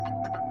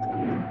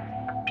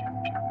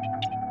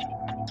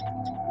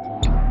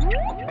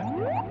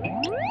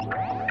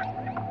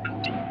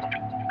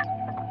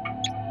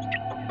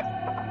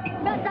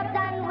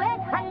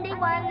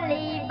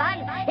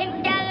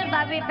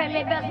we friend,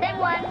 we burst them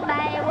one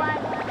by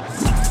one.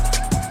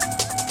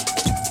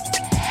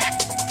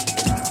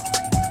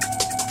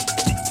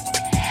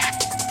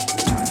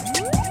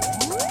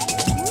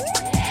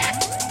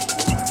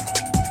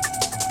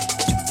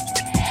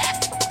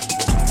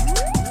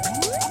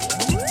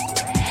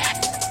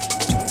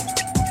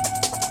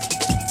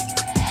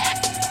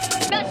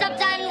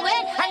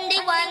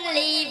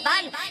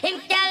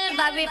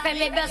 We friend,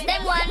 we burst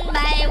them one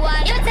by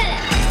one. You tell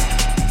them.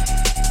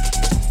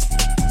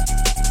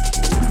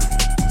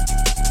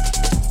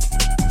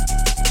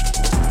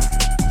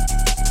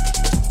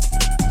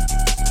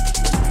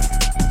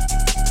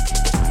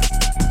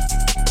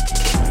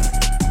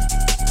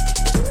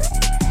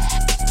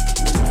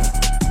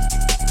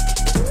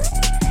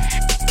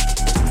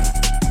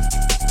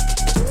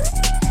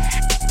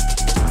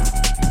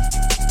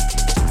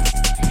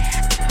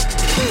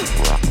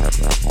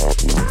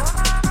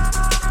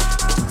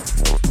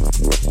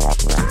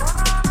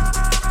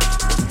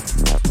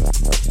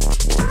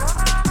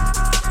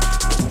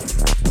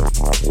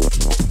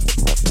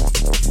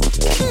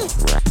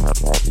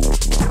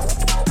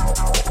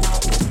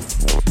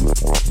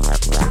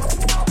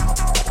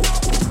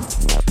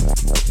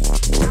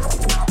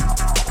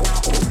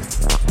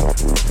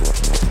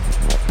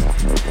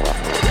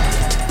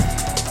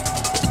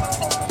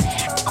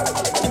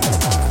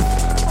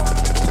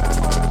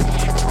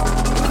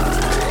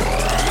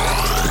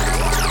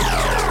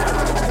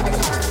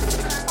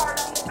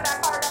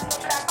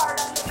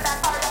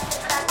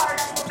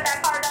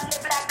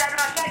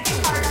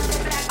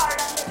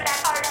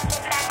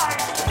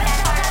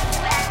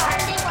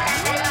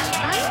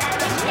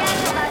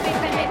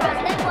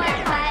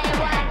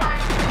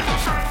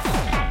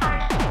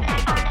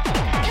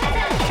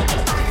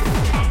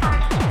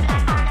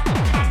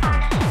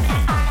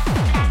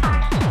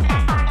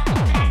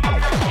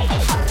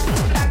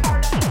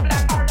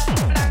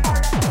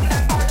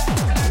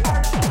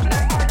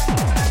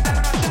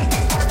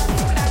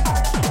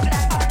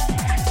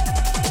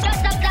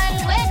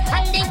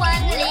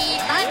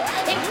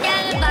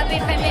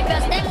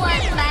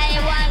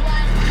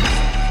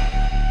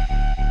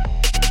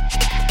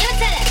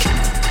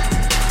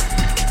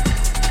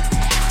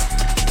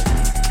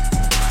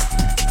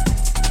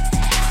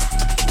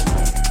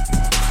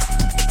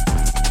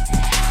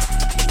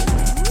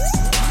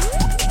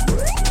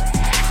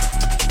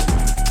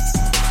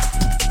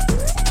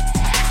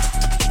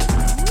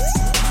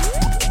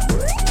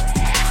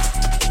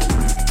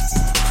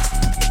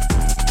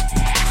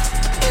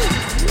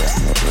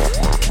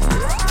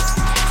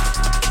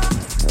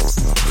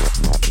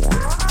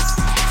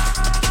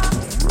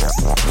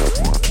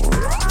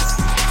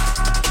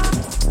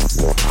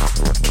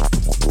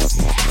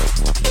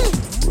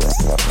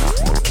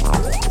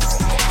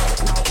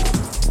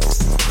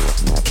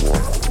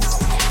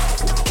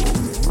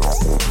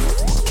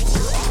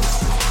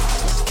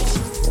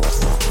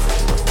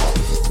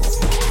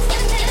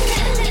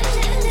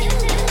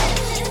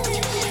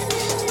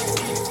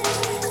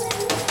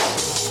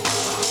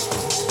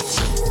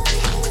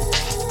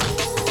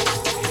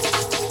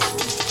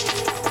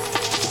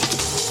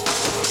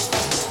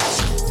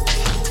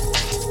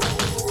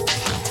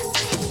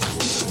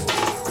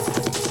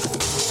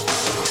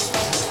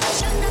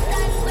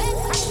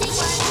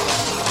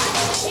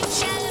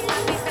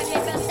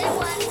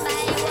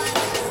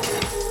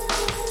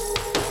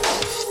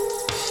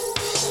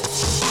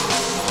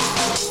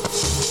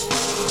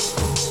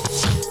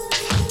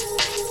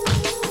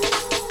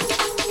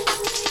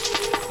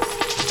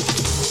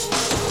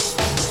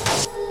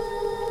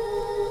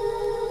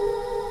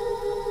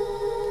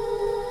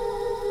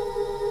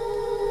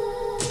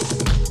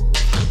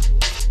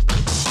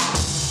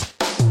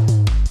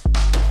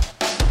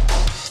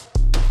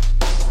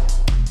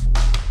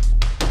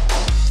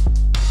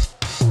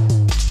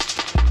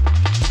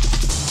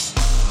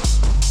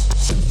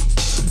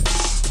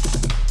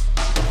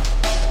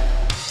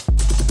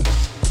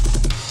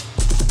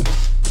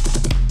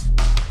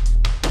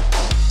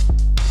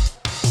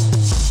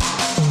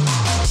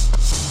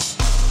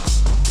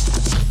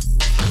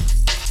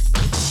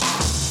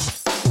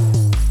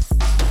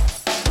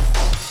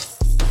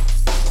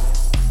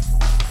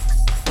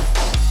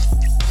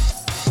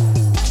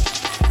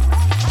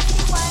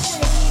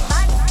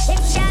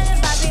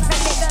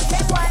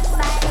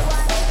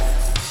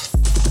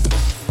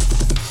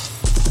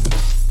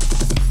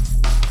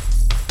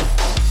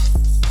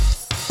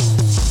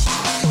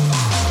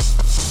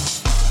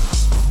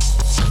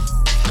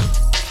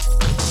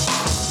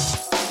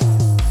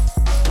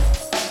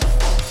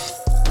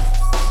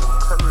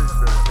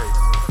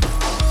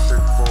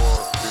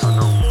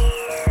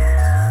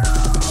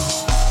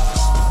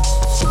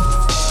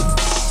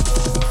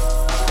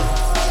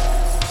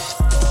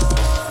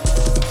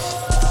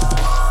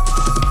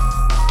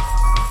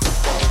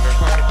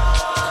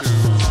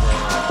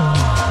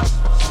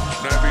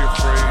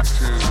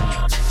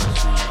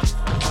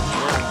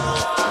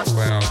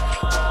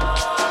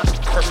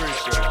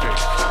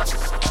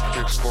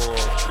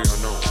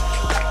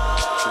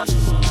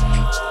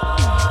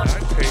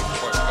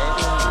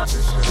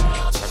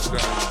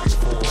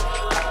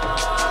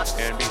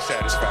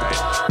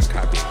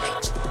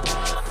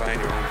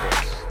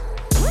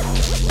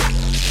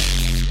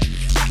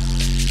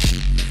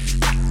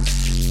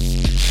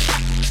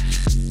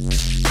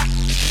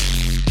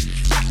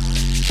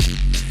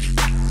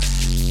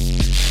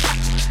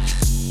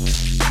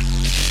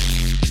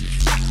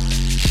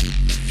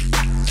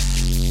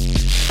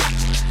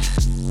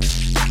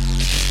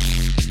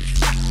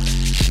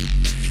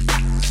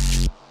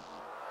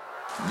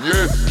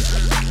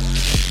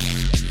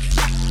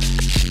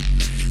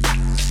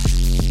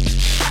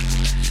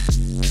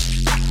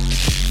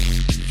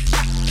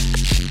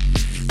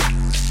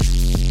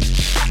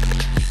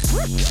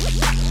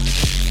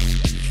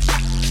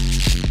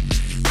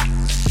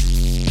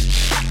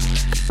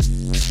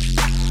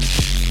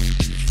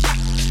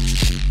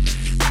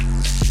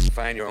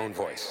 own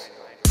voice.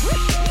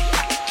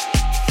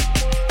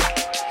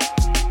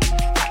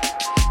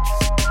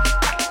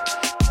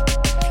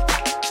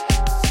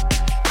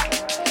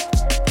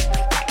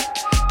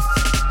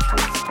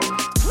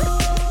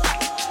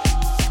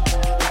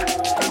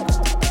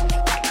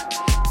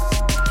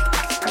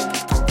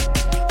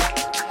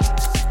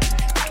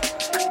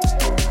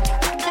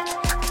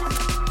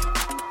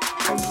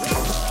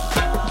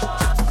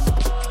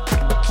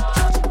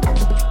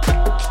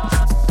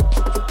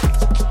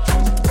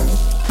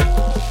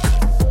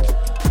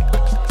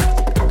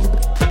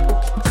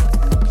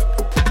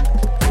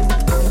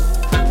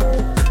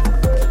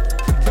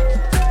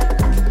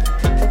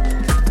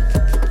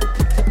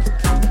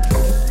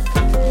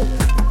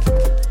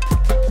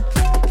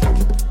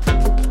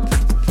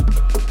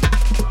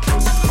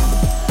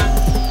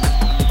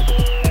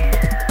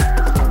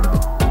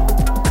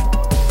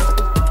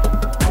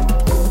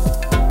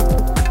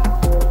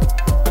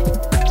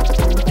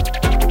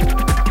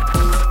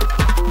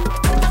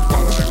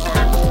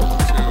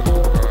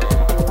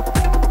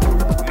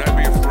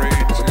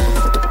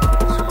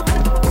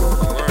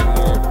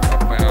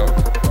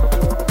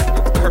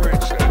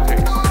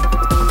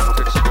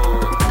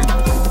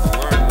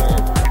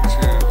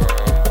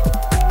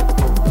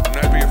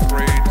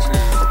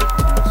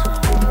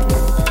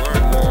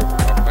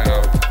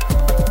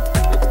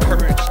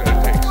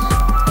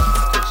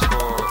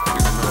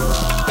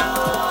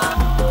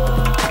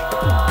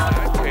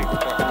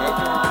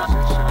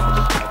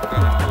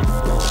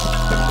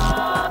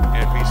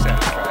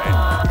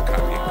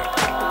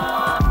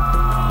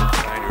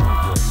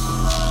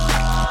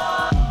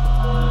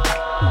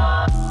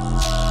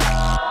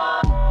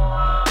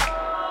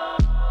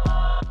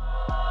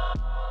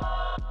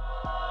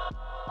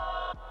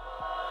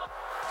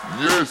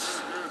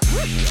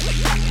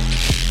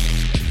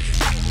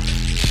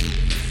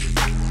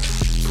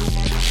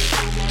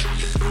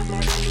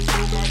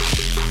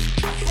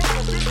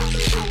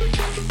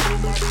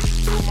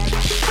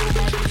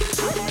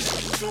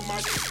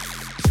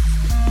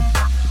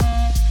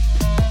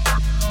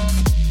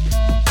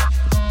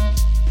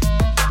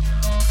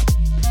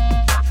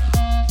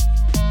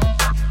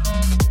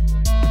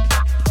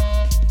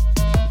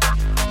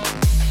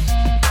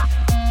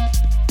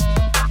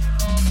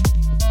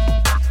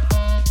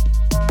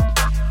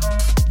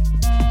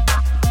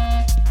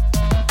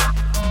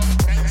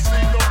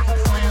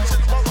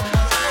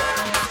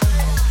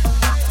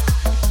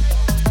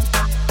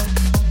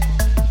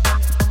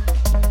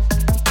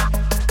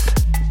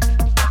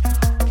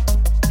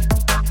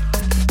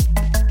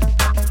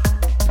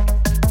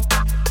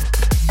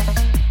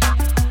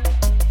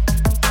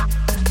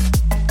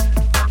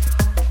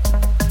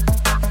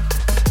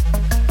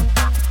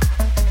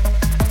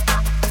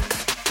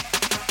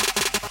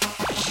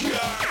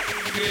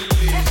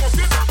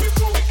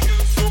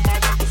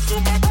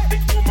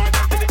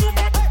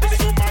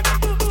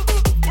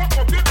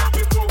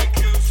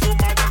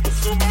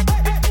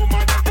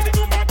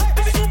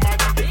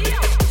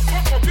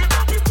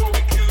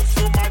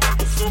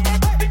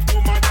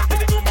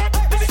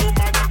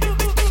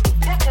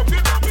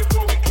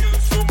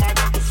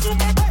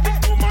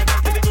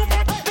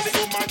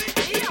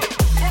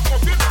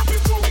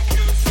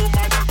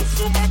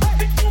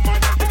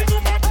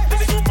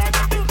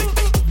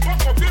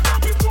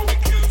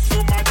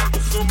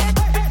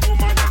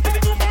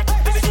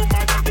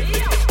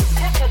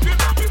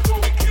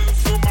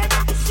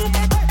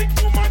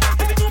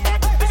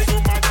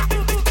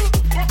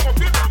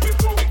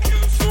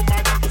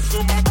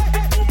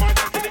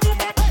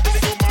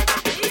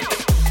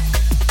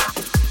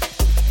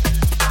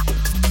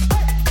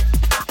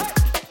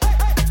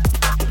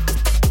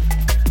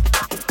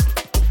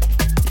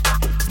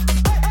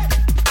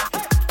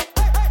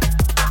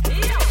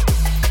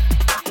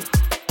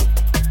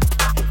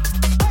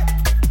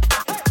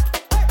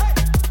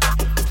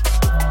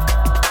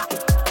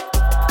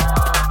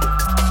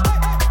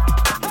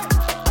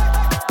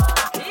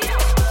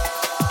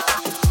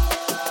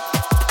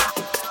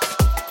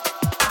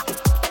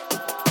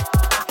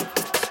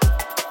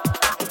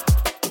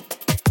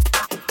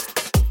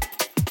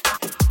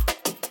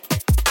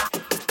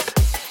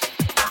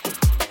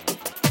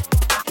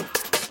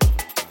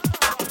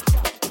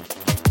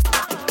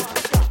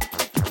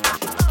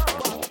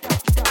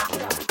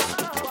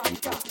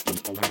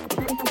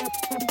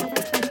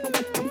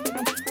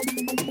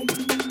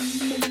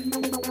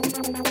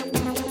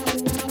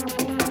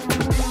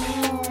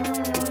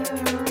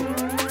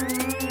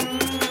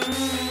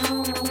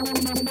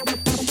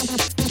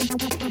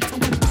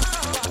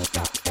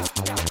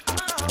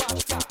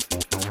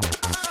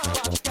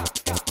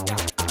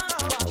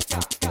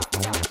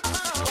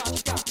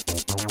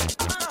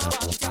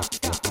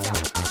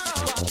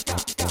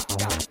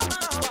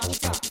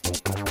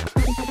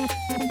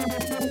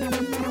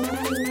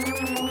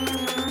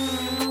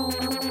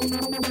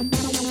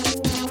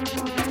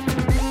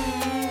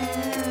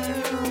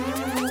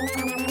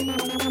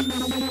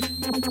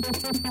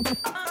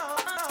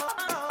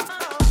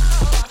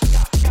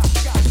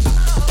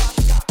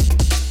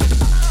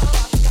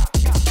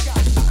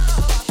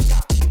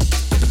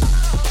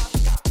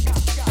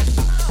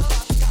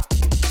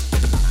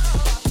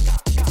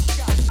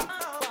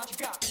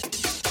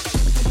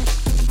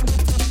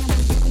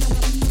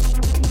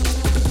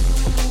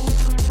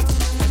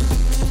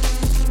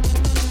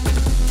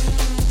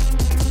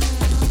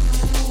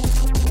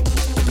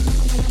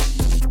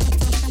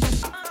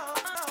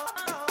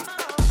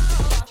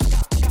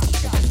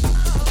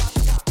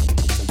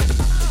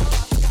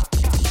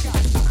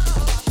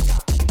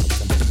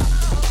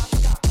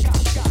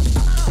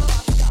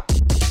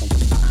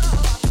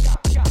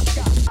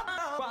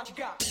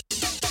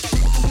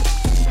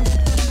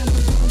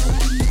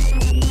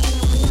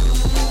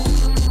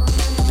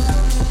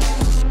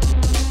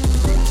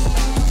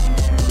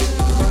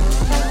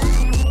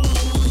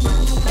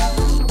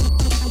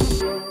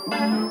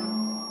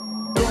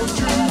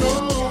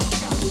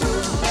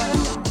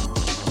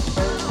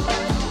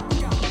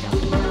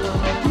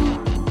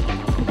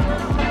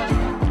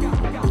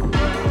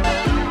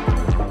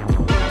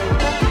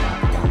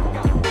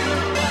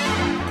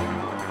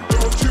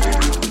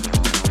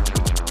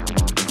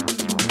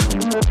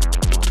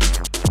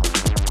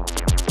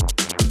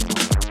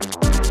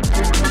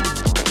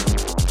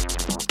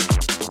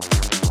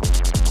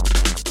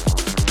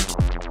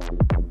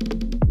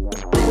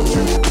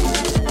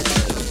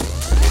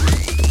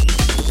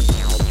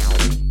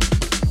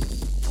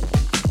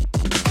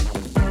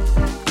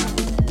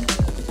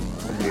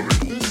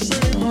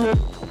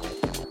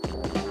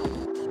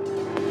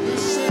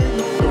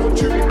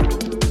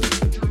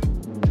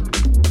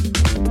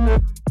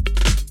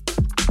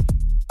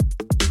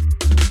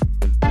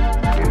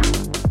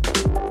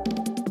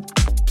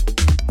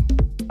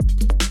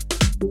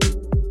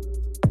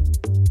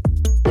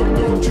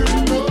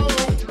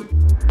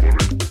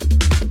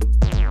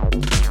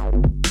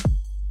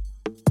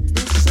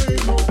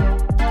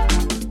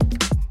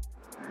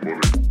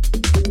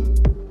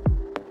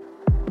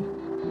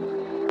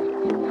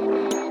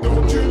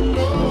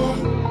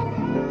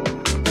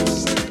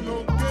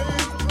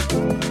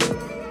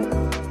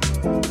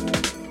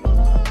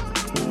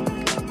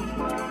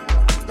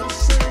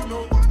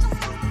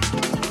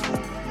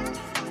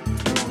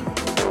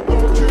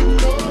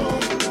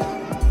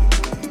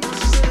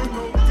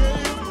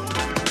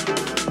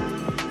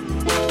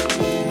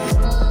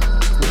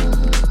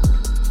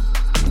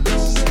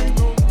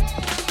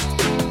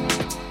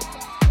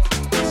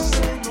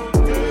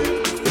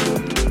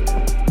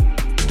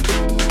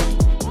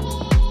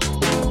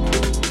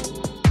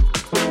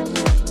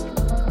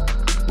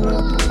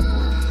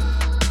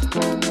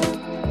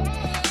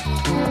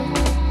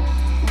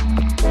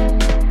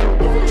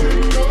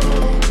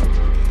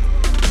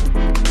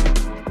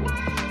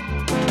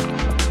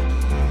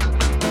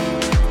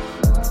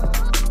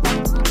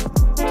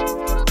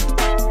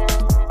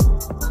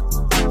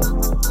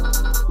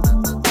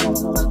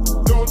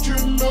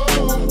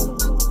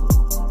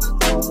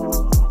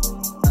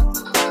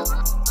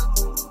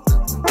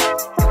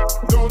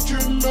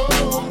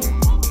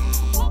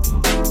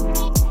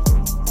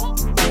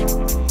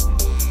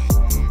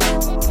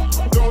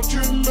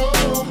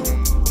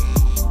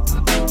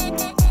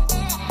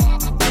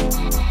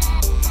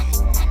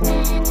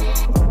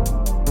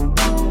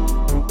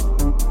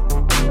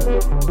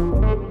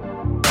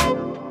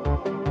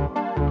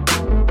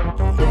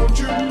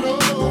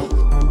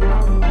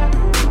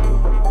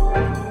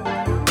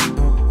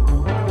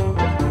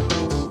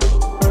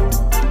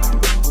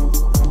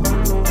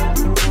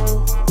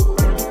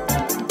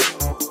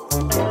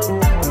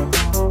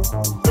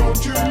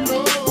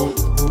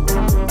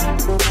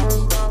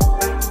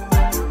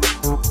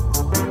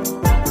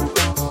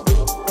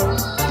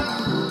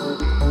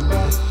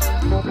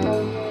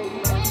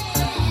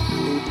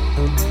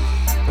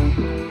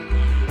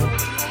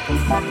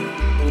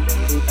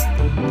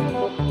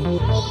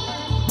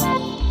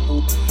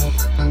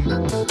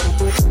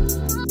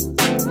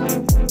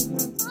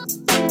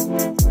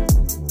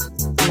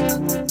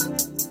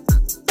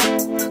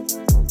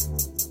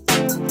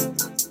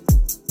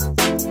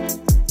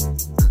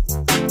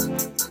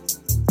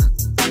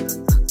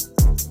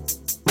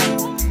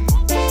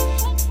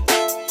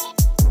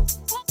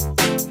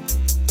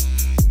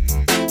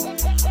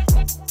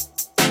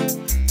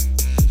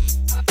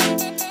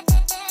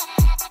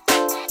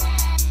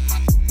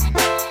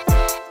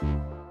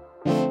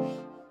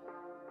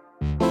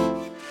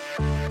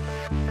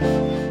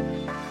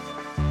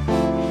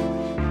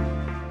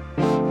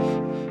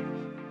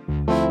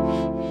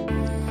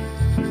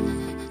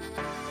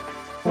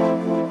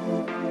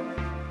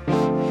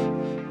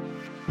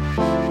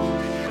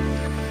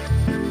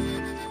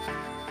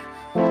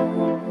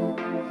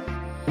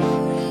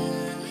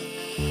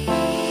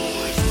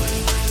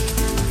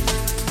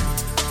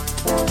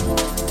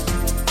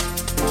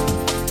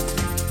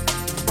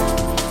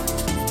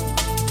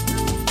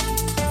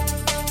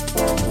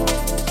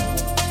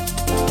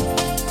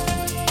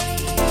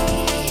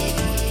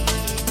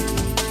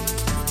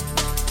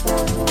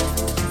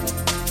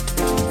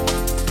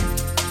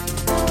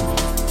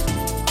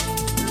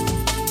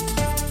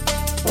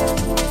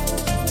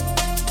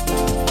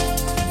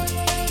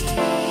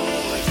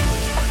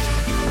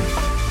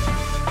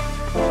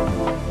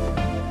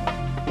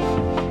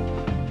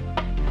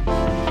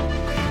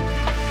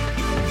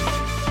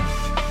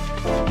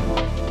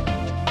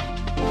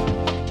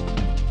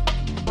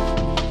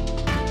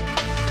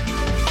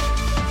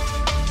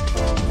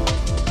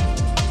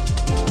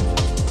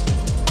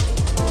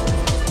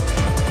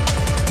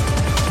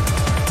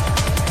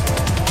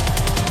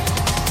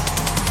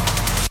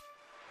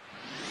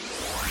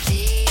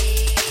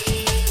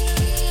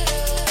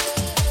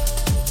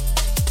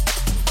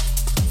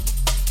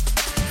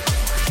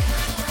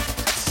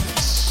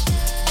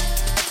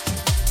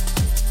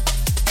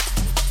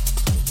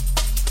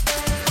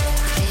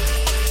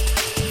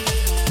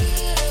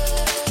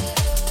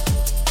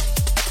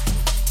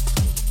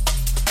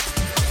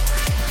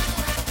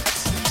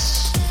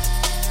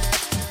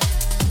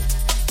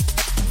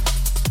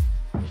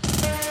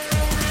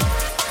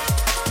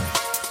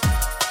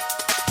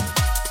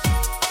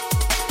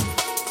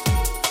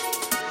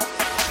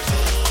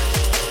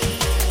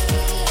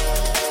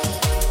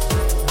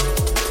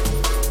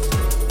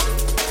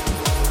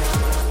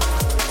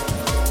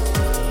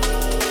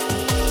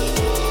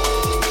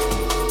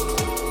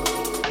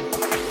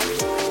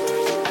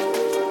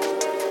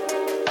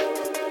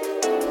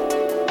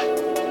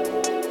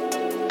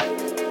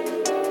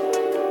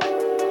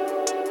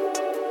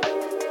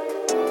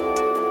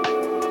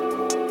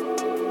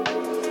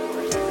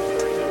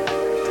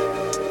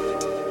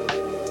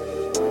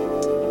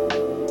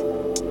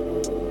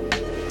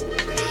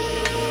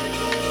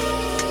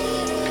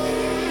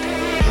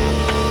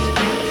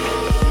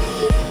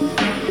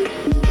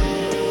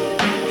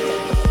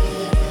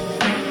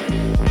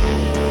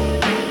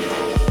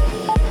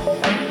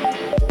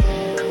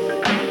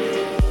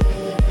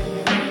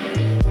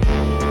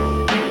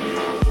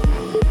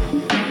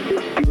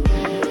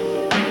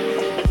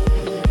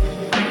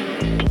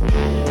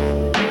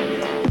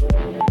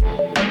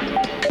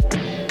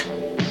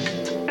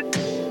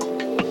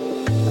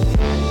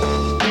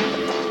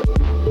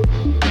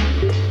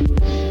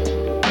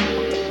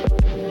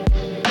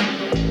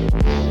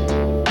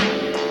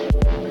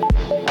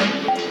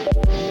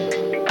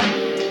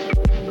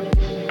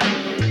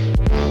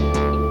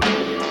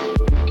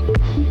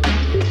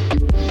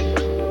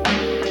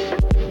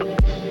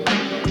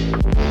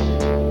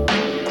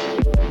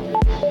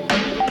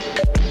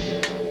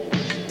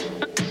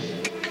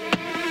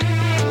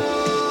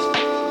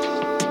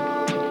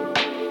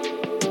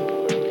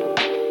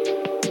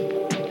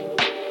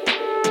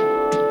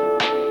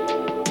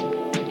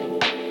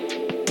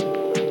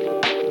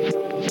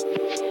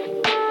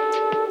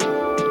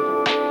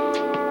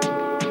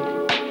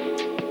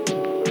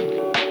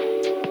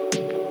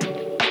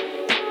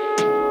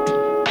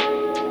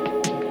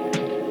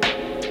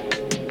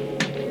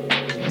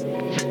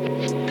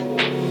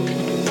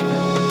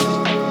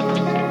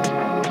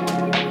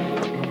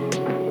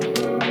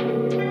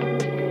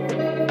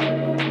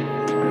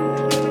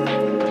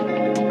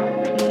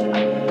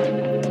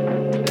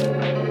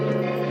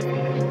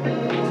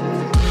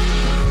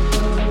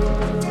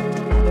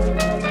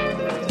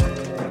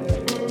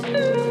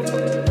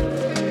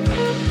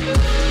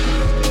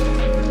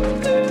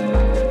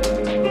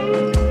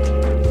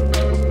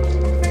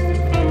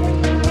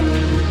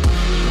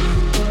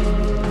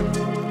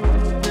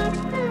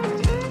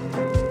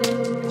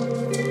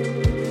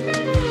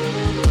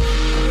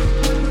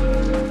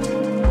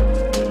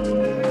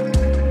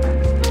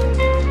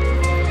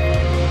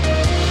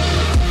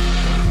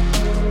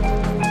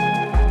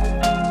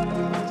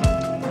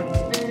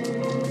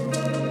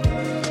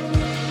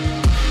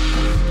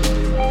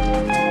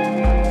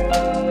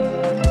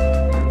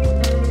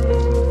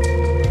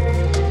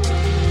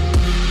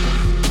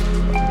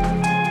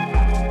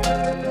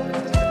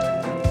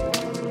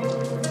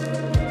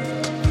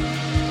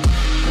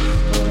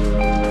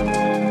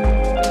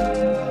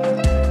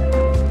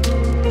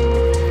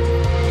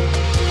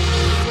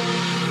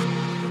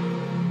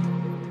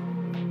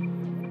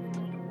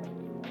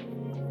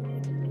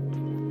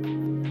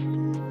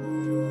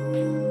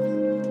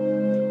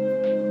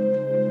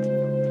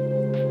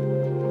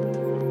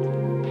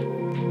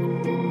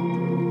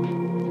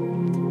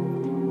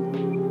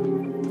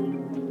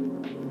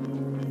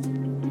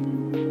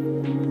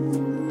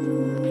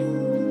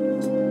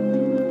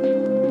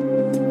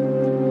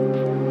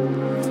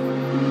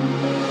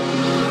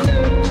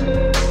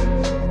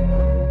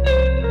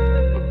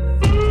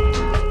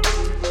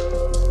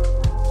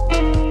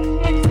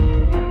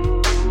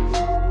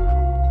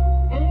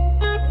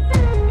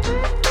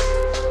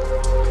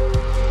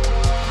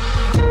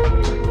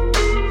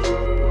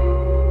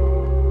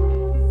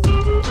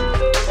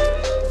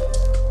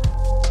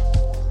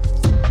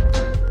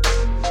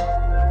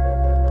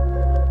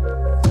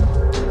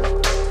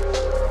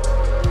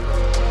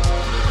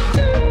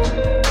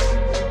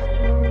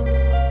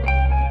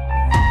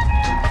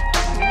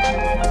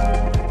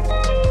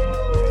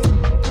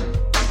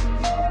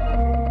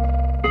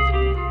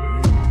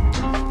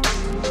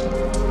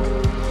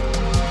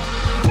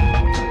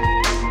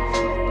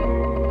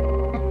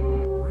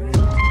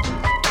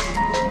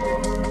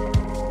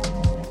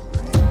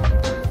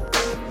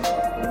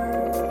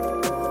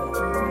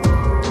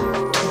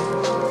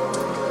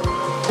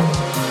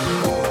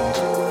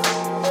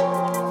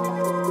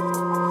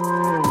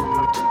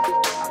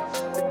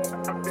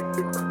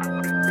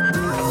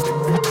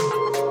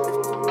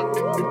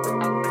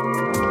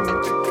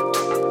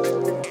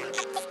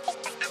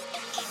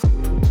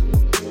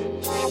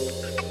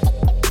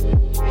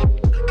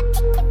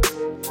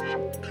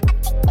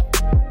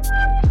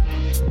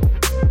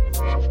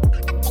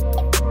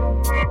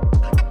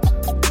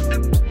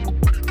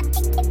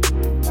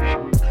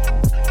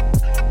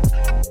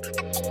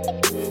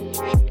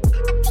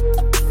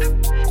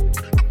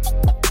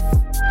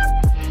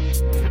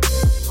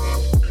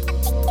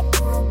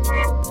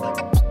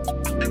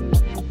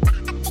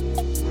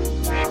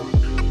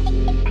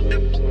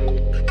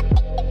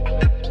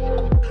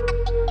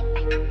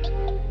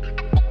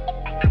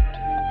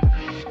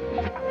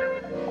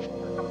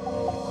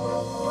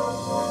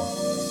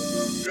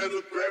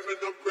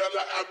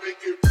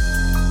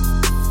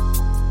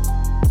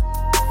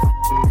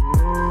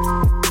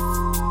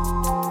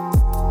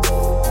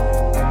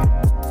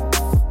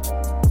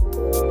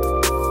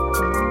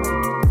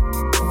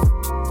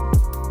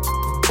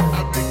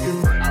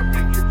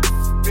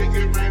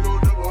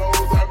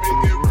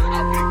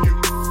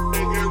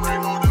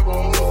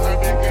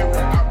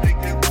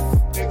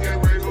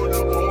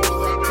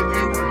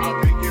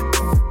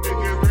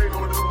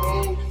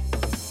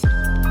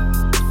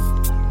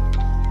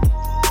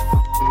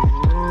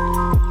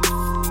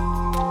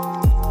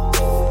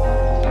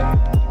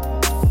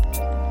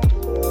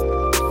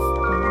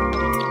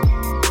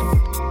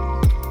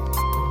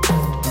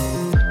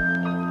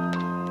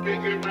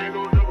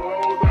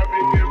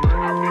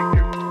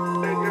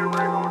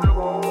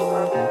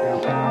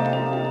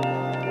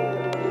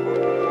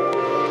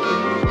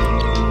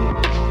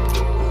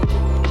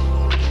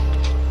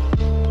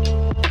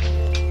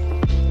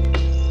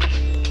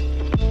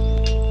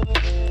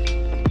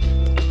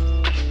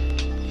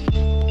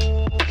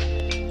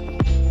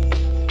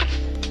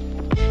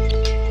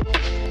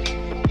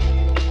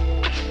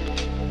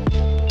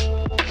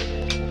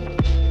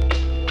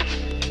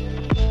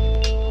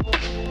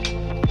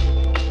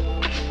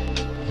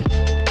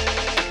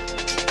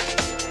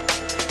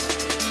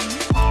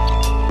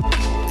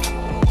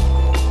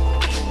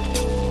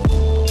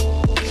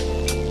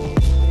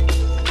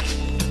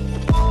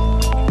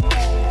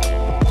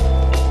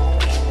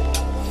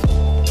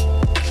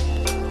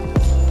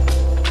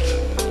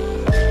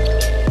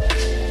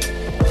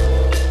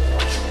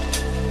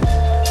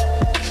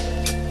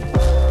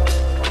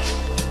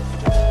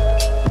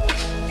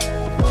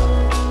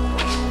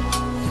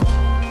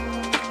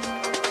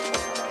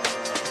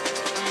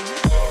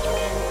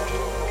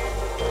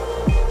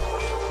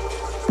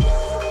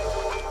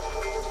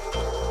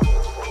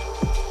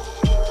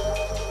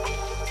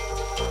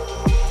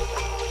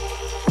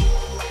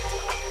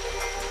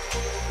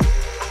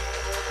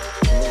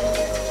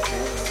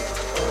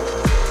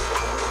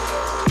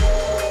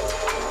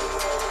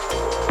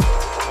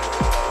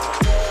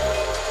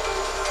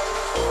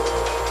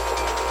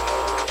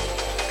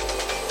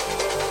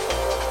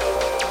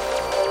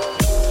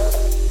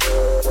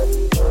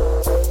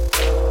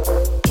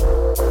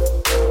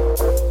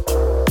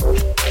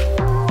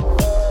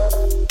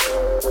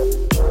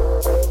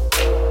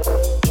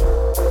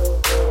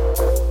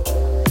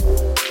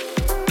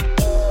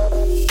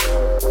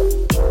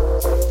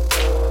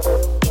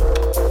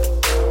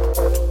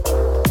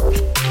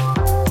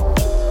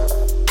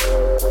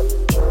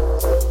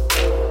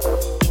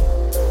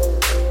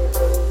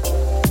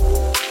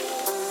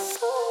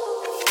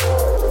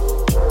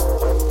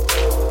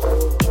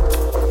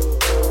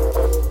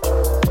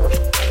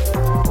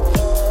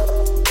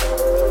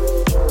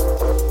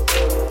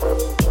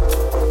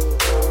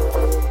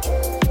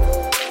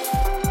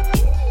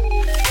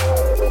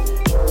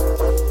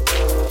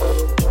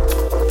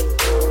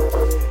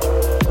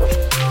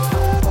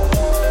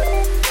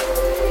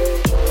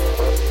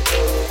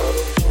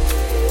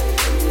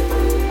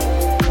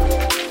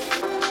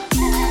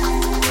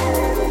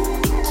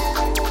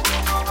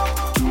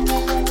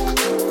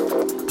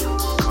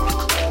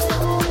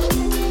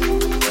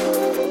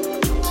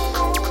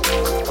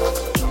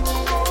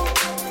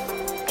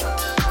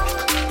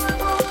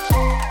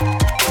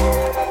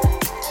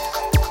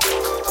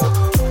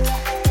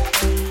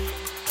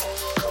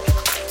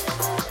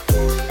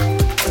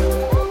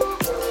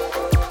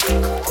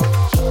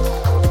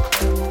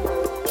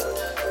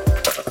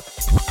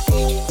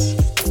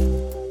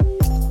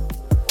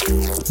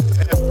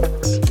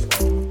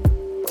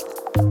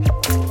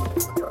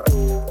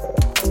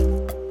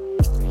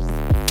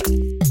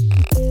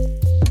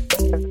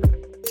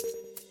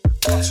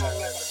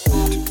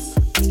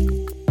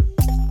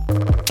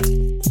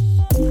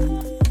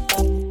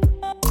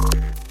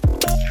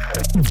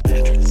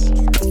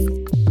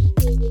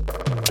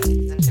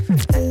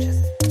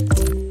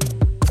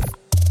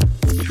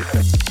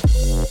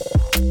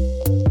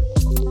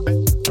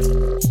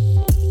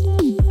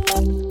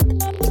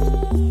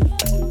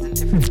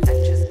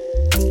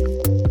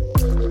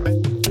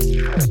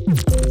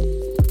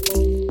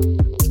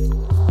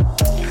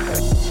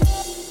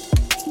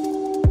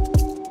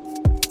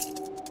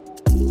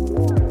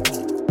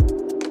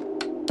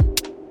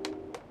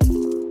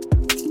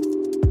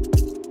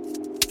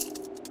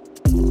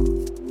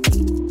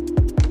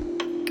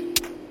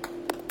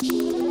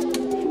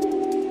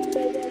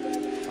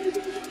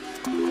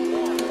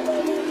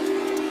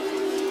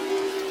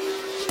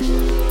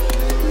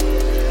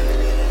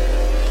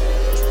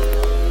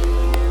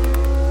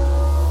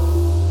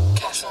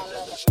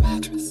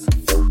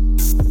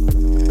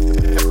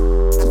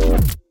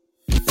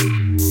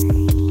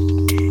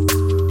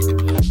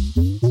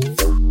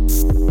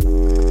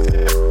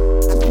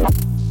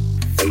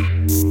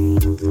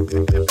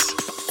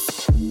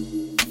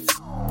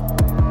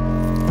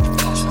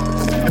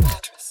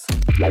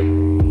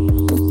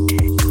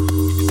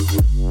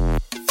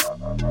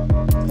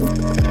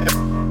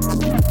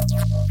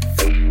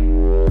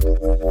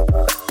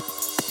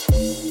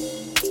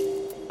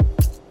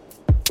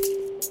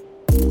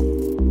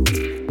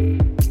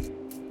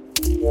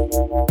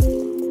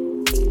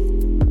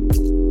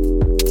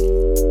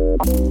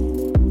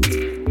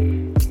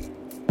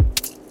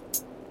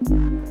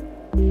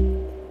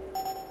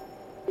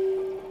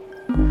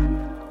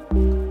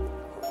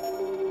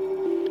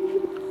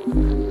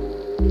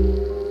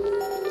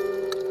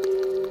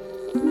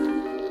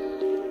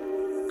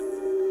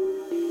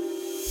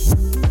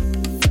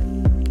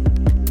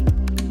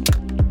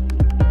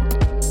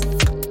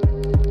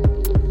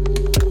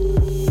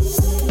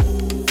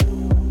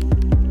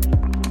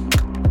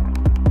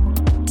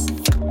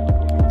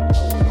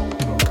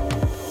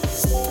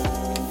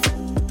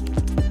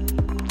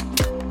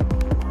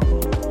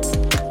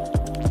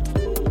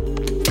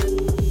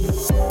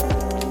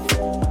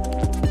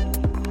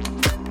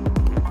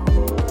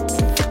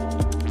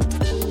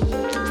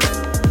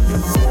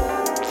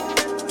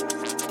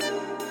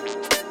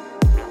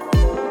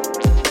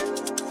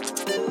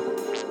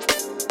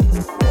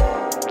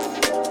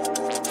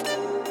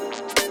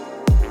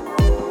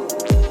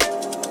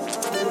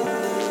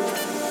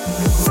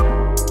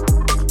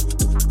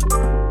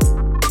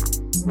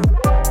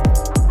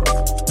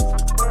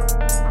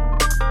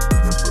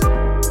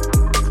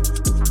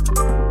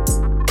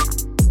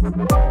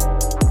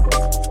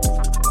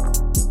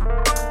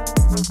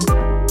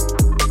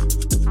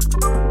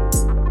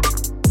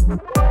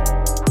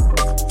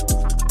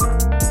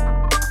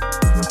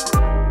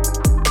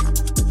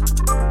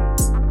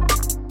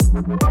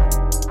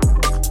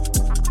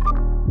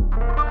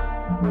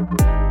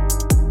 Never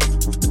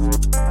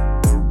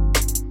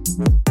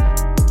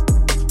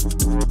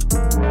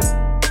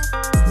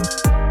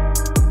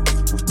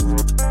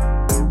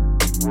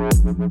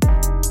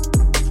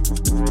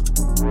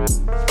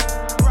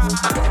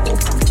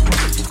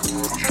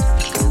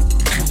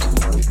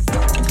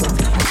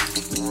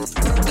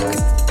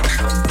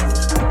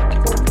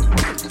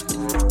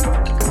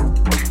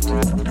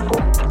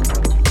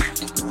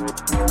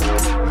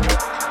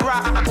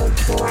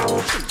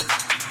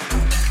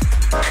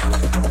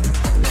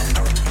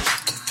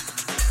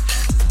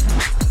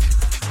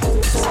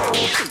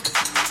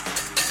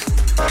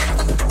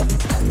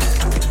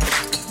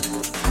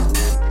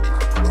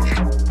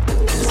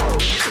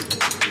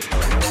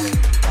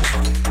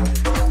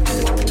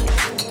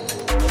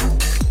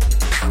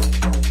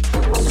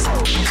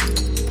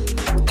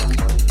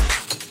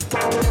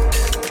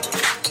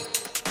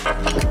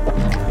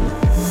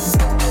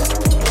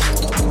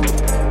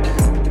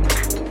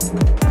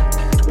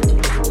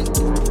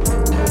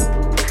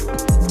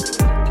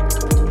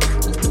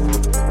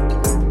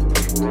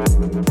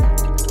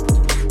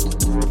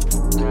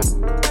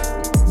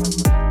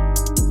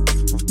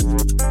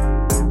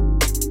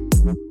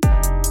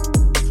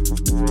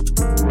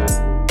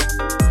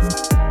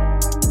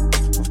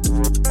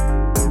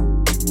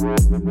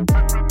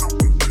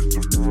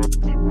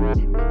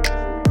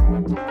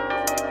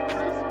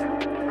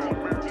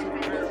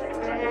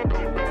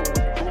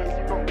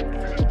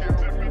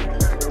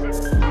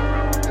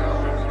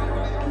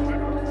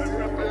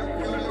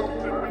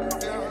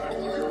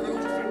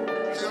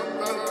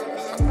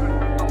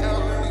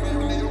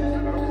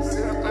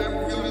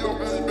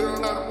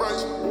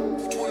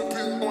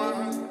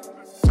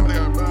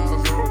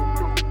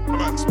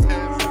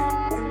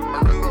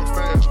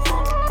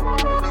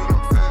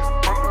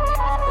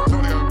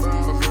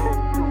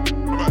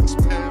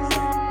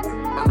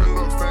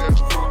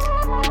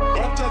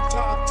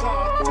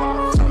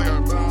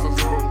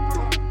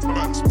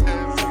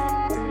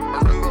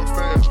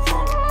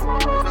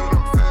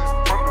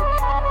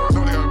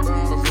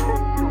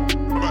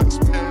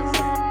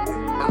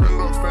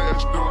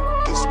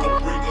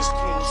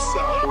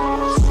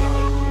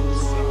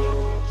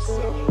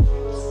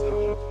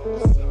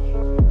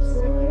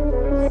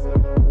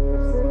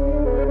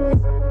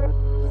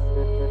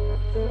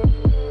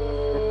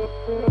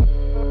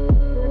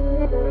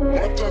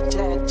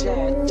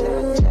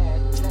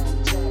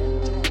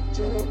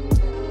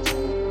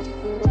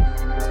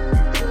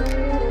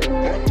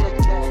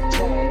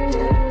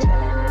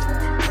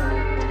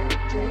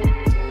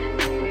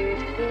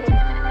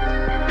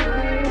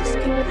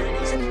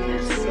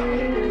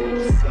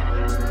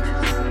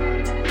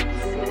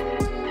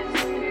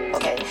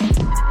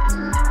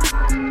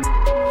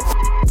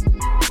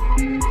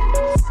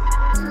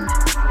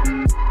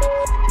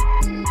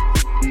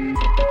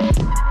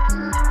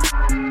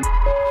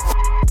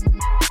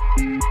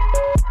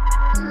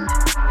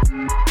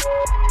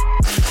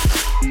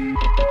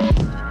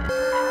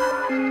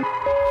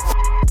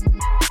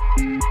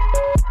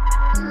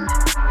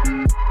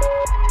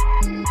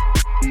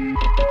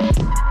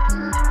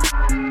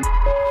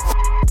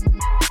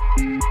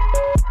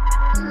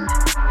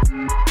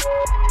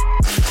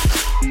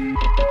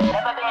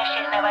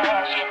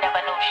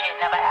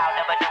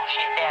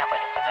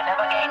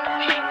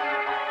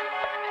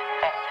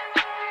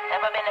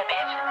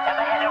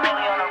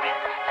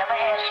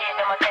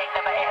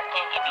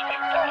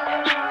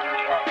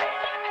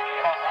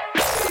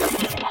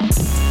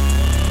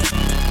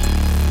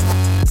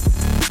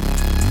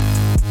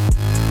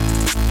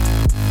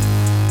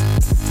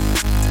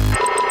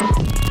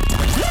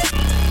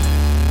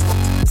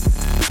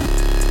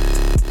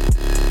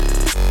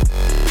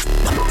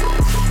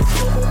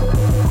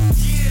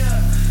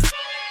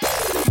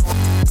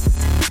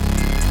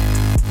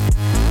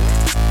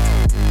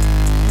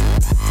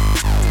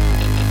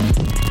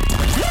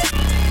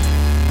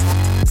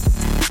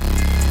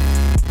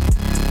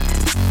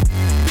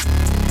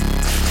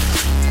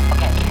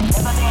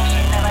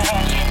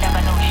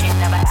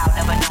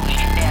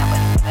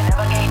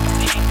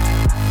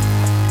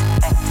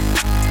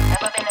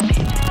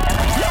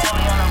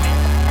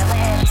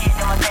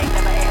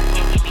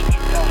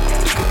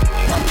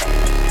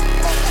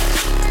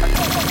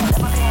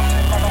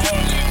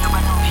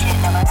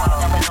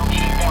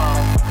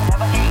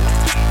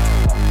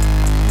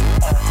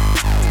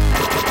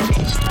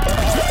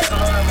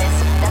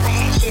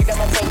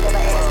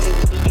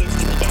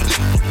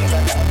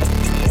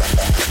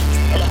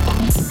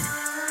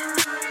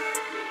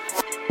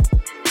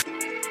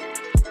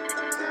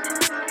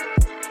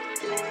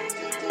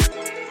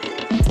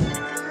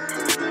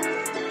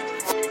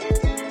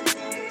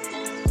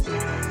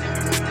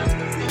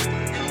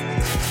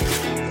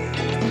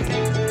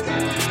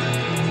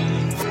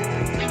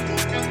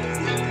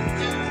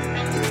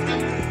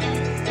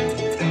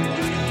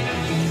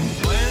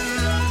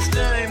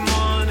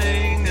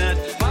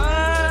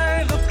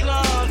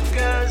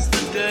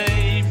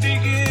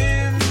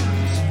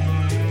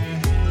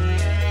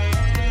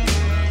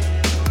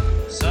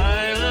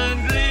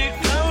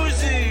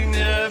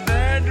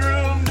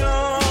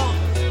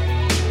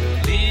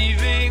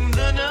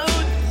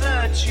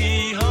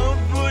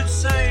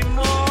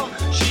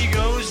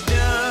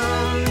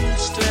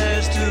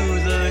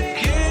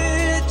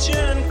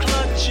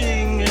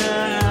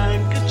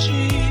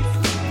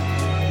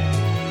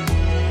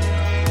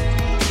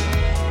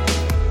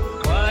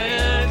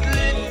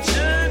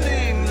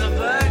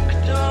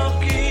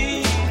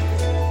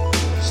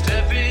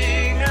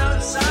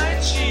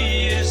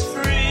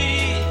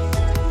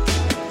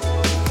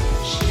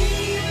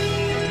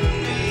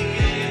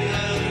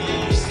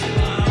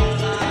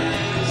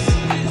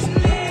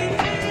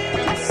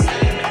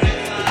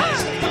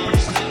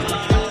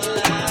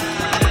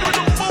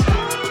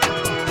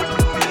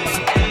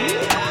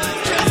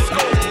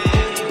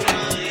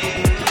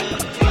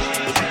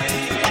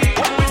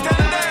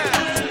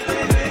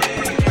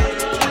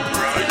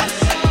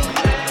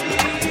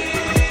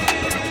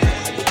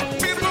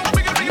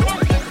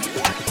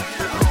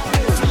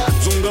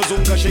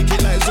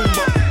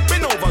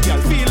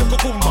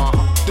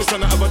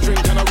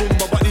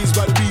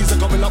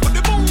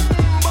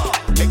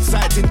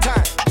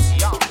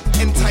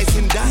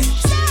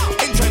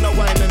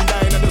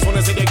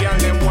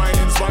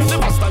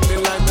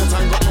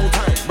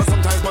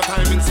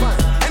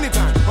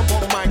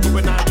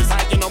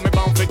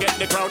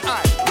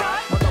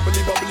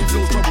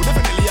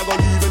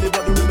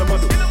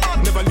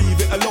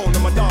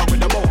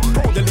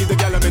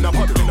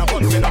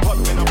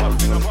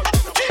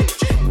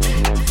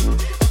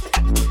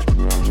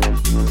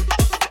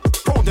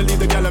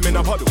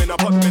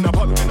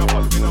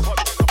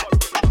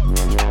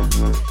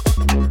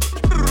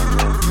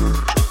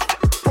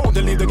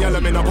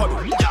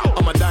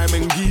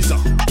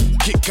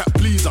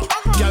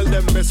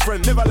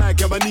friend, never like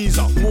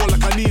Ebenezer. More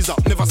like a knees up,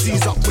 never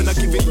sees up when I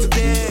give it to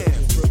them.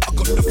 I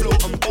got the flow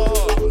and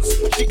bars.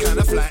 She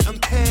kinda fly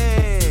and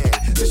pan.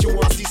 So she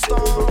wants see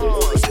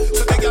stars.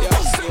 So they get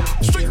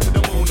straight to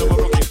the moon of a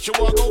rocket. She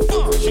wanna go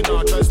far, she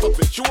not try to stop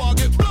it. She wanna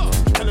get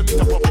blocked, telling me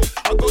to pop it.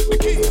 I got the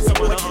keys, I'm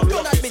gonna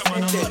unlock it.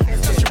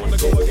 She wanna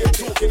go again,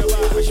 talking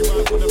about how she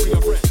might wanna bring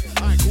a friend.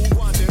 I cool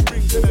one, then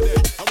bring to the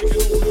dead. And we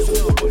can all listen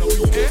up on a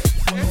weekend.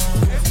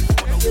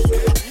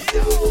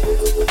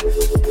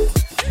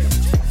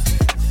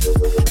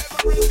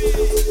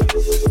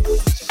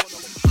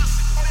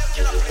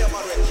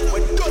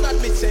 When don't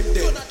admit same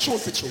day, true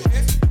for true.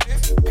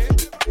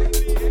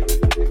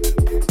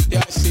 Yeah,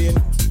 I see it.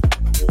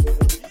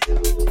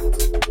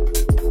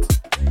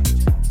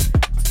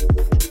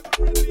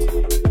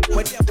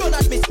 When don't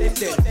admit same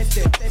day.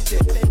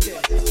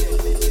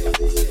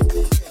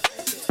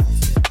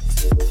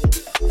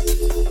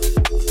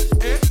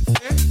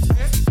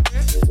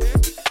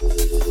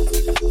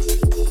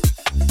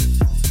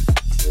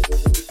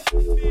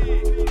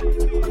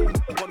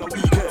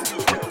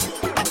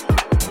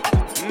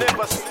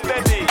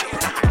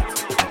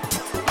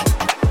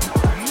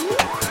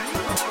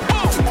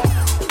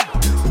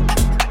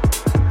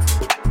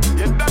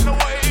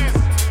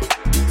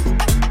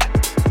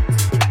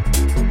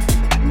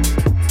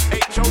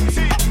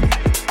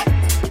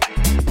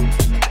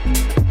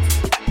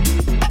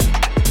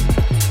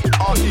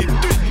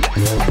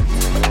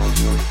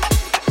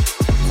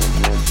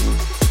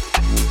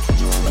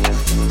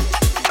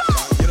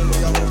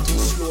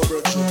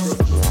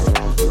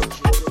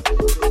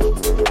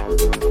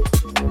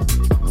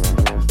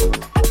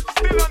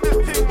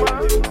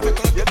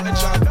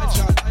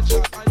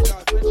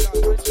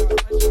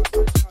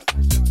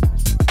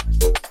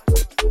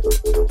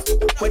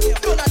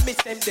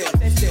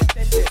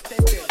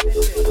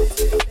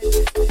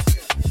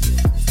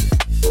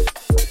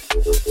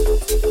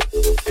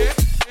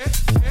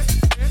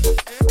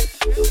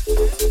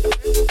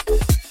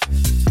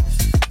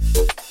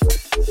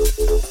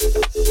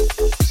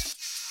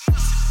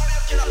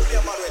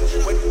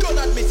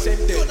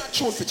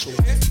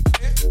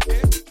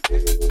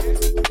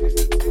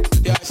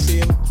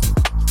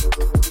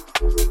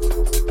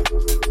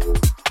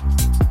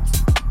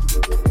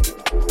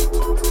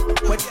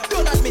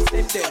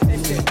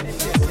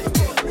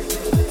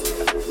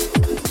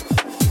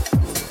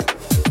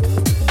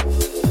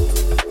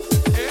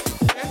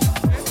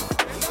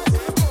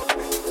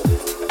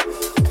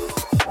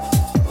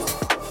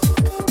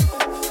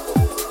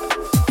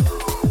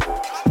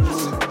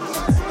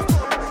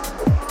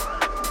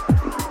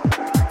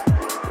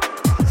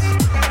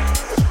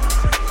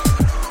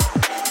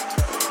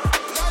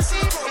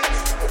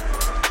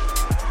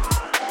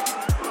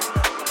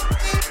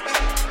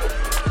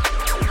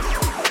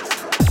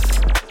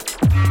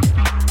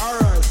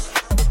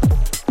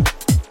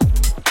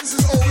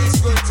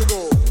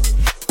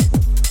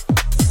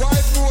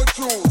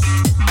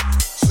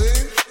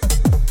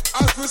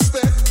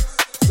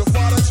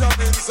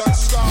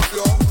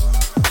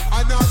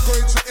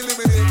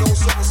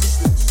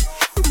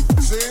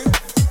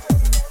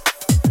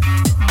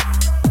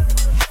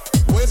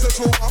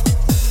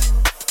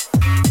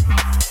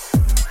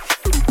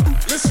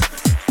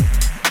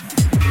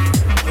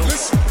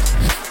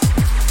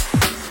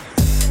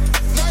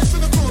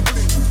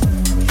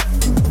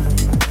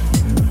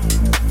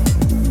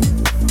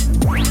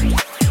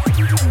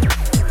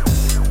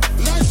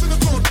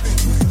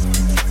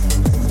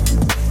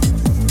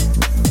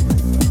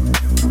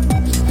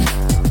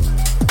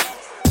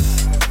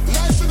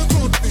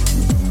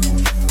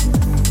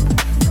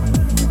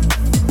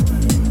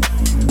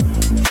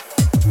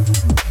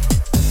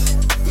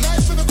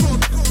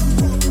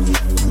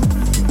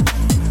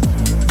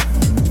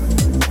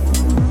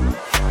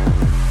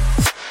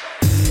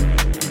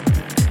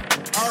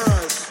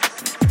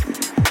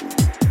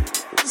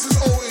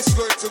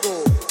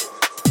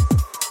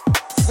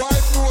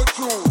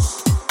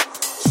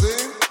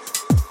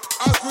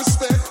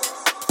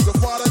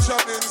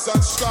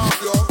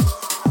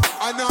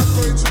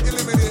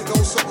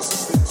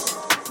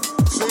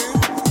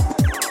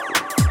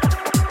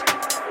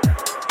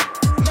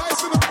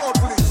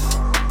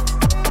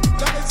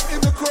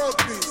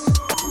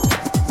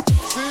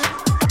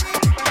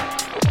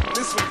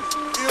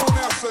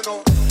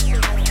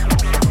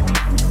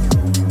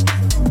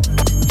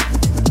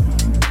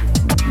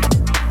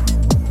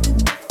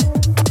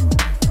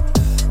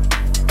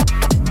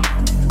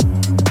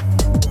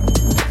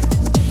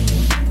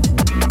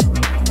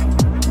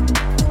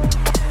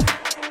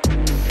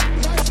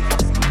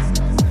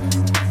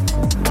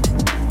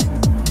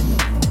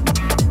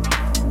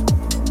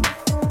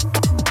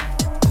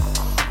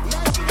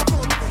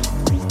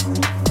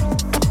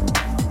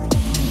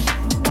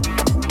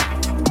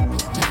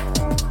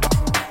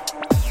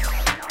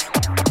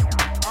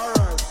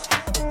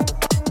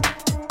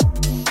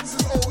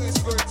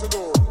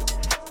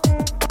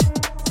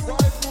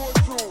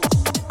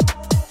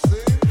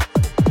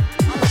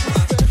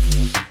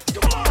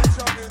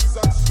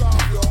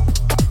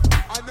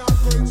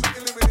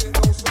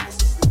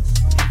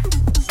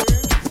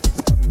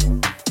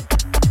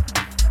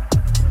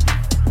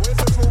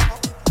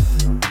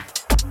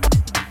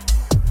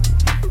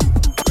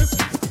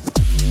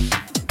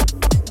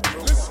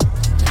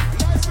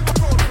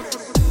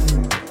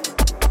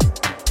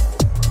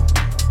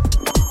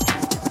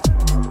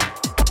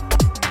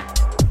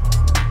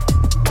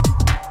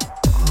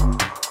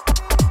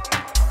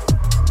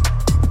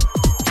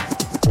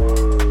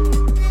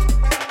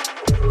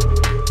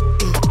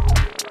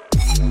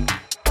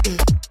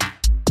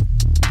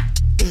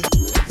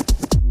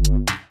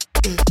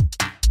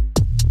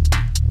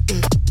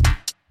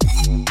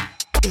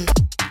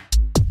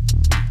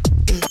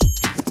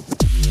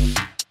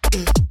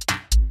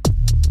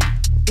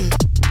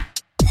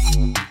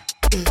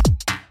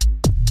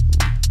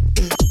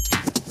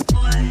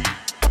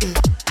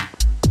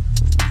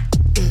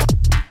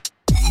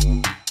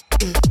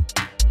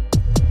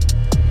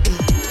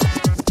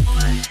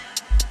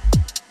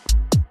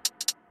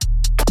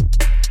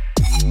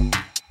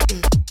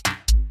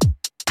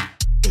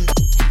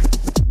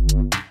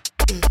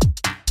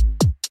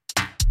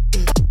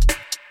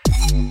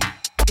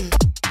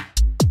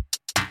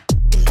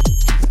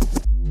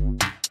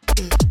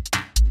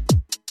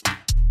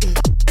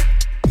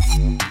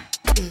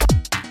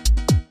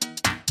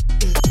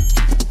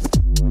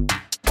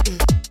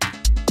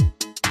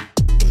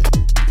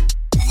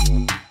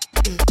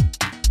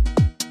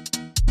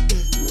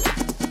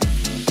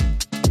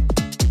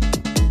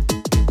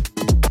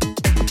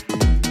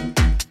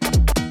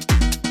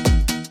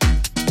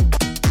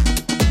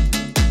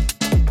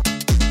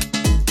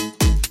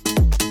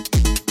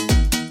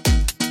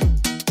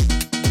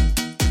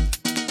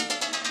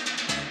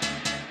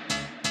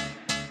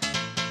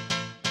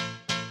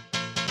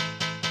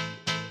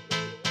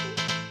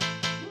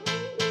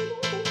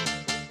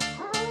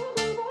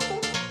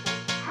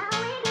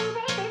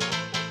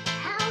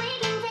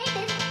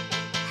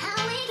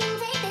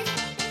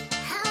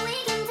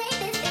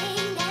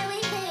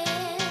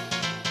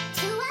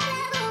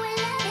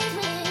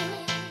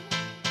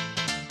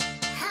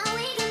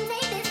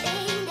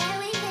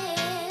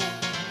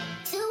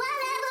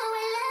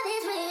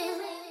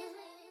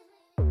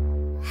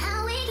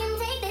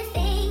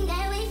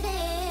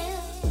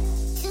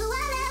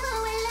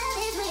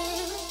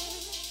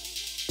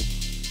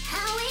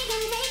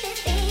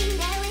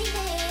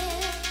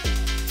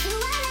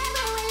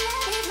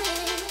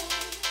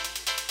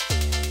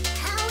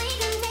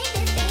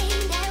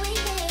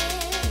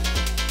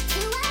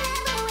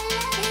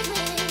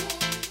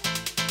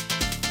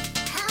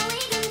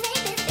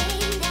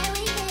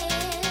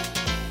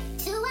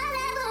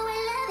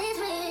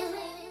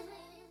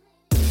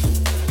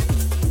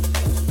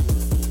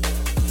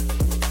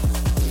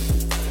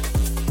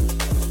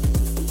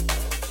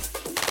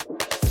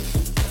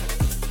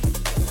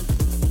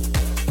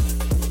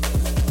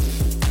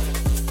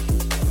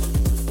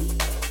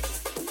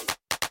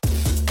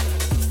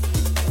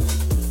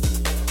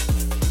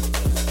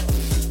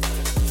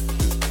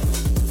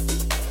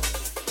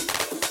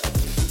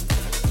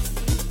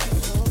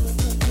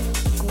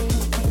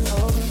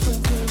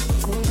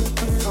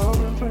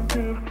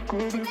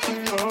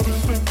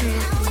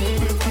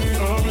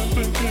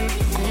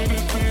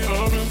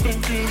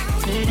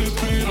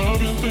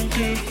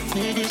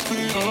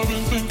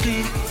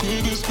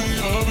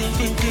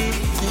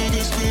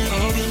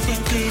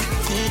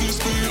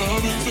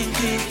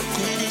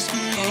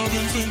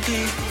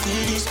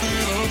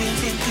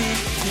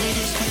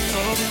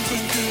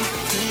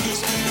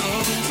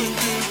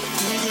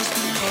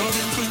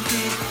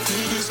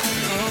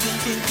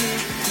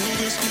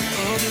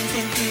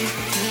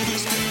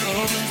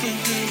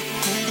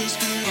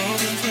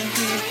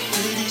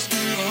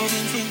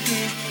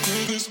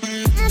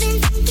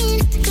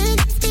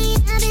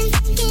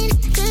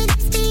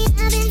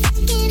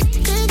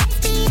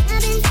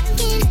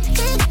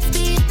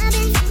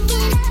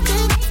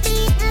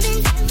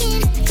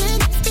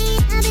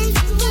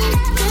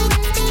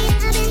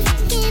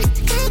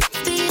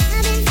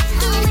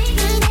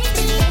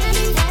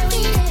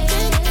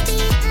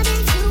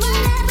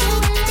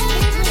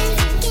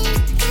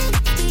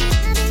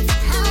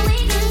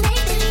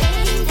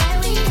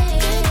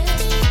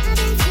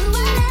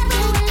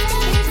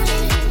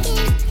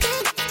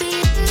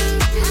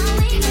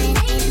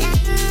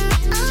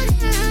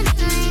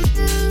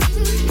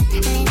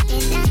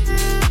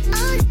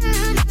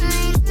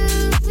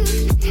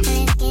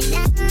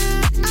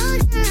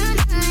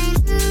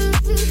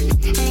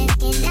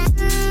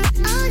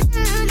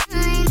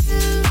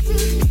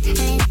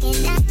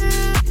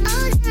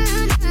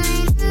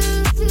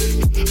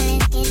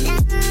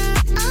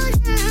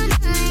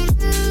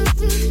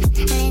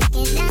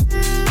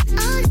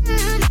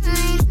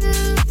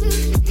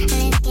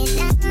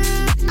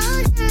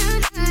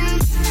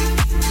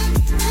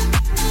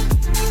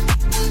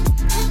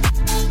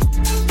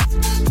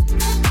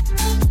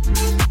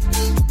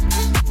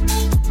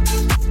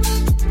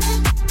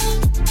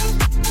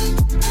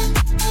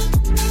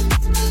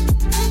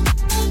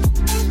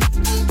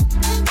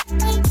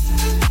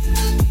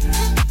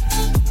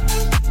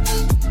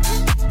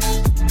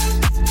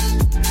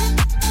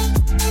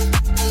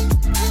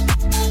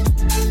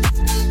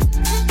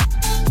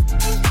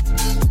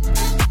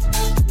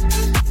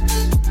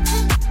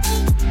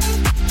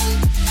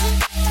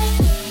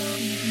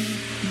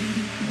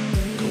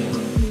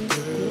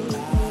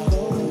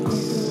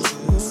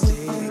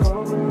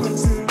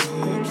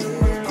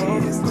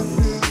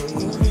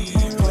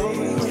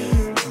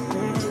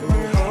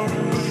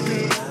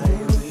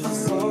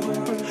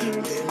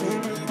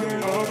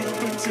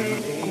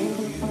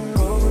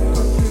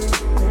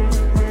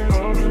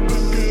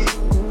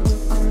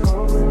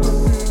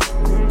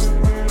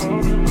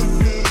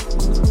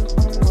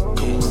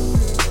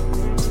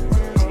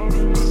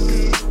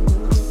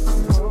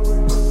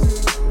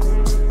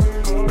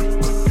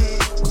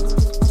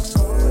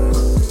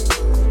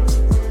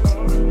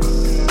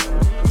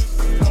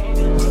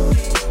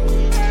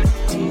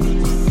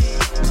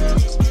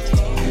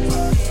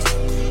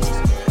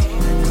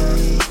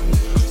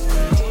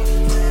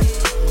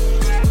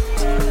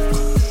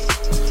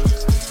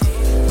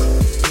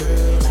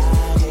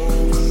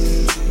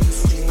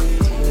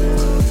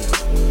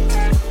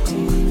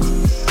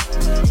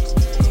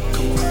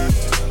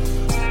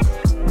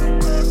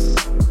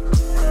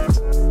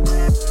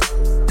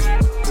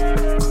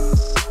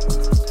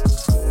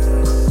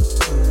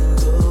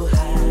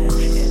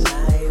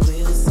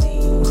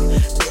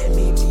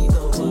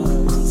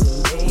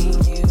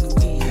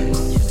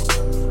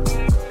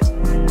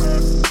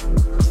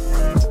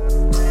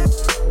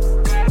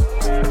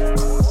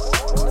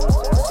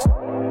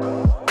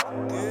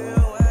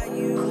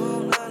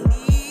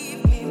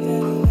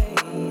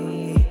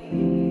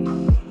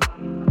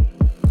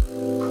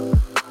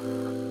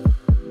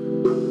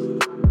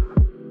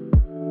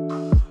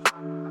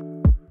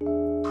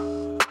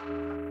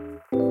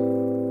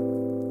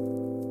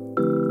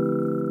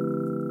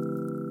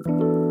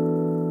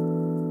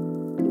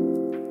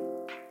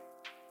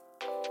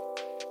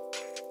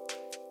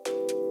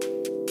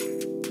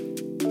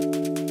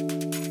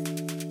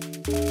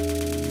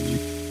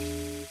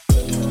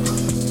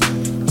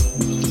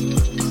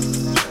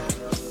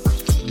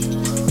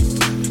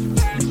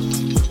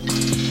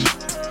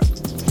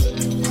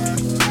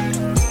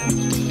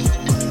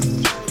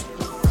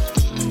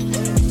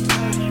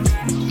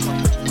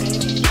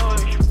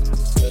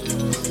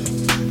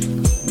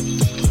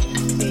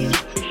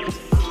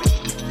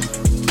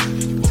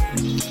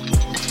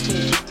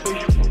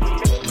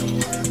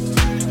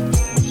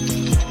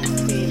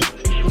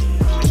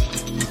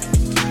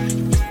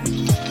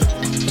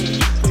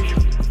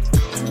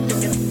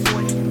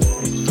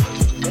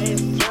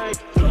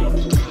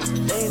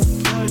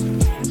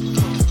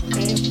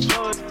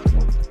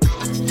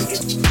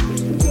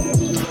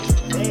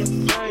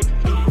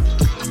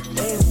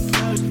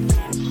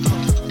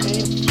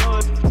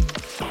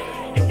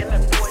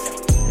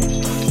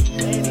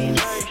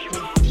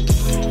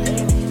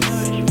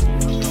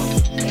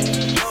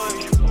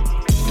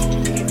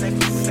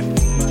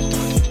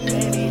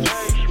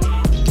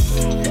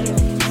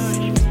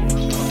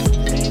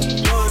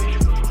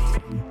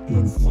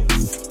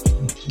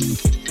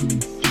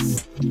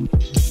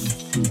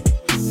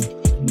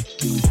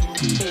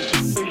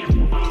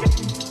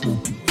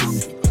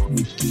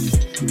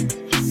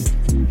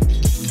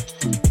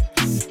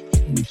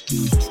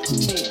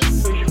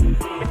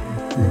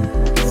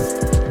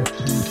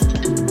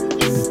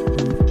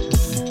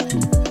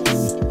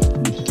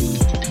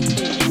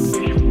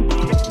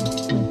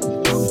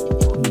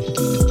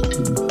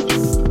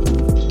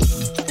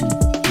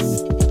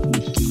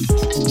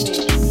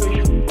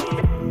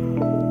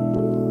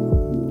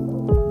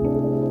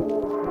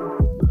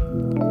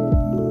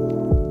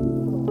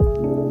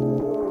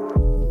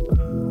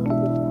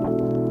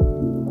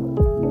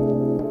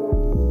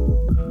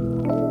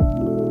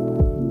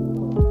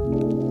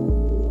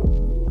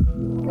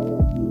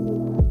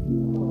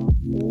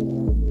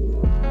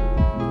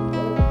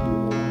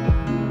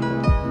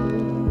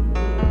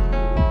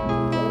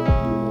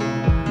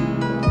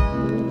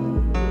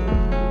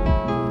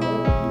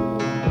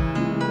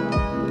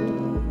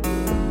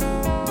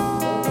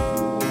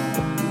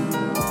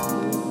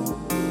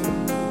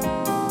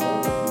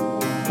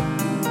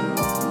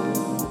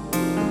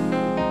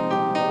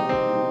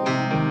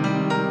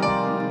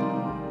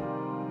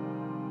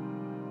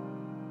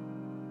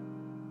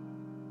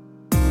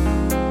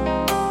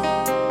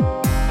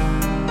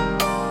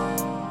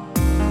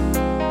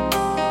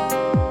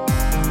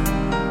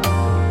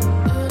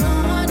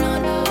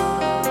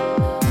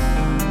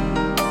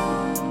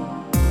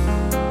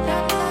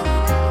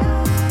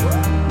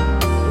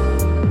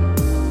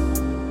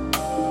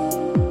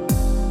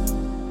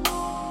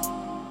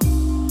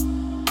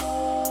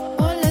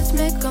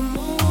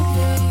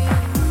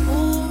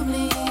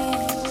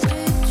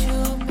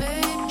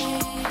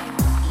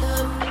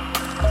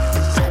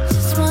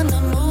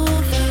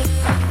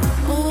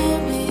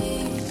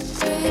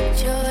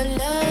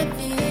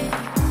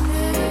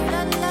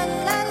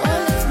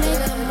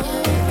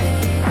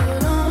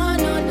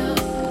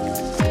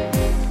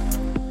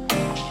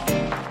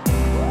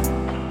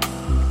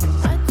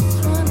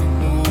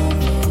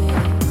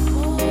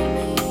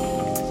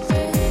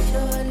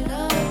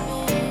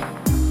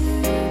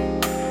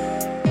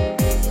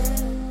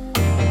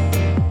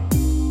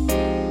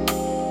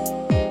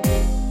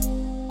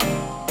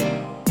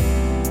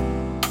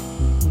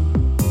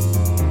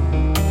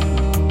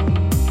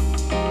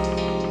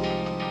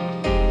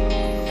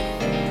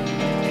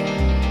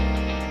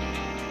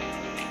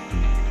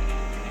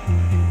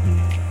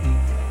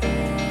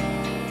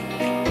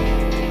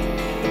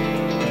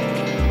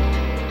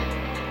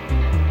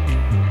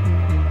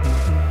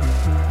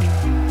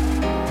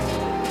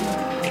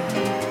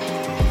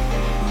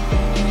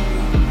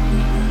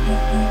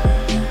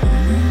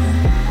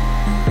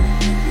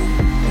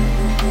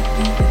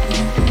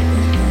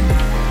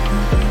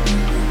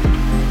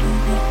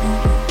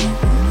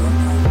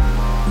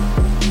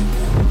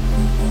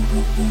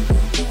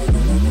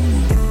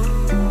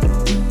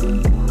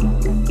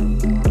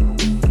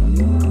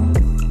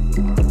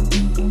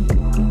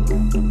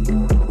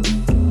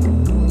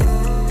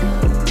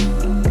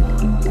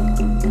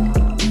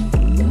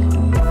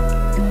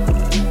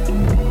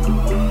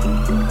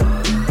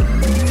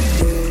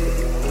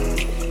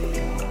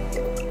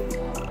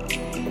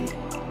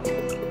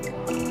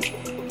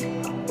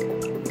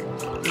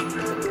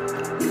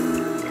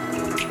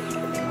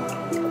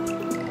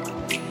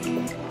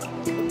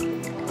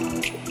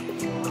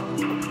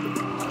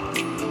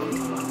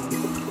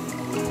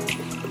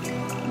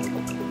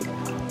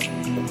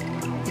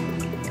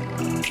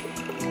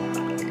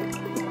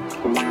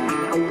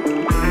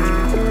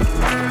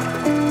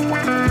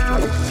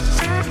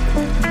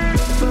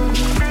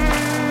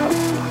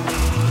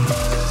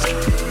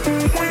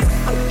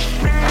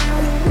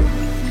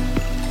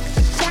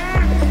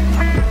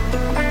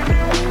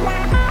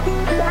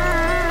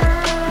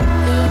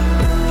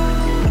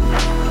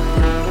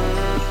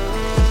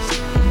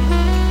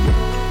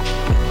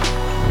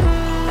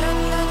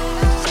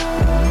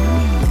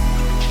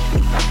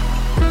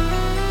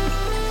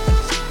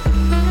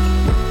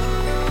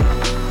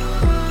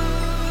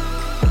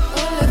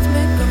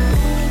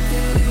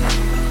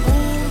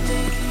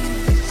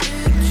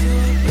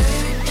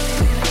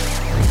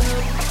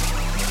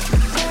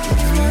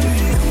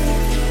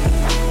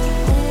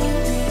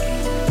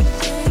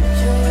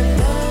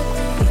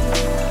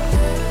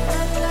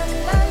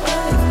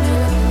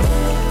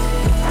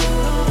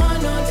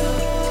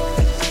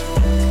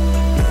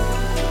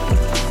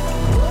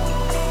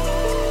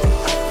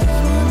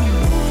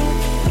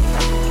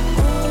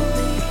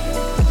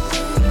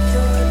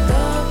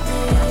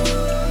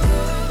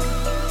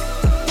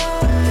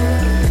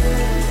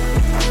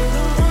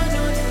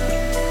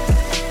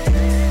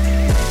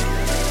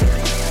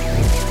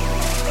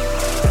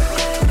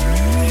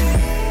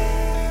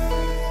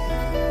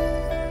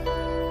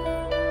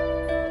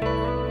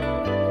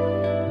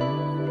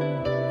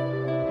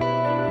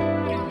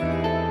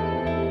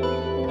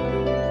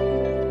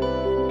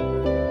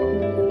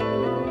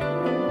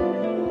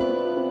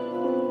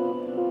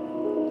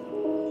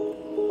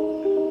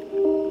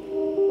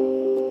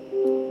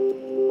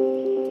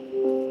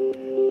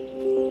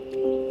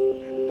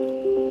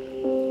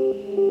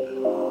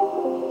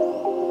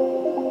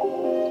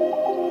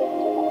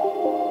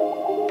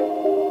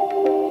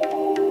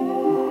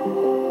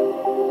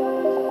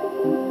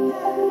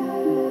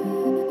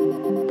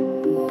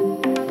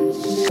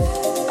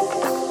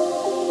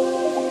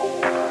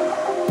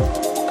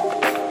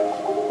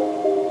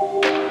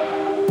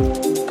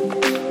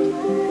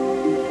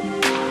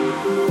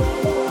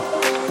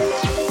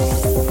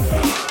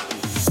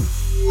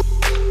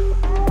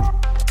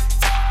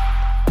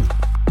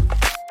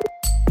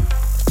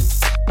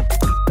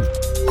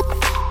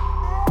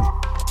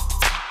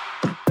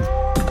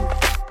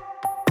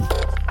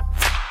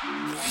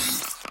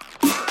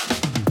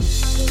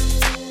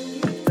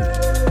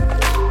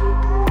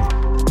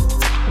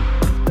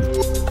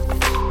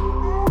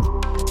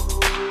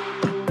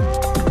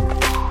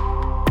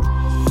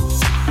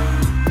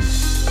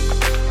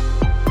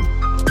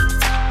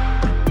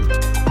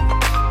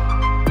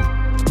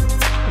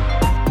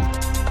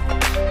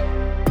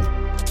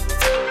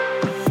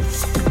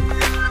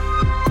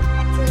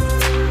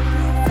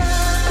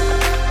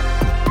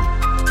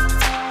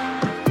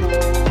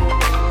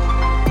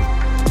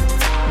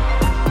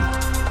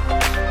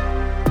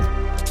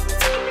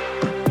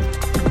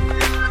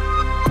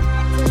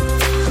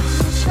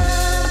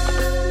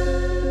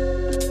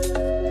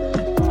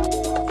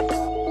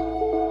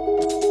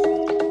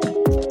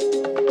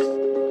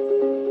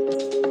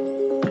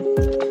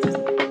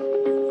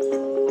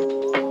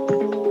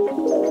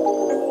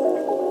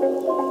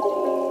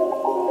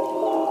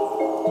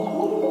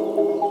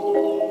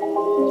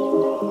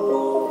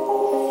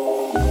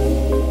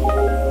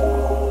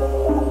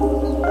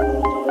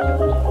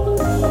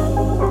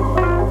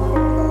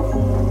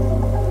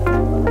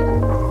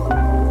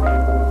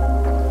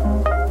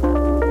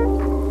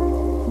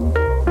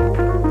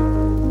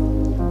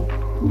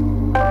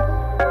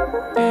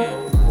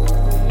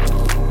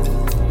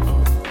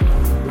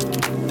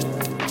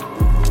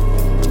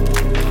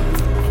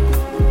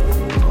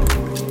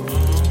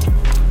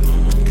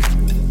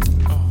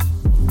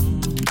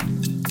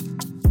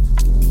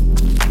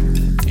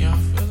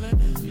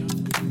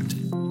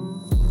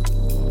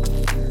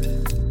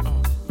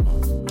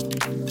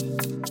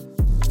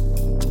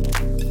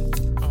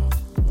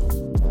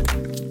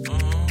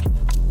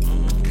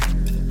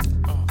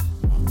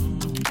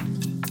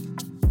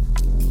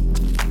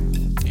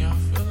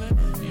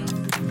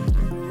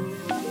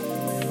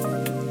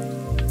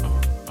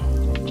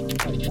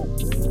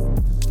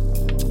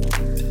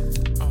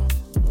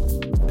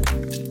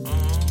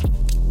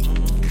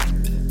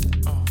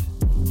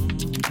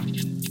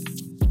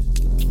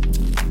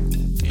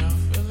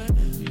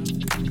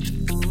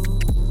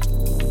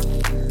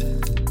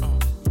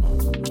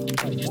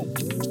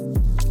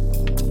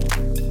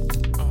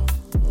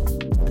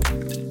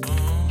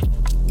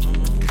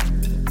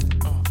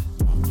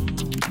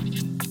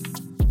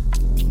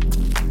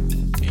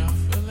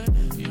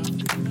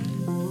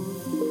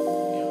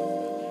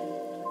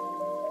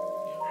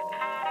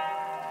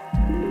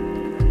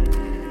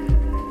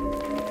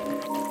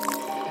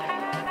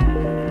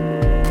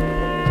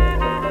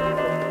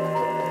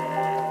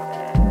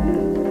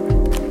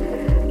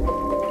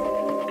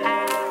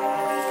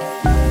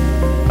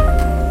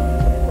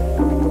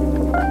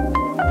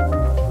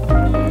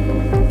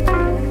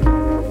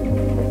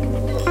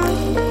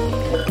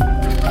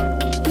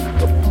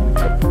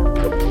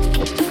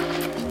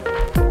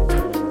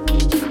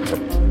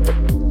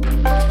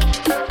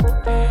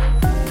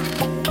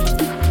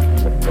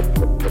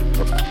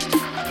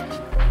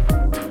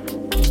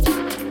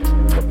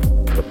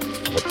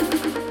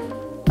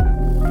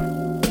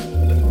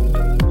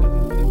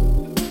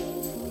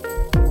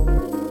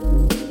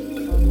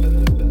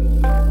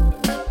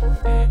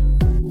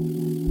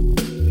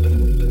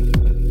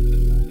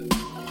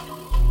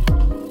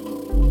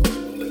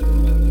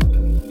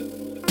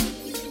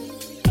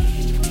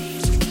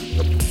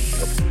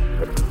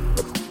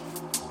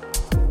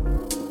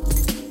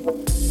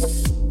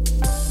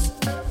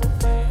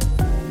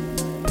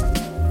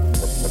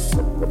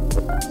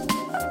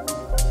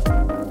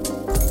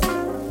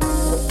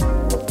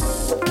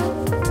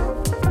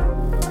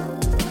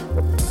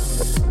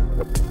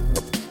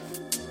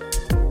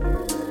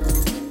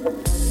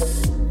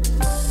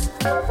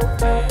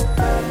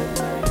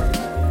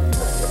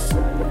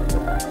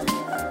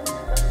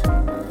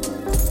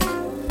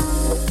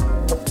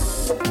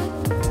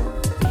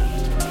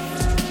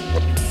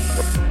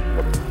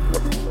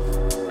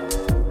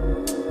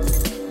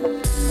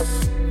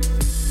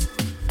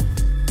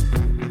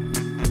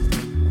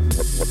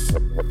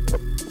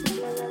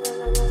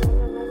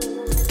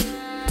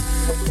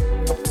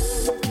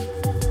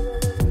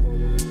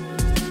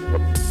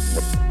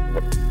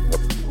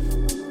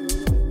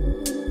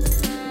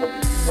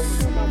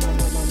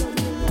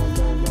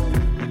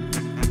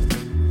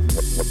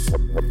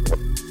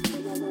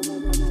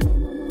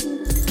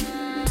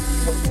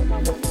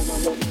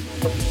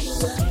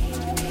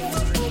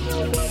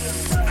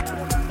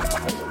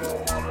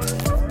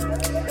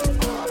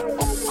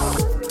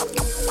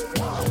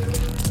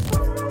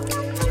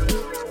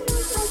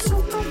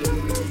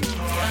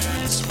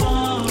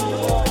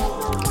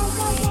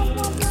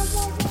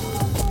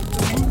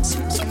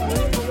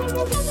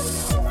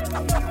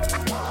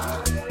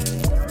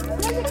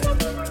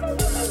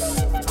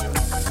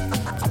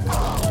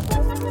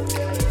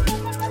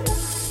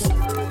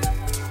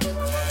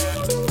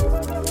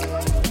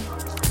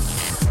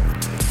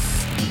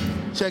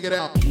 Check it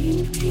out.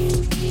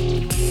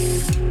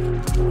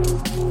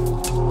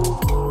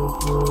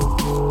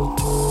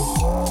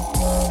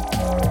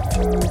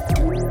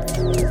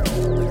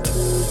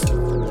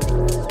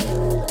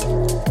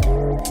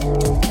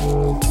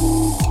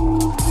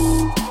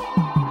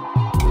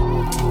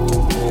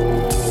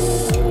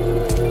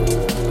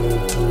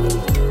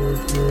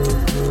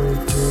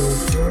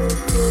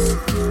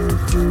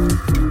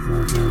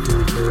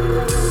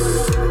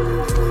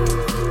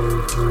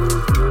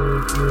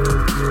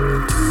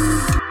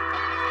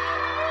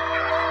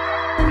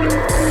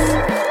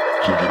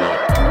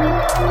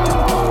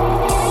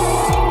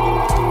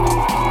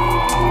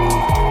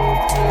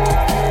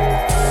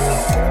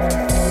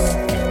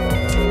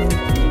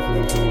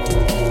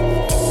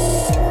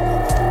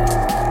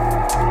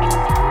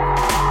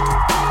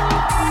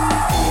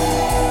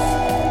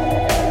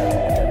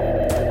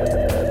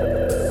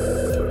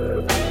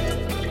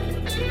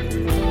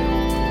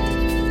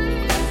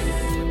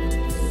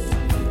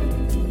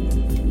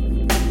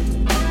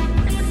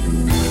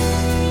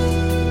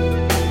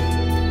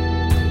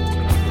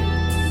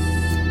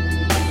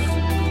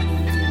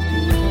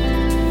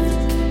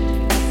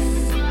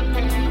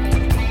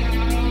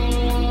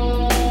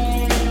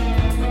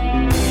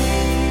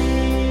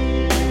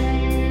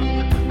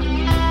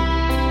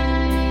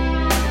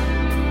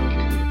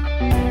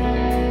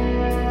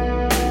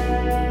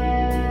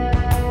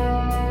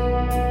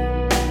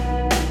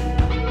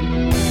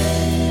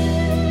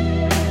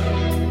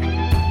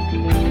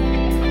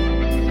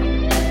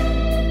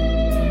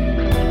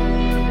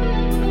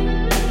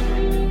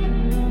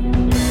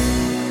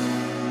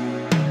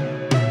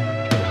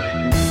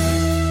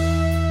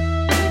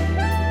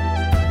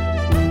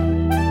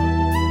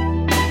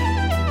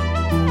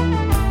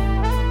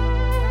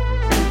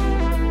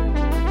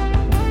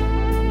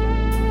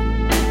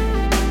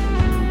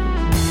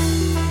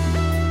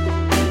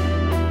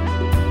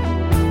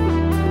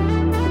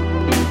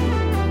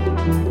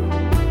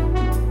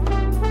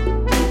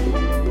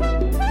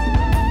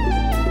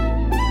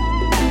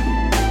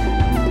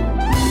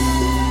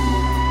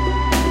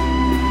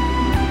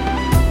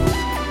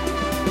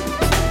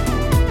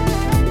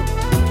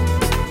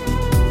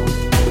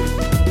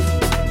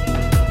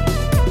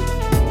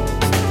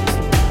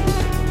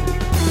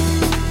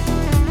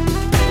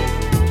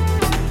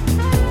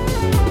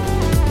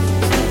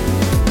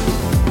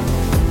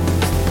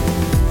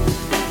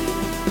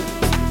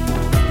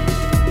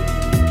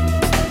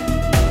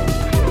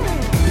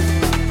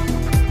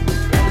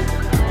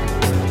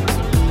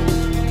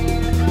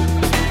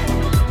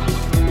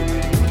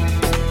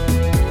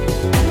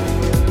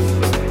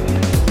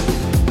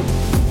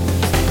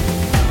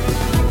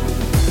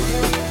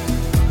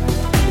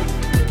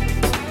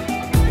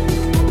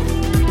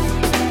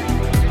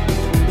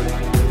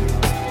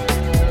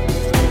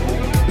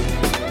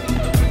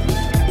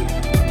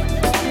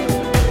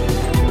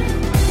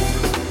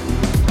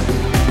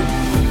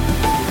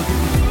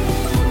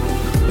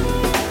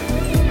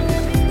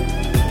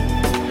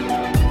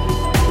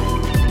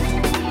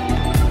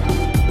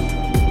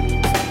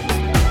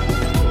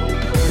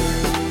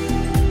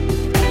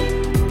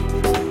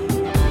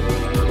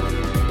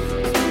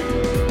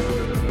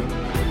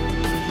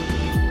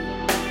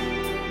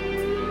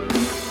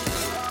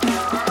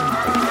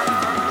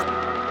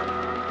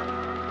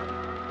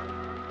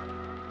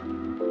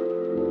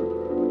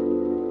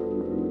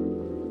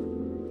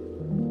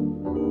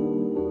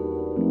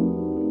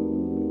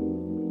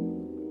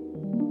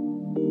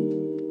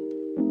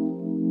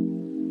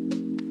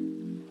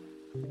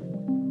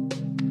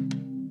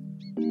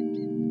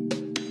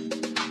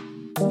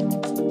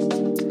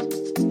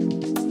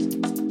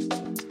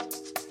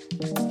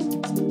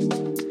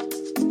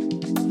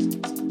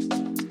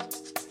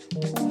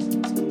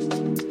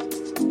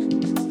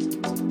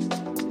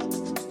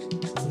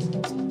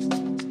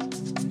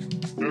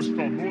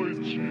 Esta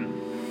noite.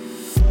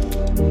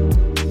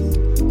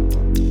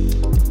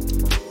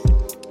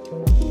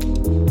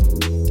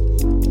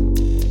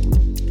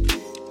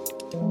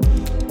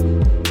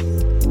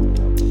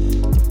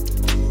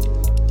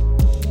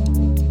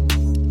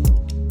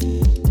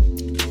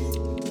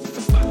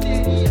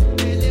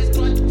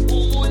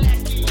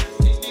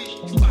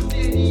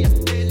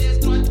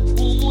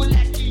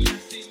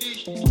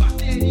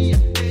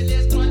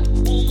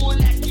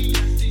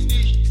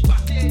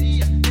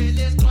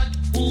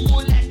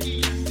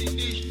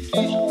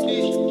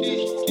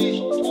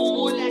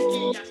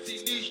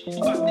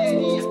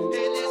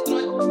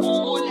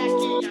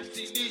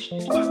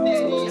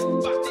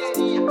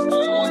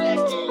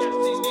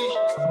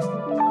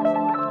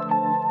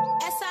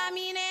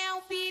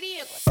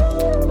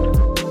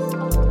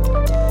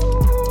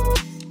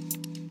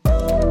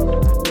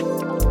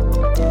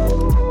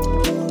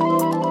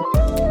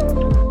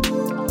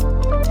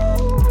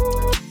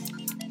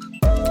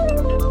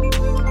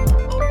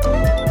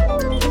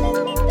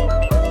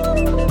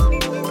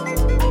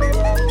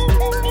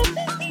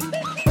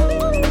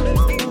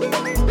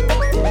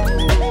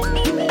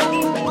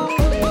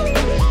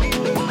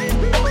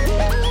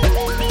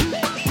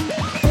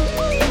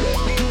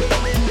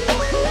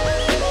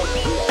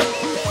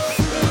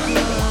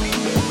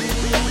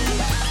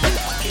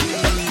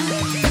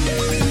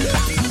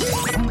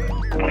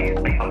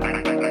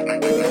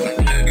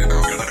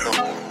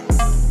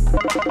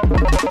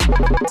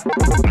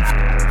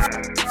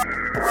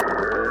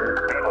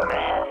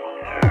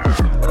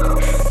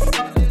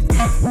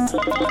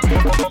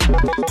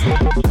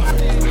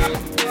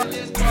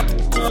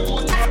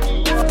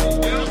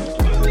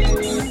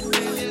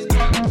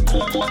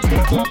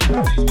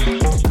 Esta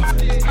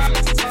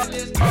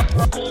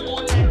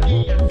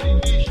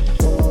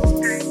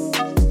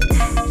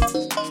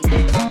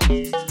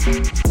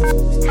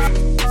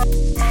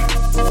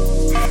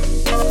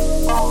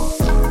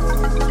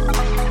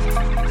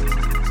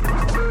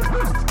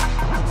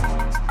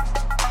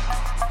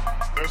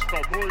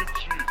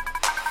noite.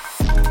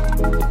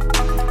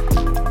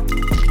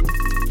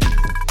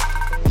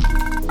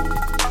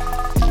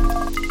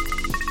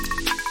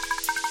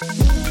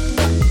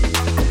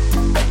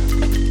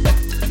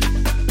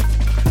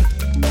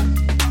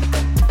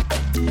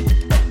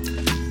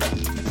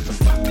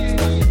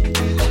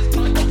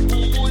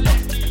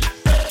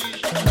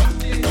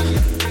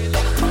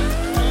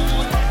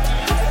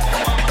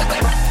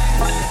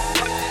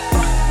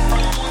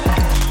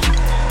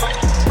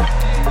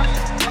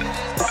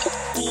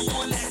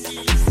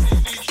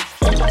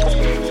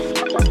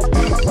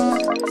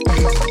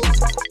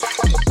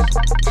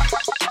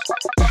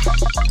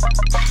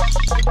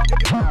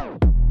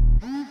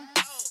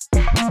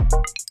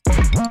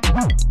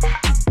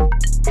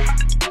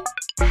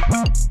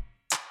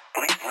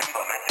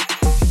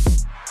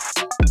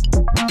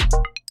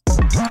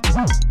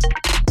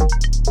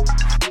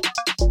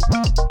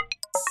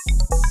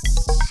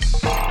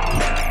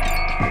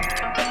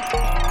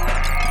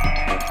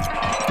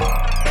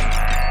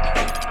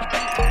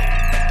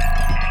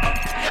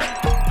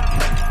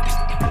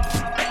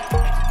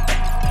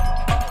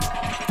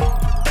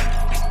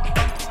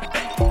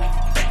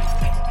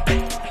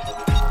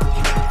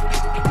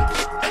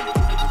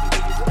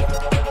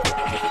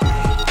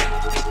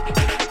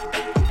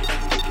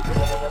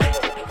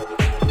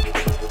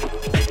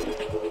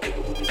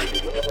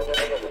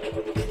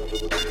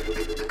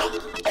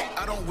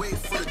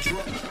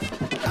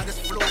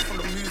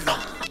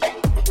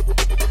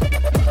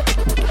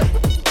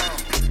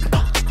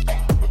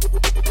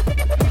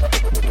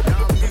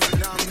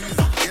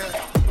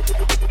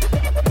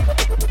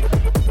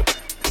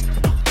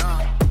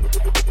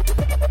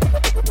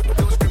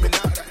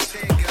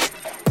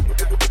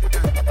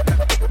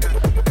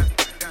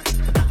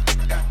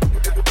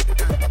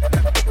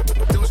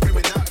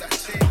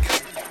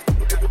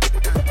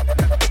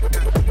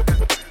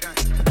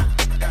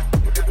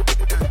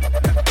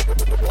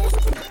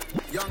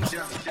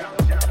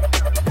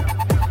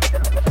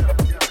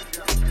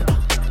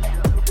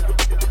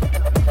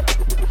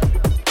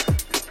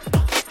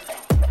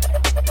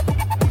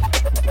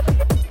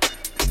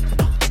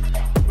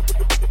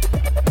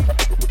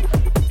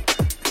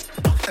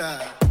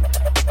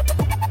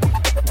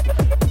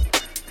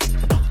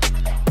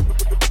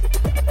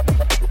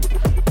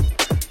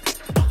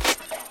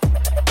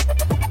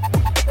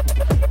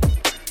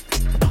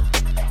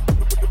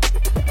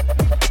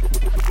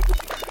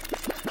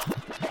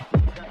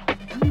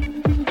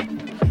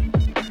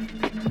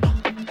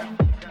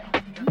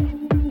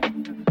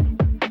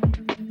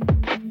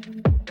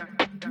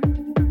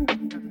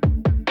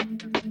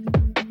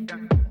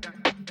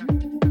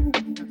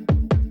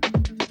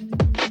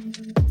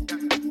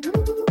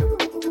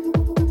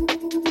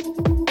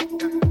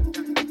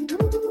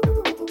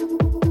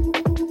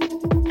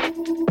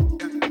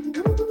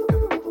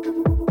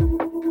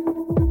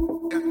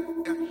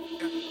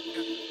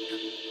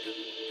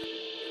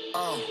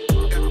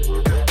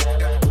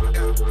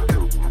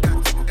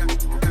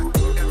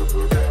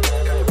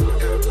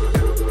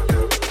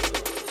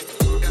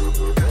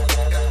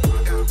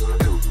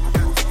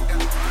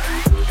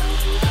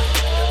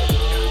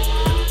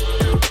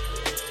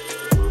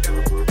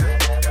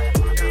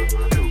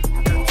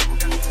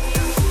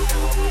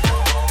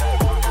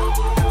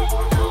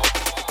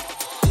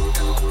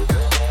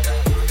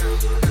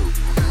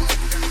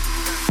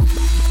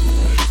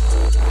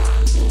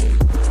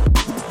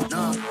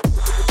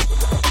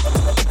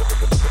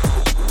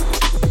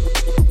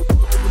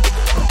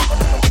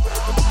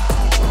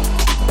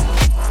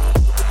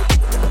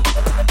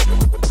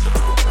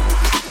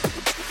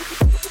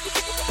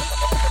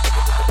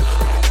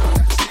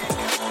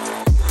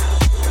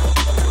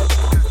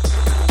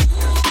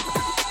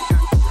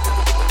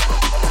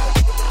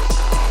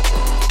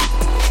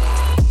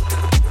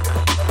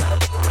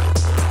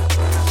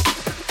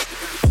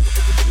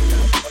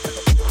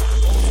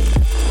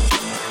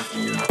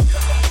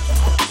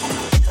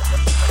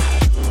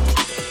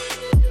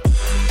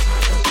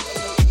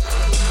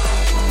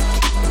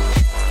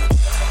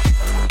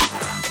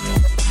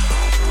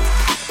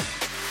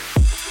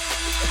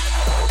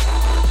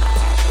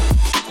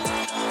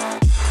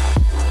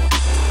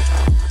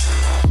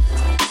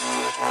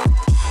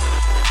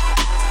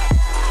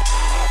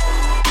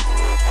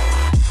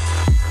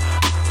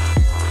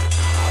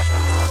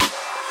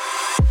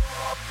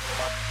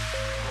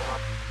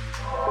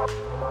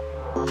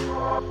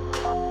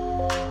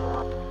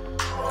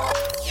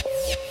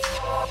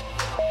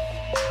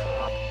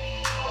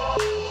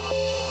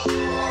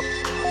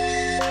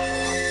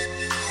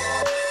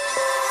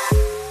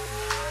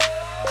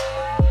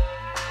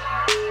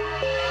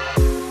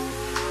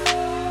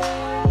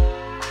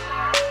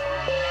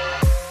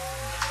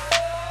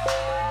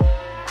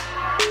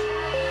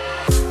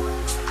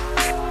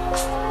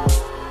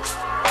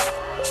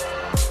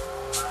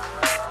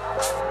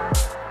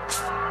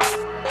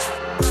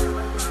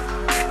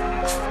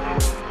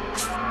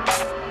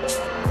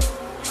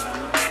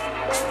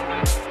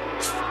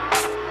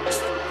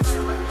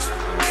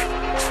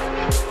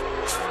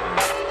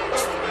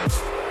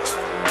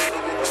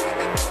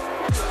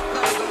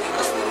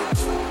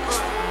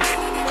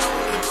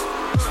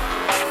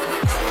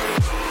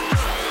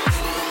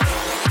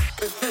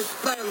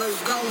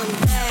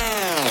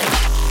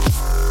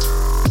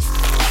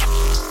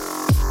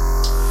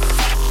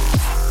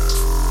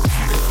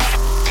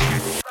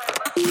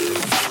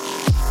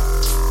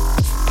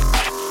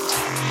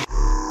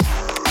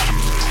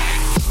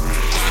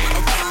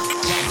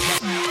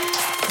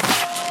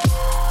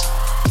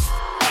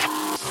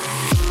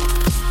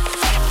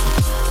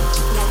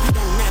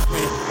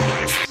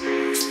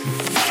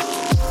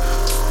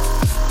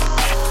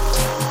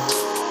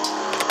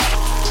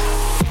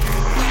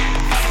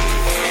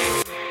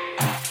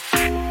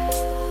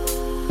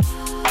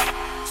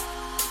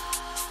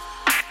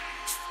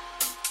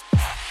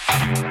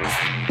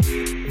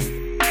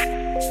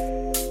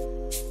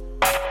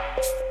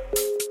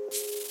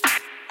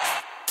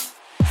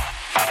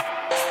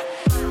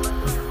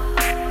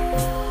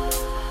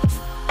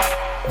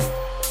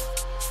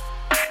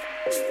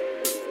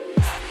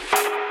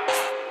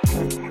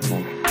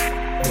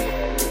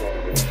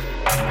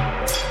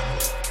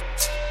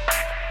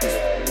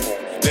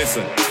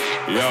 Listen,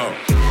 yo,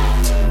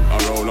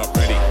 I roll up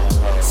ready.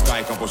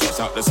 Sky couple shots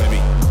out the semi.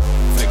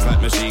 Flex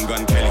like Machine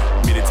Gun Kelly.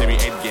 Military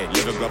headgear,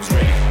 liver gloves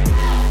ready.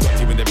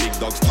 Got you in the big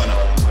dogs ton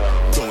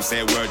up. Don't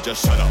say a word,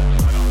 just shut up.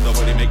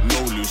 Nobody make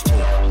no loose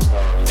talk.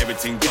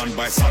 Everything done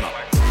by sun up.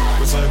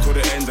 We circle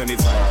the ends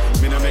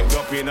anytime. Me no make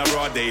up in a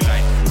raw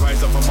daylight.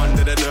 Rise up from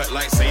under the dirt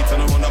like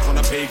Satan. I run up on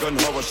a pagan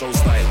horror show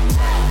style.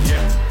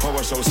 Yeah,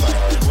 horror show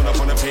style. Run up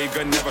on a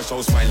pagan, never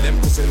show smile. Them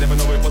pussy never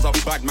know it was a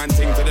bad man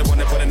thing. So they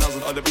wanna put a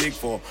nozzle on the big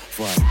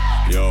 4-5.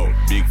 Yo,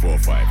 big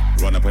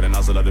 4-5. Run up with a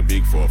nozzle on the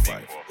big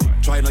 4-5.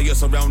 Try now you're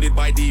surrounded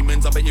by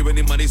demons. I bet you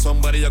any money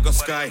somebody you got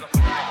sky.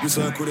 We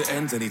circle the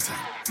ends anytime.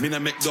 Me no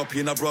make up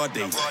in a broad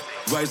day.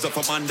 Rise up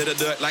from under the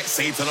dirt like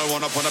Satan. I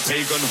run up on a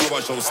pagan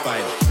horror show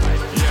style.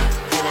 Yeah,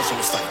 horror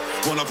show style.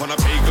 Run up on a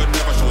pagan,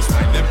 never show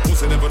style. Them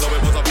pussy never know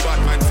it was a bad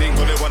man thing.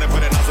 So they wanna put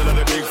a nozzle on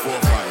the big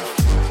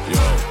 4-5. Yo,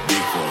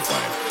 big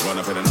 4-5.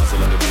 Run up with a nozzle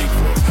on the big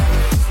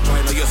 4-5.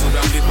 Try now you're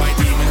surrounded by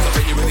demons. I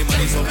bet you any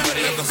money somebody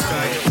you got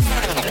sky.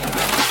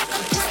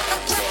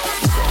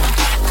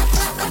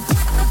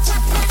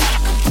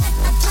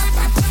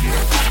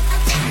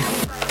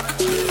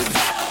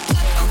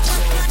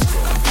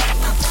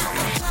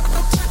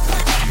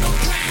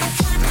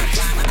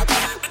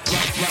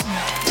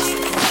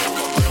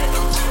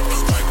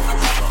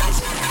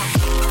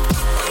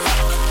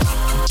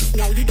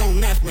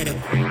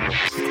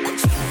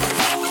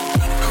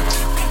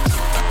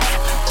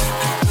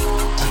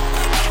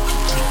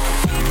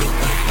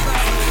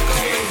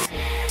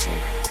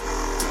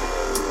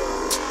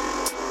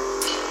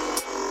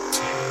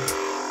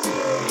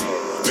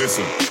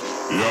 Listen,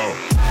 yo,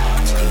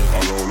 I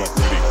roll up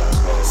ready.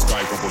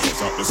 Sky couple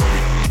shots out the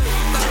semi.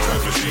 Next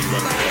like Machine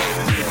Gun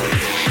Kelly.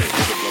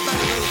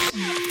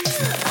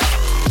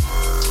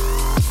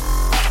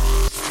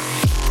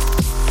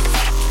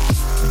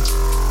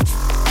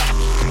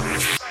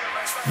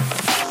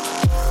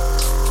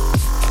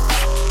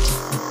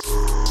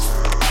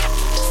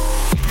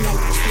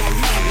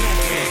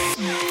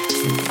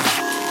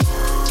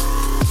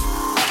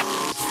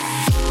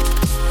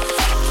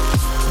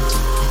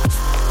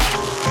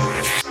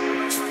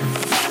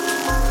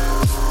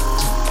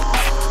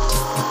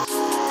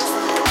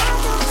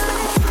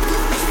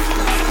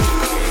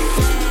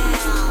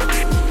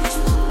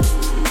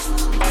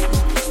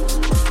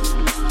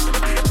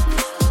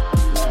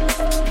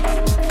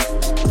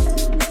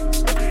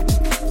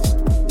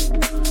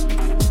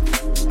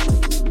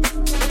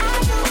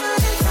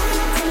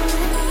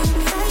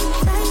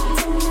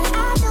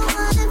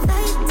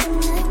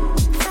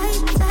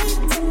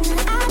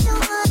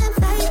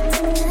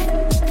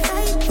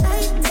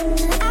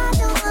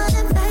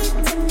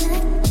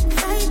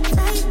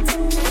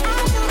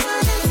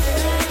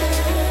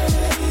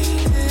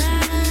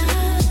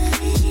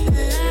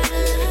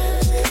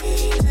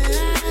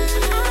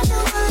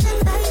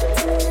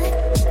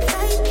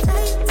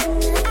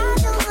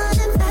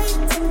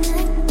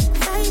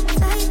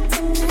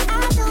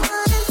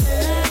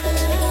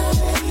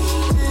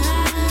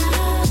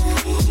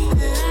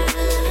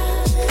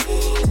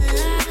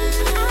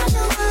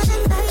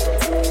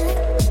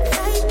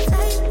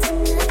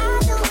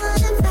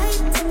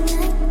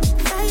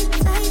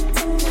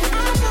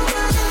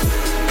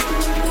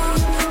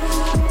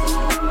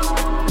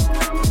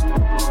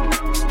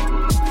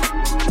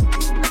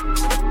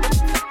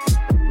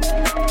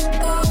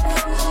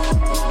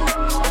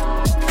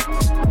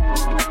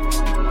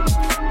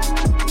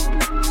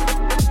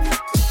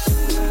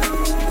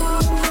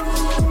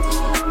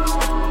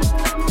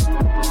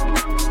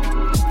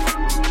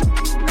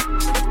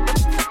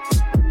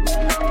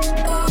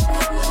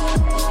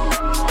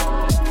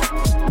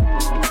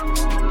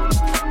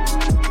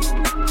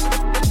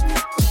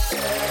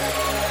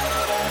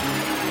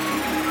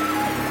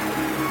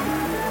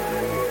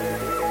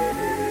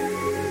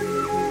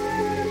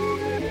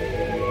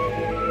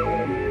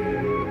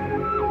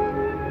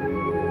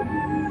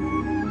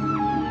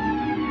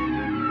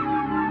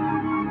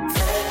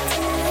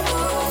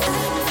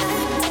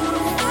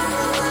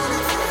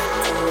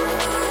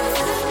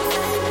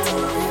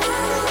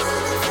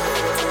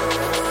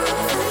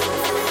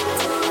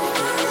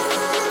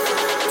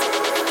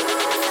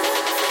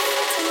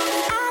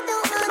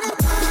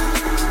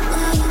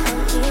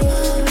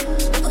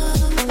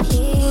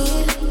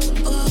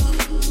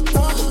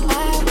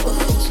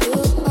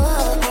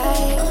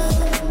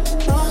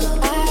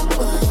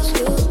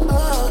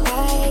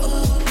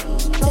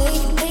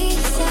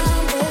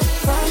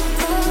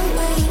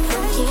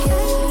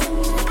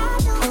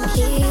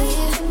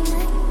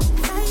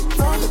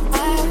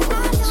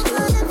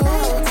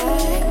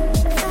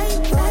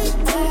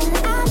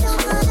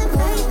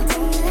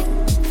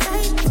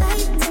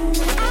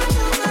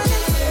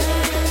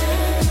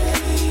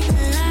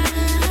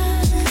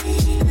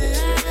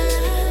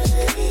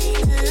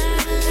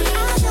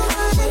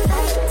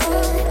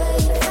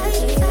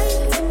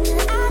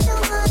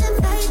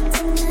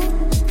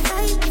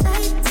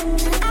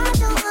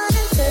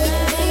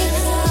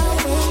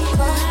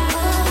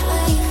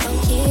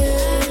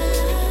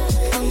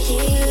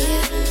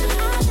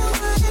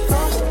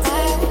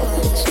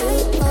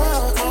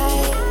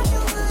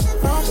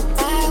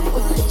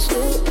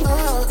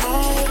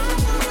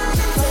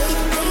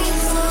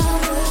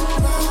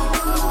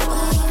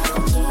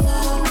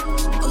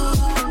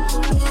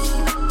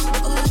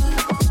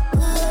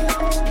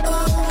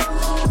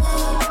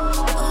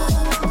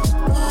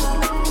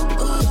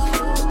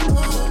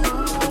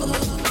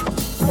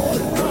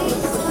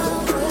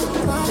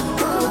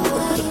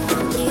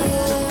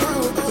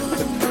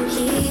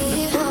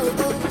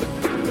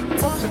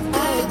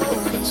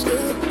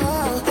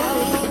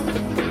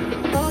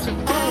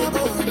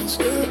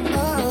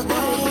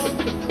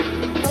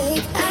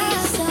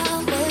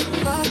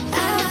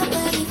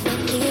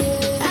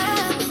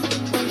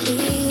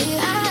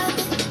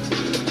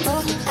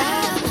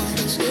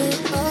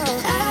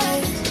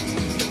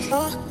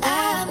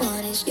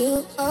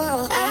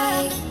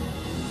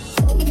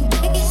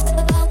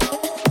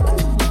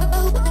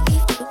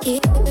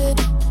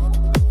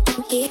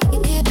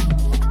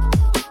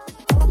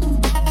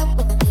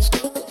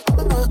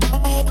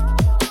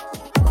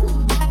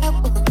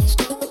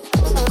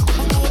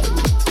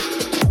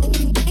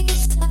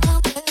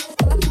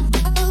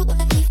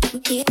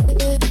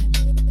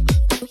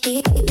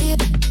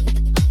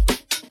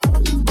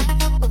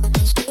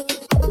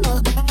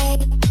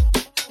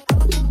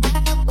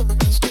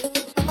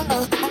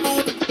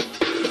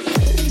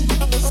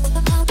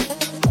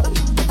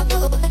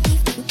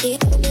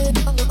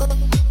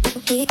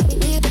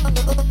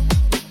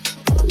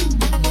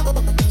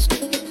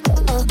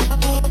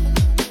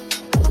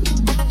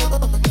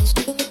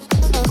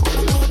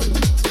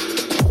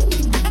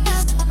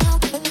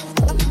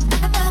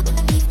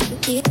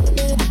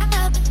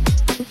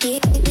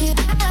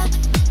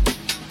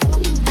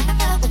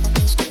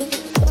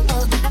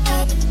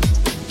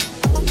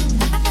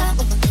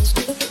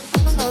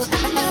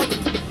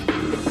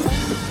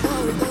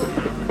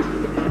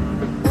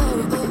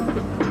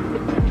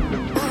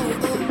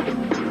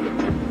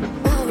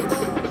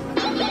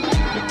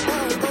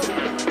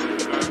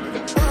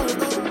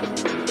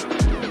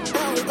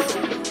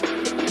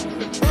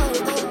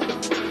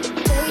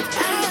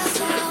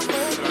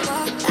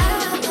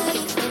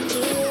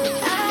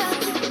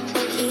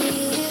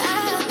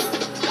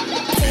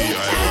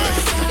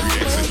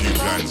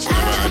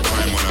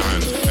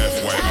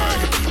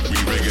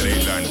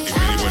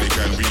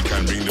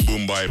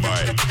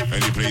 bye-bye.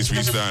 Any place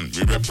we stand,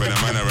 we rep for the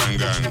Manaran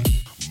gang.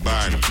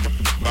 Bang,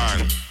 bang,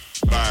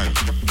 bang,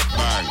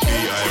 bang,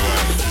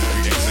 DIY.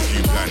 We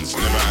execute plans,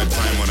 never had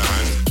time on a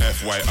hand.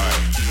 FYI,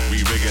 we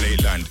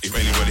regulate land. If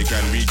anybody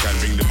can, we can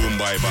bring the boom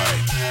bye-bye.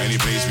 Any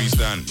place we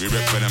stand, we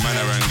rep for the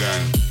Manaran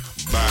gang.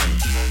 Bang,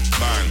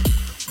 bang,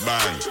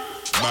 bang,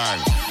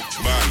 bang,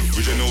 bang.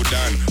 Original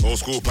Dan, old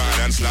school power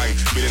and slang.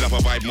 Building up a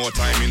vibe, more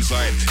time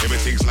inside.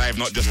 Everything's live,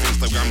 not just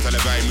Instagram. Tell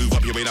a guy, move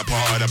up, you ain't a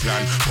part of the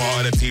plan.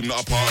 Part of the team,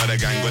 not a part of the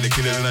gang. Got the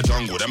killers in the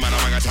jungle. The man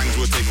among tanks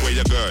will take away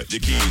your girl,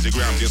 your keys, your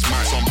grams, your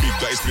smash. Some big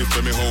guy split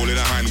from me hole in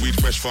a hand. Weed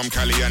fresh from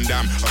Cali and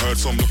Dam. I heard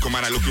some look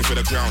man are looking for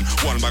the crown.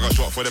 One bag of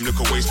shot for them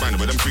little waistband,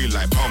 but them feel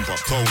like pump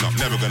up, tone up,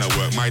 never gonna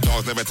work. My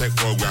dogs never take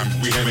program.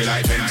 We heavy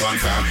like 10 ton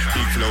fam.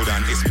 Big flow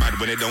down, it's mad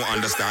when they don't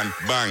understand.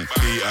 Bang,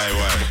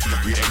 DIY.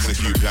 We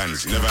execute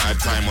plans, never had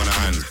time on our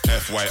hands.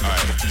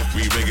 FYI,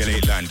 we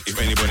regulate land. If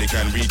anybody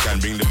can, we can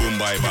bring the boom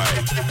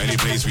bye-bye. Any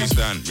place we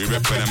stand, we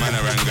rep for the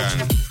Manaran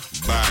gang.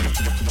 Bang,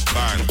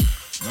 bang,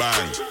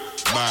 bang,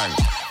 bang,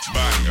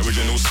 bang.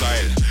 Original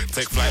style,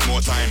 take flight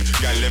more time.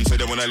 Gal them say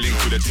they wanna link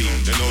with the team.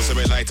 They know so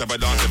we light up a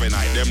dance every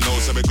night. Them know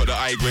so we got the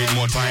high grade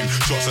more time.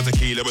 Shots of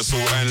tequila with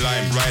salt and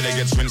lime. Rider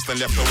gets rinsed and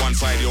left to one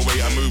side. Your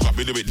way I move up,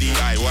 we do it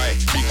DIY.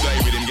 Big guy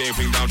with him game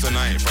thing down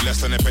tonight. For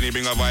less than a penny,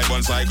 bring a vibe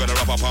on side. Gotta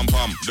rap a pump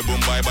pump. The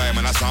boom bye bye,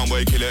 man. I sound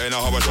boy kill it in a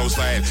horror show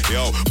style.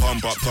 Yo,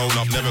 pump up, tone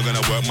up, never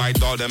gonna work. My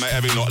dog them are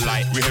heavy, not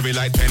light. We heavy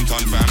like 10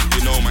 ton fam.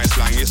 You know my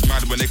slang, it's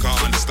mad when they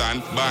can't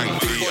understand. Bang,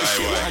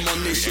 DIY. I'm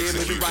on this shit,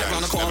 maybe right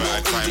round the corner, never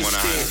had time on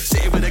our hands.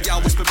 Sitting with a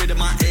gal whispering in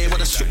my ear, with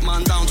a strip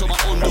man down to my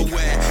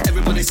underwear.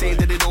 Everybody saying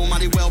that they know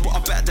money well, but I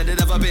bet that they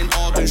never been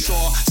all too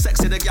sure.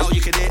 Sexy the gal you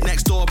can hit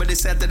next door, but they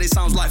said that it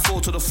sounds like fall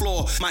to the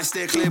floor. Might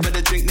stay clear with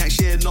the drink next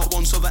year, not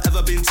once have I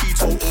ever been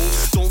teetotal.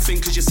 Don't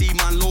think cause you see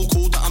man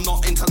local that I'm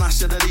not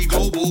internationally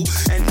global.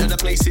 Enter the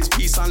place, it's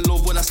peace and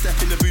love. When I step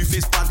in the booth,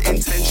 it's bad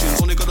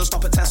intentions. Only gotta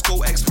stop at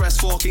Tesco Express,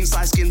 4 king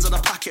size skins and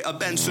a packet of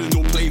Benson.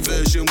 No play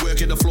version,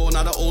 working the floor,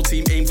 now the whole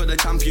team aim for the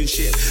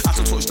championship. Had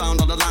to touch down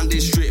on the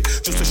landing strip,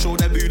 just to show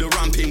them who the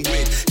ramping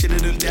with. Killing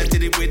them dead,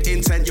 did it with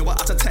intent. Yo, I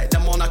had to take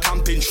them on a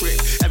camping trip.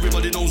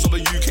 Everybody knows I'm a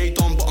UK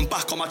don, but I'm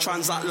back on my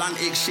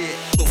transatlantic shit.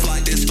 Stuff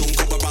like this don't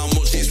come around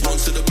much. These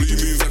runs to the blue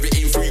moon, very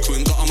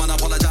infrequent. Got a man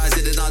apologise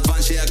in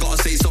advance, yeah. I gotta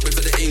say sorry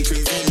for the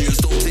inconvenience.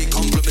 Don't take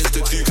compliments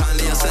too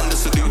kindly. I send a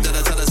salute that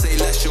I tell her say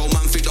less. Yo,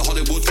 man, think the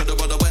Hollywood to the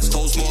brother West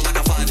Coast. More like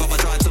a 5 of a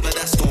drive to the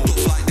desk.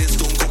 Stuff like this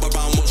don't come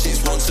around much.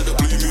 These runs to the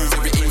blue moon,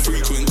 very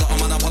infrequent. Got a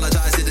man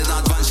apologise in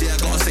advance, yeah. I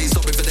gotta say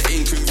sorry for the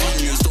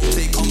inconvenience. Don't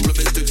take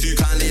compliments too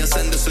kindly. I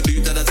send a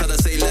salute that I tell her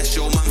say less.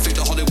 Yo, man, think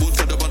the Hollywood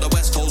to the brother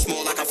West Coast.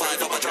 More like a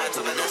 5 of a drive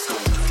to the desk.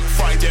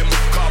 Find them,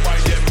 can't buy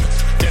them.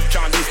 Them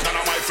can't diss none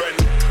of my friend.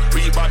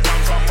 Real bad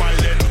man from my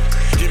land.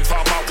 Him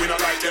farm out, we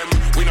not like them.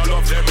 We not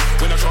love them,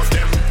 we not trust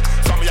them.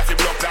 Some of you have to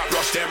block that,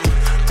 rush them.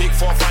 Big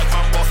 4-5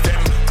 man bust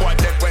them. Boy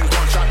dead when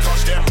gunshot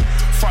touch them.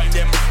 Find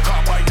them,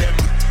 can't buy them.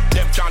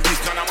 Them can't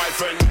diss none of my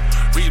friend.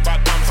 Real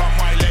bad man from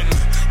my land.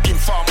 Him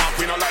farm out,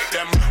 we not like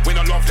them. We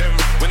not love them,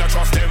 we not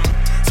trust them.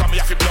 Some of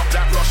you have to block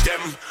that, rush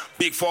them.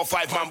 Big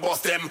 4-5 man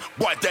bust them.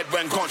 Boy dead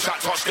when gunshot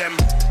touch them.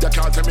 You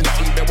can't tell me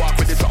nothing, they walk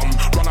with the something.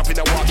 Run up in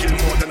the walk, kill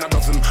more than a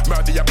dozen.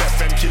 Murder your best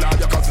friend, kill all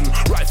your cousin.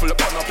 Rifle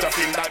upon up the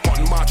thing like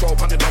one. March up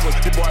on the double,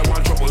 the boy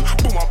want trouble.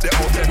 Boom up the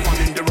house, dead man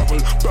in the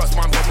rubble. Burst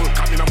man bubble,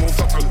 come in and move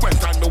subtle. When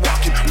time me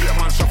walk in, be a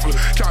man shuffle.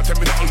 Can't tell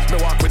me nothing, me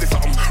walk with the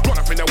something. Run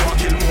up in the walk,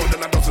 kill more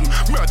than a dozen.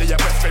 Murder your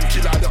best friend,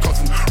 kill all your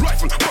cousin.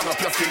 Rifle, run up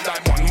your thing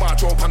like one.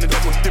 March up on the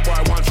double, the boy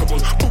want trouble.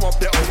 Boom up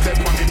the house, dead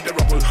man in the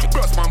rubble.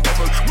 Burst man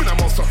bubble, when I'm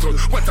all subtle.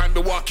 When time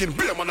me walk in,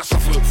 be a man a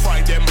shuffle.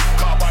 Find them,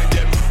 can't buy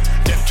them.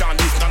 Them can't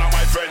diss none of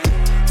my friend.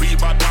 Real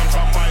bad man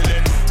from my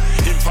land.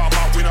 Him farm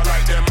out, we not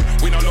like them.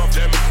 We not love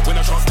them, we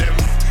not trust them.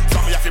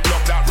 Some of you have to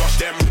block that, rush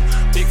them.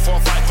 Big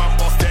 4-5 man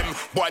bust them.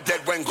 Boy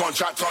dead when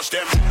gunshot touch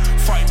them.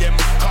 Find them,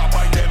 can't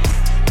buy them.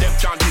 Them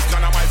can't diss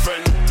none of my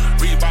friend.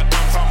 Real bad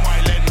man from my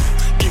land.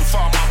 Him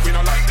farm out, we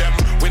not like them.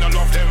 We not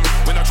love them,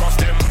 we not trust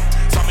them.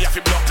 Some of you have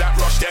to block that,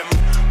 rush them.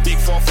 Big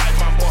 4-5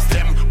 man bust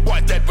them. Boy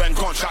dead when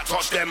gunshot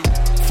touch them.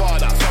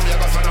 Father, some of you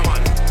got son of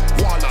man.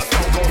 Waller,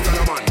 some go son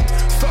of man.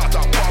 Start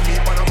up, bomb me,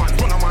 ban a man.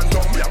 Run a man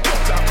down, me a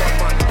block that gun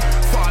man.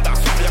 Father,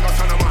 some of you got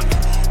son of man.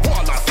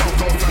 Waller, some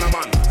go son of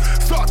man.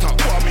 Start up,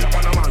 bomb me,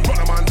 ban a man. Run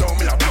a man down,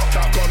 me a block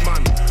that gun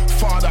man.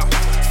 Father,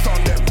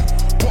 son them.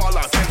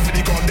 Waller, send for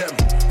the gun them.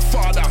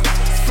 Father,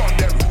 son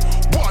them.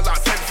 Waller,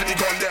 send for the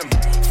gun them.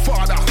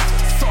 Father,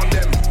 son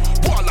them.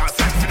 Waller,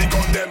 send for the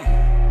gun them.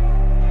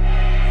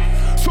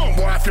 Some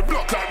boy have to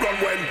block that run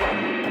when.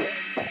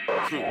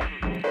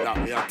 Nah,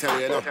 me I tell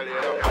you, no.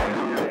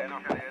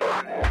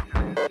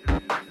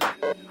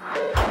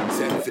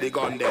 Send for the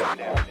gun them.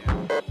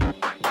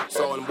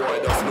 Some boy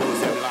just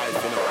lose him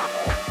life, you know.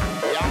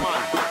 Yeah,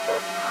 man.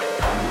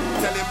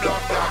 Tell him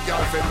block that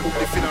girlfriend, book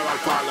the funeral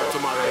parlor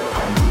tomorrow, you know.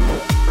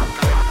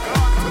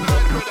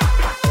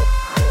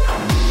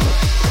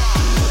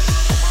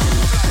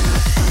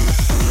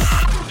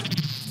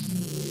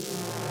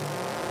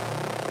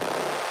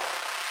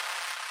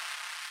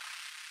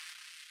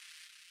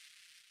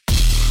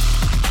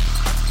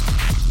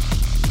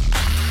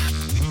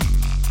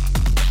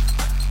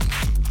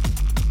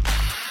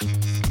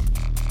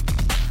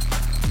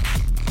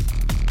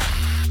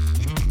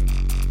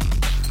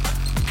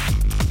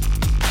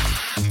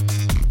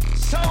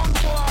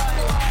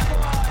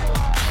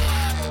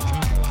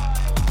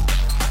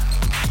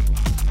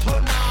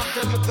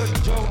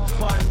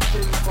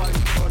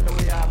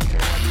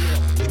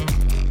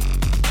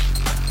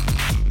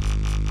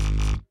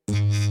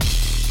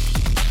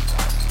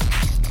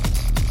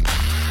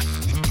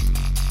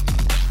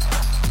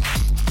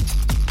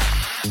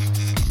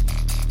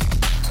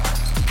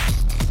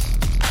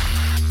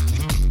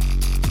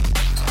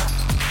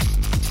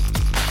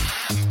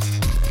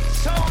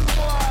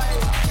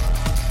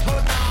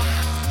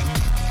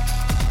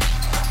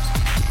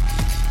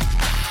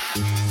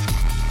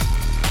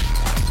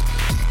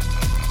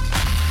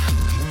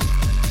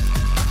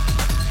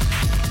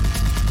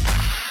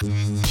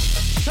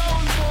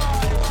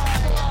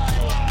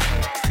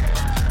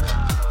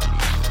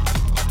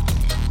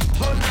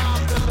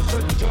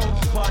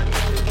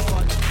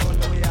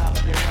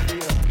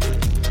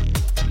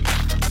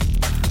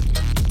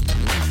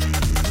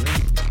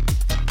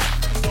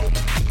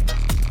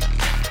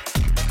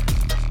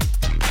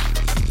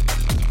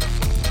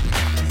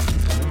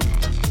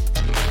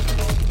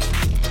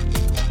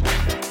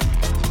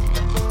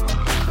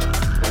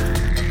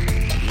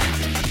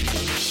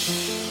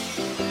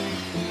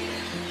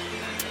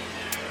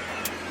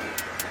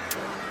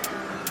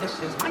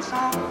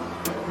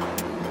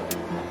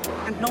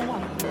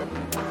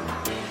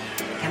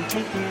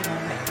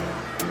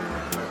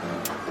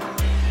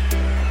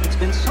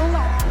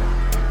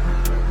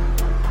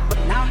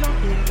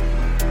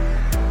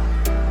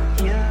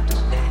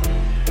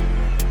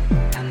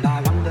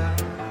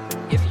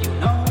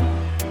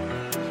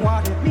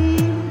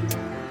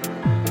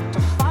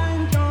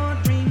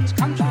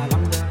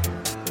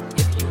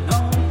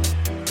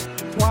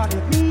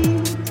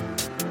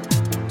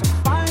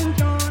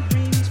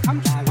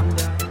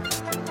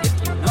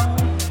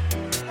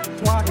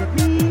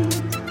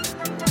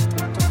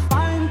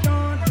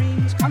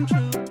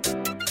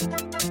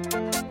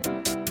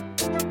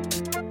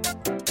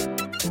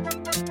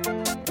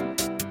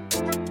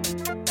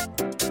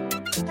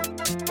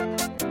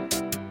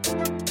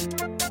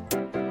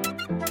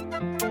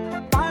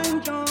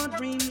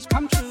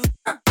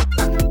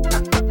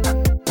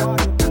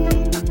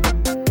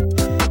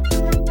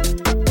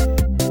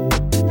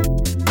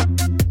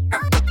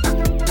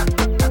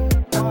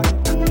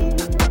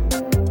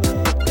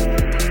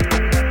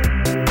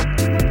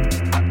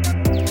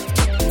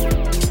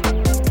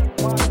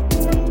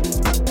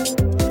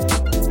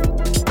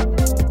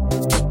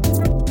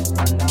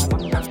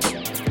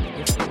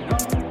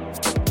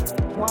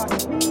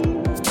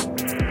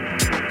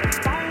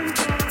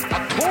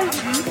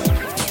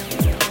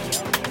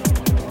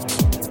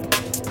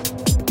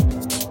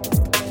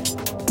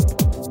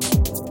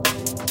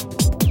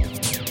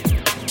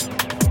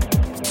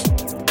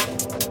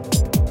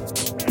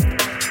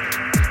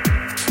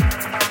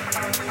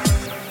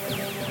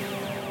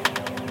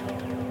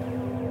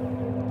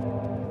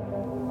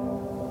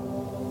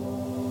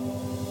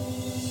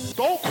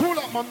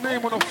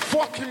 Name on a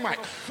fucking mic.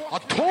 I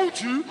told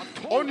you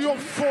on your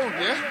phone,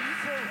 yeah?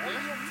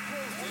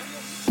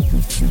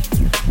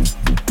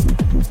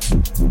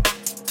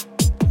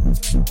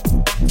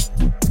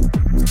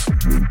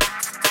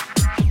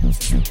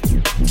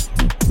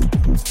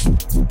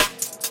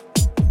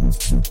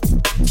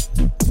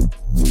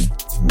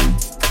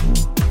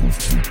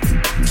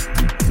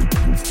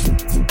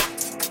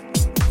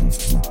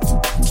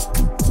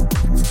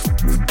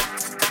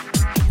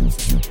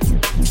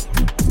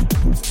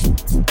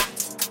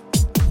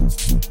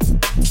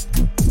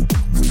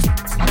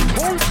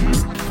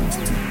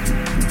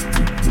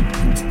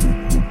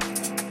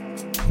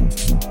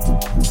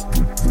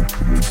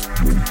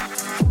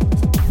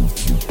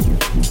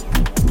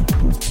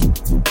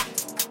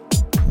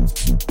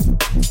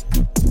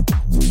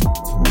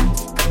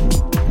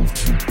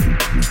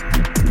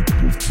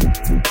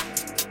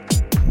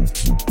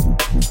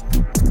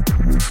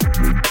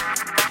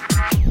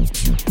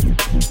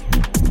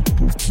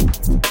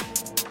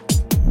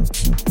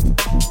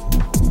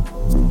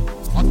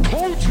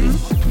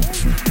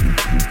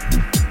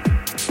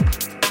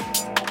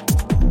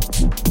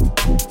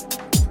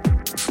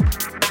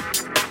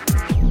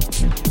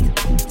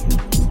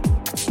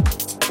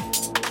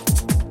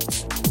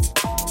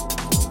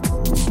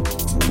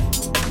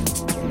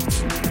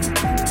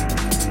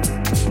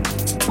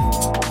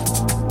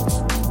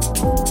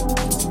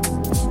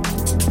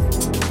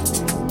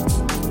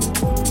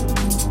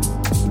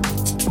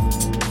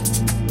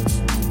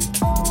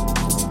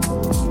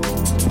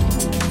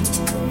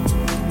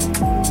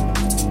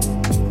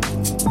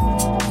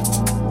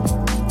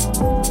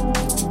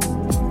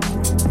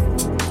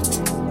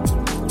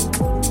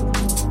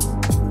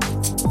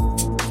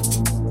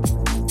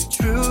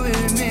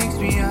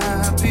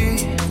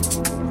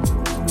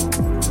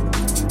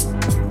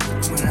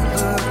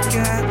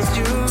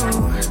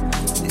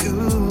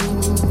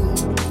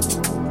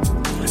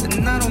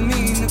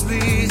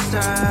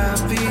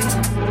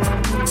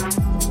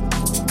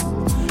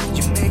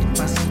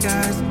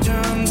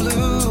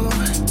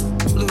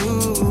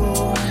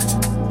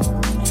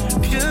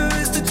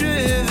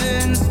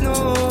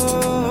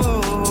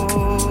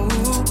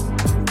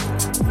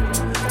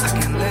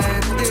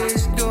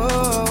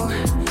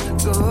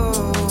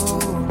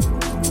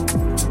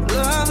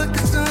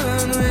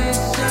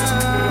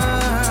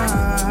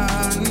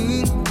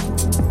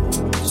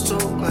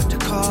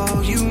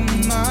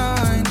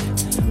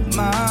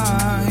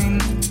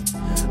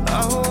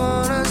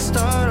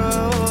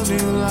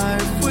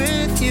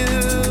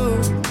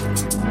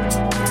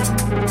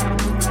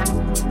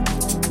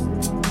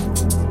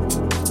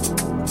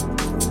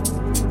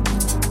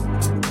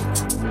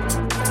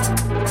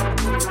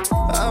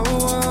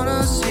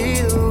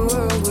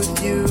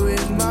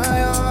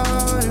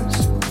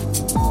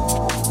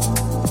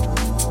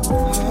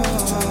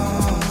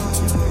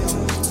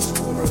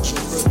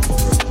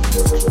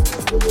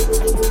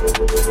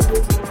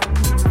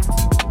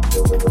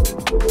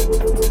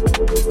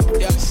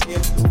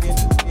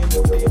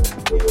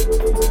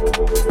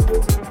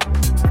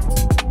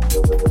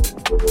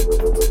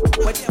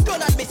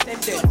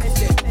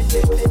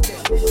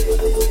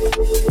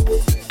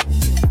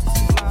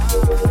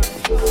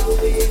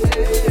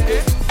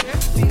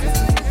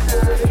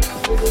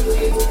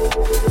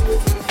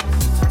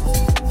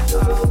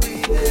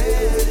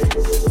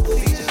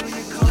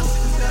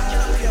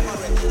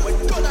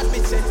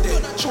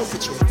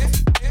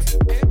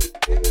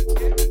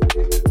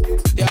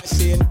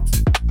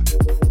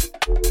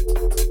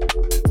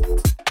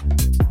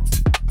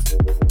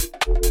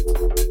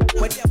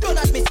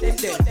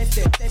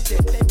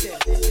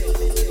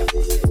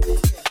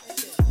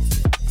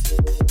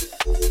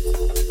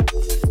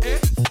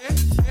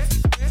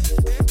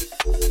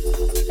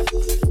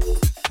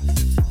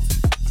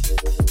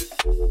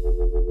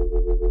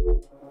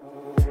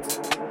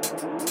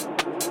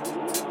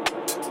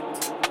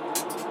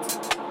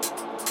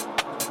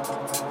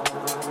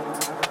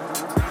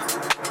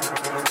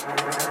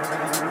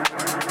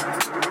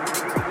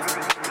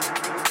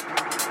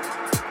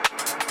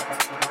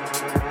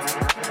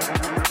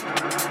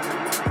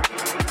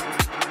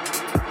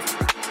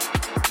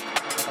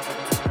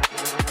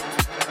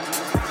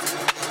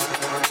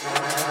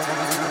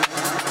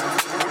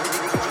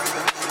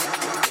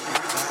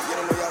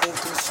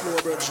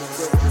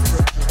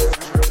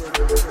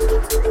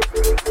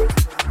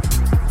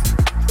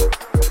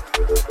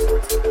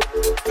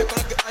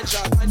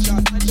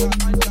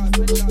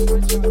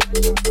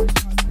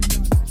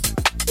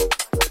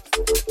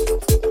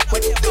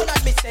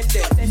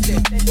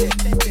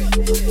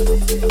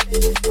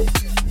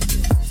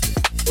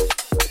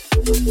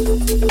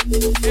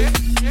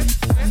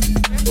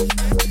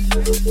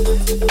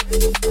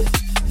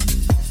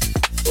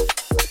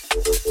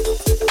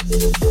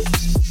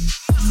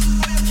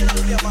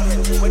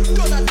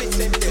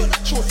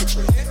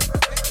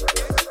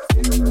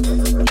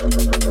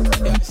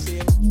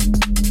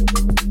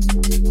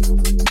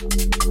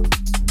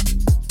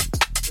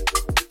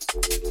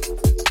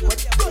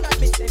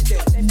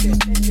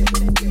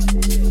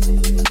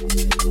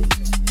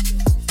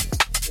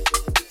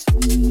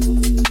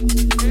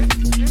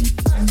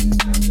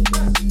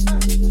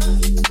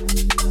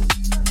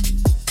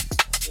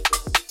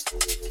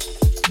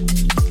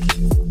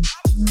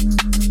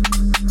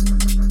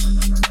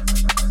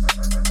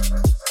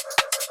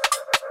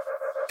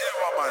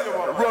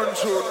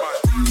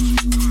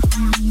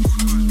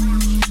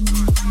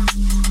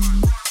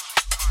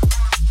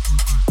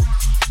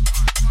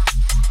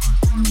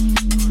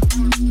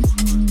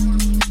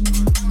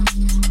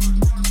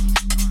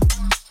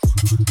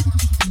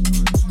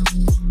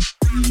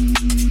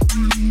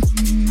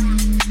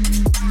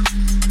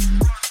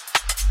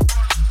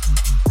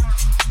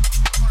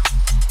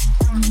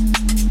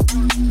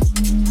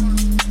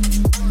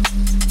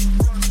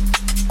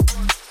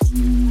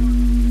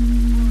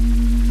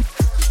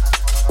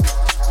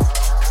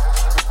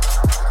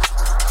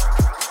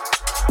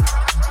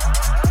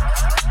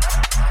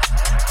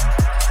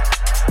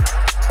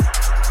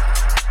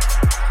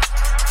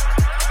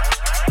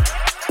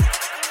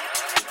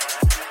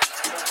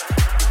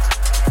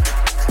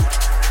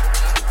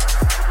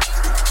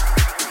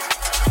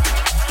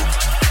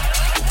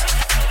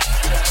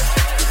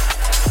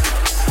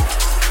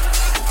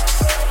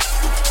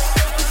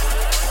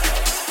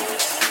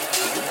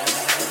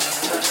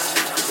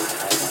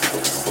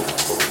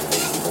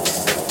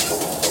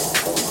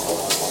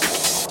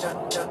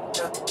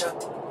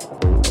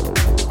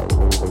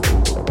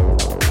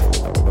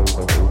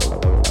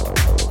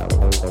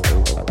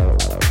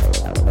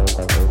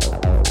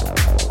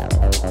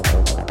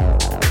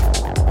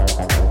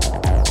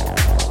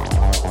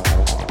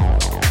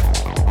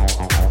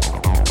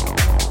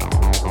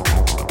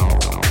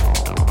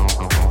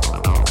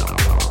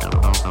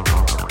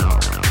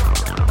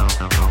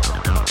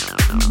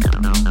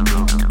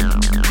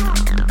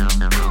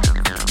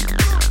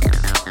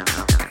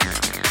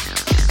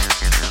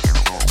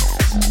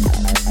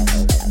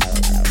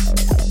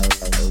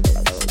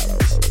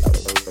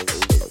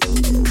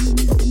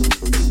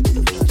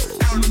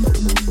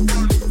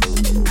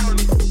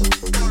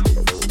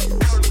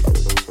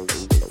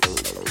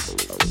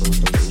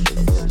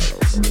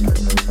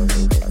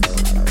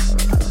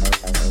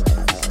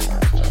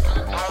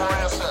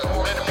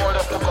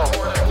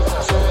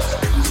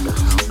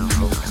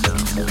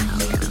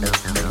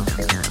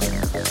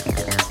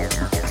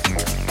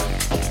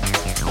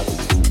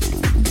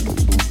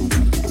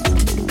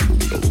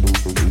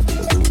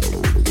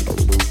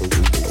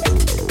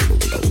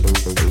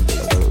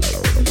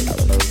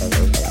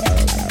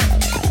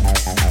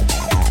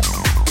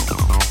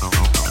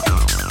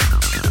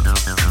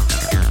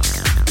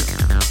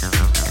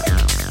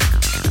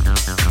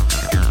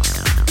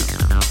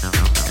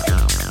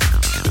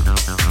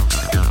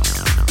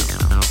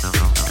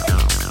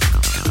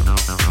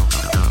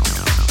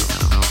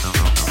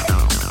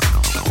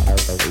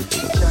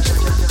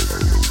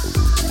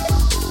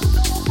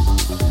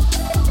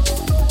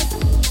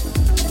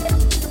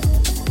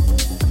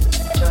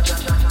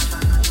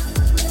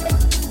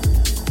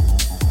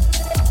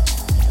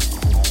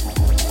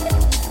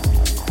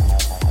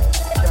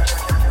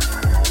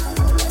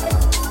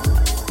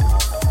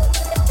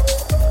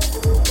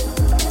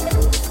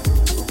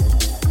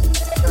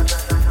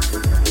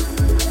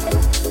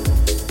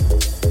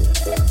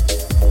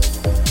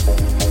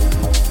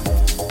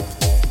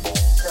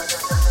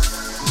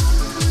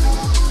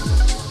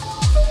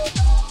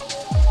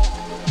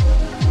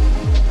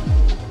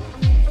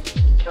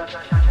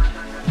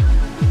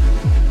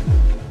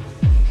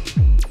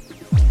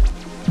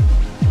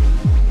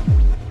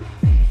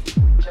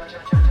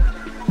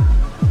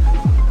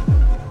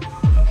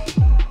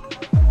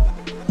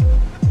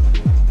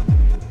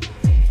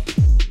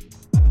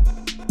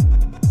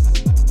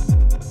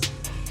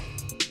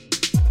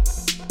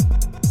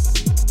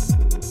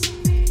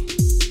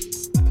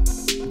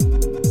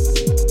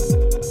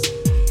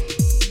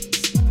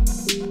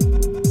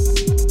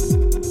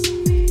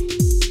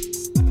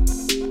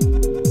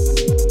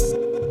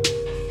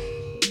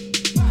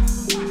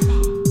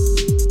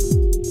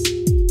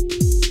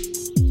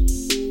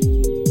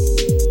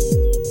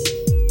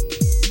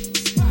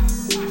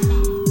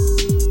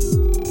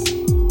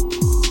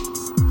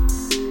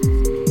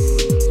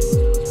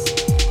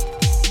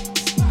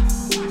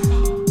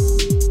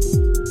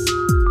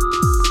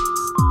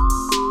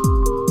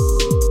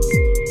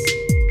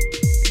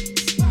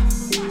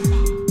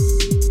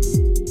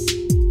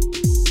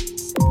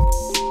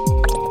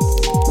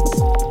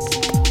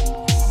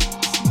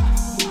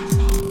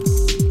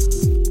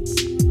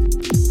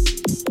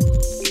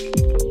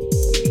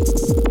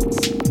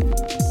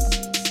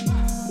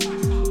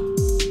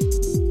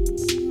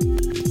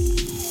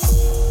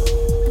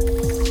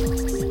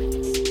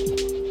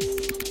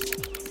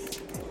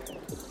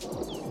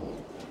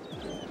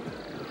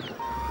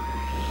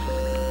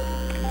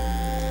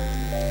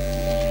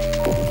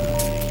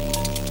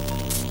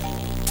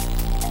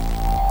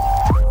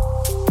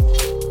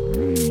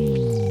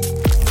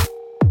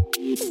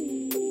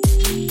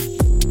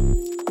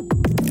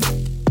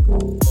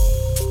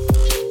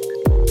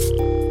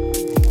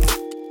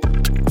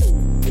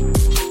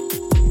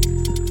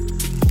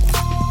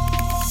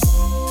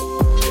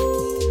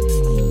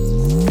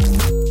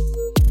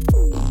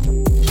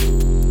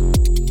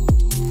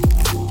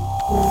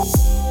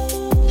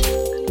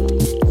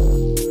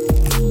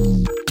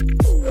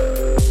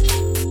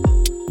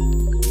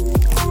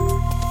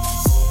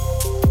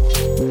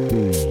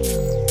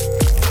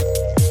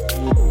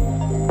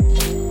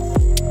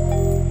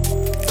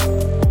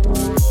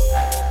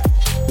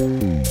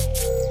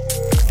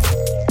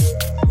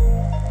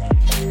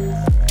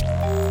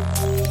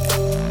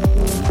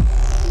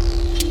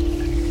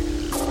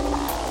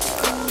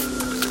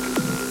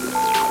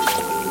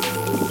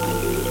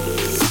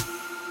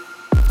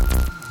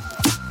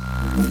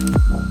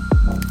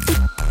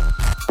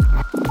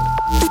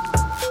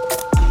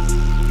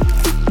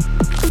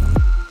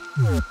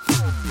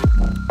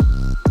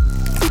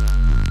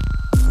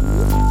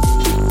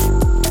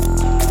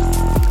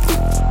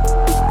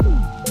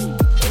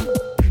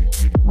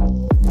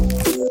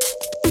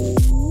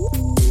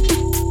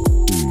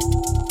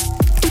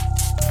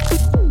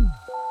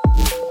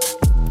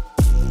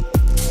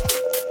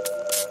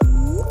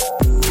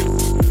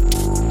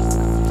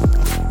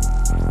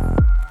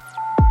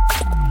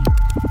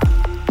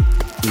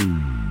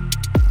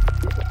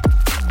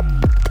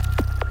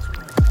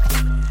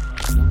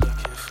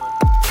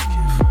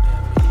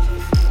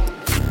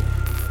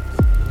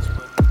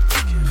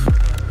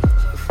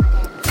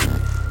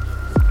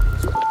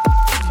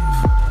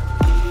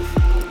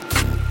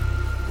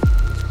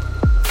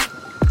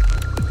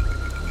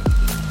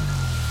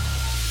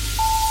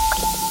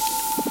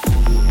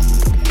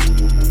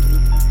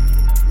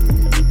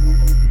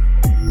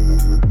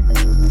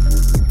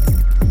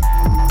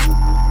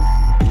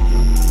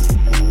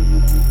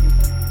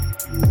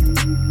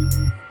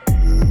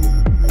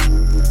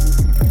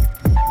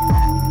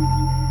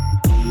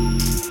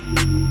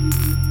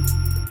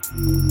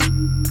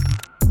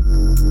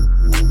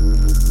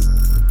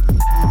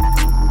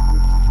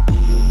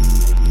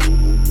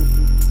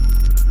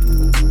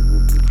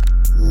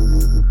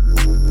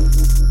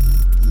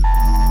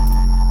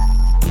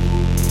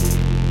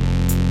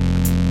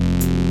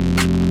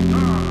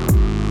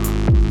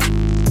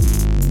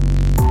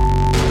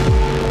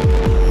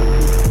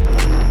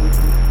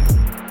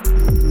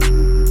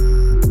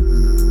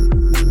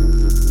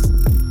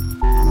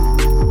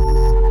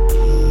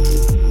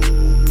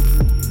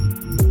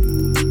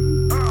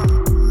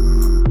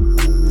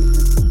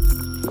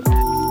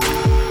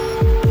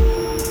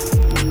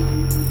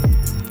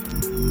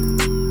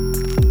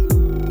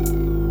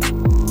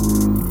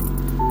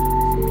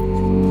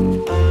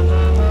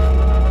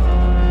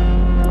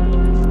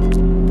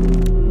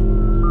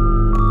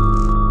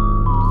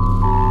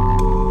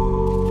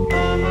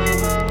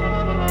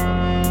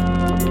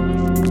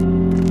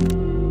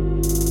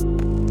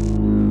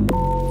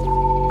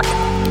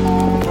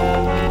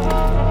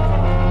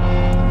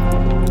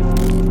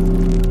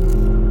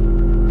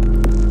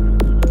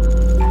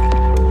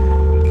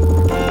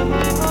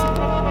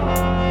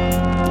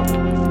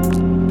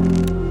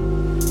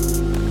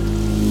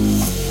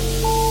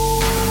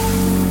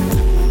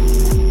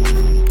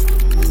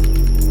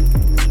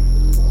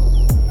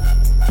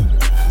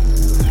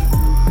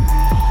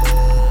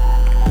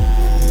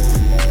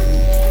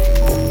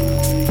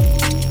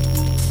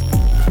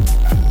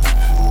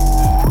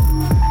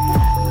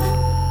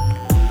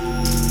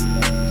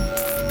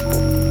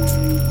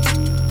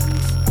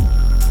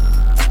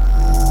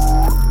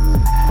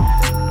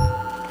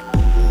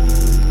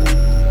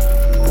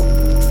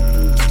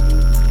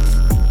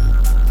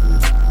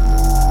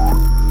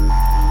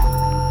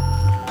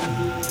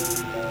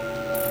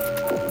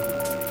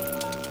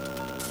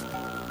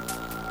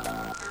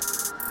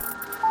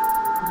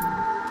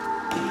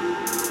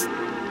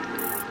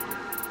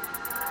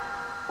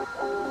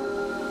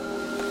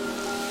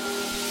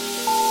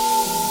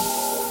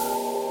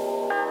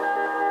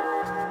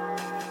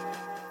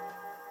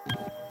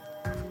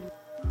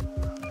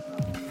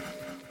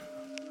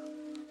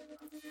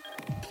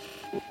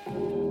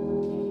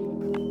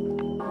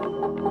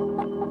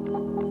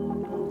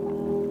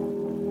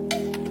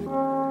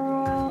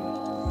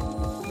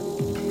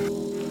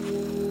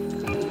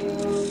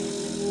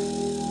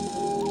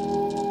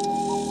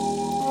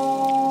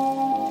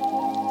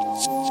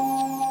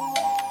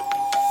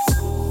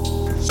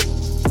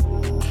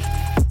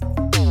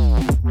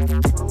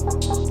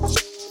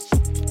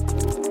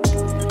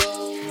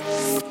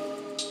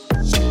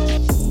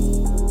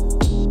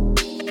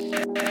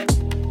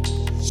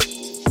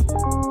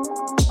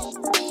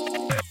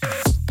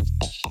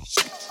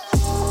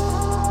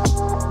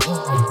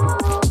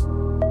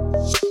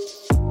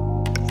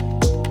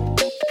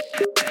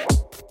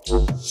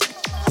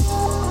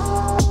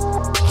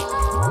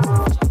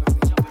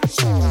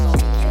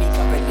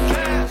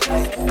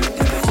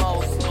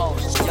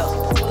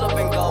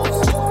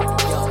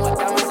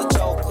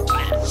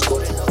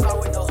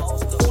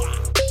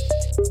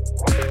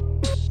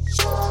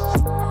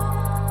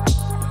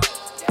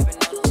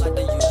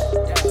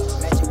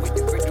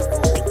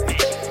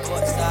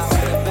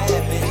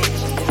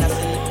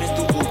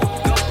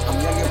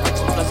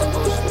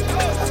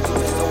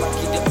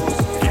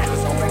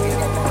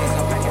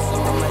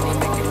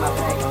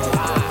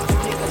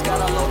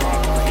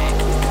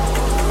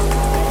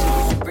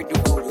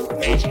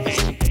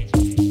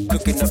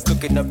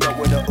 Cooking up dope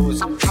with a ooze.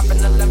 Hop in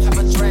the left, have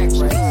a drag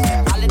race.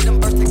 I let them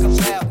birds take a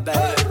bath,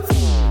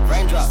 babe.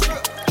 Raindrop,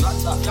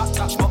 drop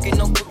top, smoking,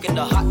 no cooking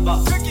the hot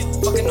box.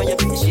 Fucking on your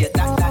bitch, yeah,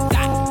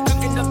 that.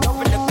 Cooking up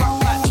dope in the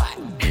crock pot.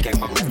 Came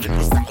from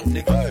the something,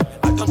 nigga.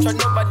 I don't try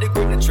nobody,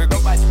 grip the trigger,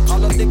 right?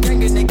 All of the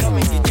gang and they come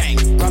and get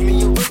gang. Grab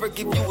me a river,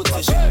 give you a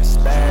tissue.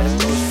 Bad,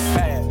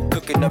 bad.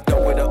 Cooking up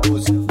dope with a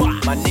ooze.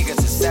 My niggas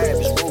is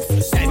savage,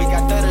 ruthless. We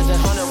got 30s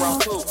and 100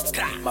 rounds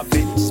too. My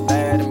bitch is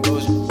bad and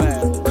bullshit,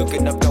 bad.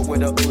 Cooking up dope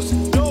with a ooze.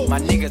 My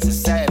niggas is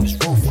savage,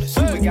 ruthless.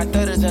 We got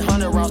 30s and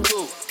 100 rounds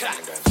too.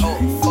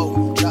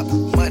 Oh, drop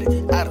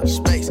money out of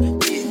space.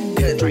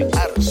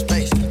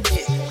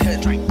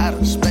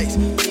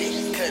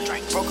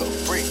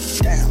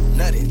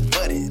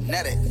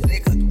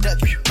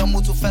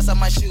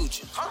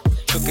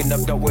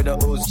 up with a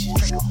Uzi.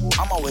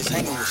 I'm always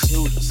hanging with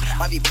shooters.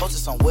 Might be posted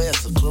somewhere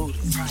secluded.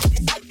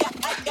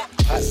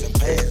 Pots and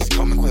pans,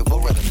 call me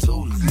Quavo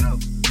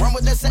Ratatouille. Run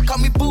with that set, call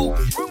me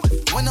booby.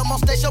 When I'm on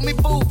stage, show me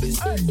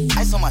boobies.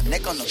 Ice on my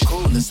neck on the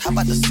coolest. How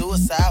about the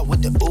suicide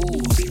with the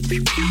ooze?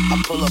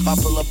 I pull up,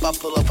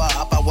 I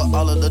hop out with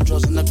all of the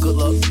drugs and the good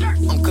luck.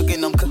 I'm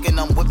cooking, I'm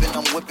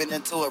whipping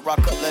into it. Rock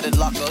up, let it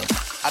lock up.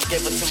 I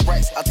gave her 2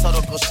 racks, I told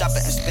her go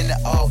shopping and spend it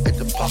all at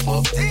the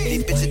pop-up.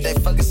 These bitches, they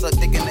fucking so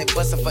thick and they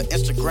bustin' for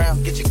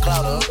Instagram. Get your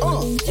clout up.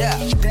 Yeah,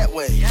 that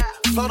way.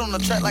 Float on the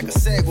track like a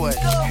Segway.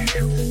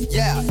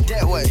 Yeah,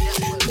 that way.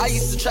 I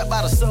used to trap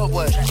by the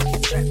subway.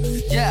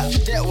 Yeah,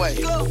 that way.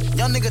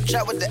 Young nigga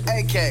trap with the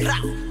AK.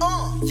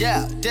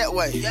 Yeah, that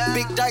way.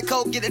 Big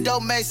Dyco, get it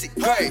dope, Macy.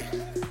 Great.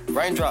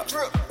 Raindrop,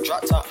 drop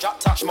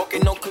top,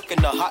 smoking, no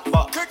cooking, the hot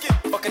pot.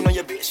 Fucking on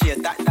your bitch, yeah,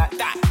 that.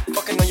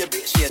 Fucking on your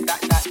bitch, yeah, that.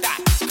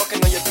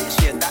 Fucking on your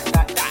bitch, yeah, that.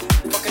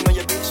 Fucking on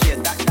your bitch, yeah,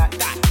 that.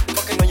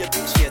 Fucking on your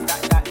bitch, yeah,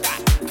 that.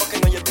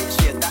 Fucking on your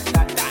bitch, yeah, that.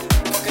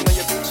 Fucking on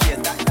your bitch, yeah,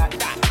 that.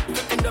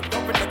 Cooking up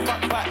dope in the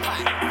pot pot.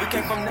 We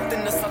came from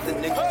nothing to something,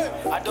 nigga.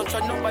 I don't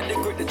try nobody,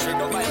 grip the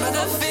trigger. Remember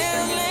the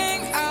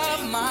feeling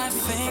of my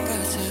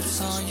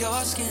fingertips on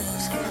your skin.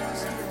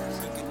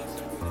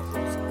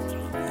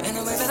 And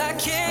the way that our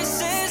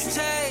kisses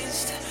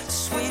taste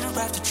sweeter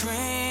after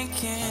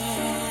drinking.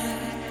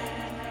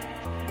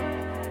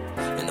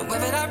 And the way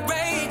that I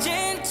rage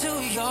into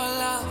your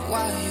love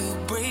while you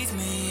breathe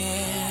me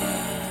in.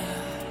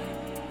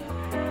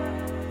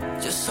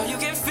 Just so you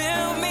can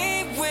fill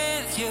me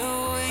with you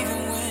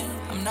even when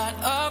I'm not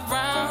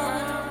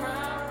around.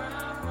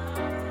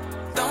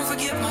 Don't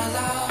forget my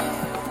love.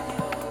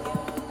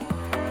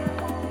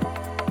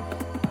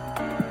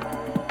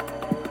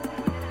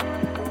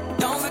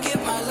 Don't forget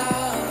my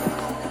love.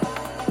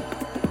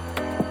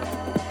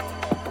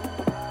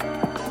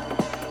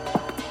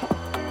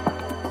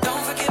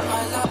 Don't forget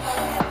my love.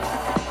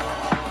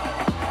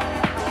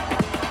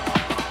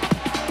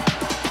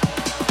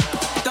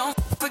 Don't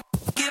forget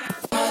my love.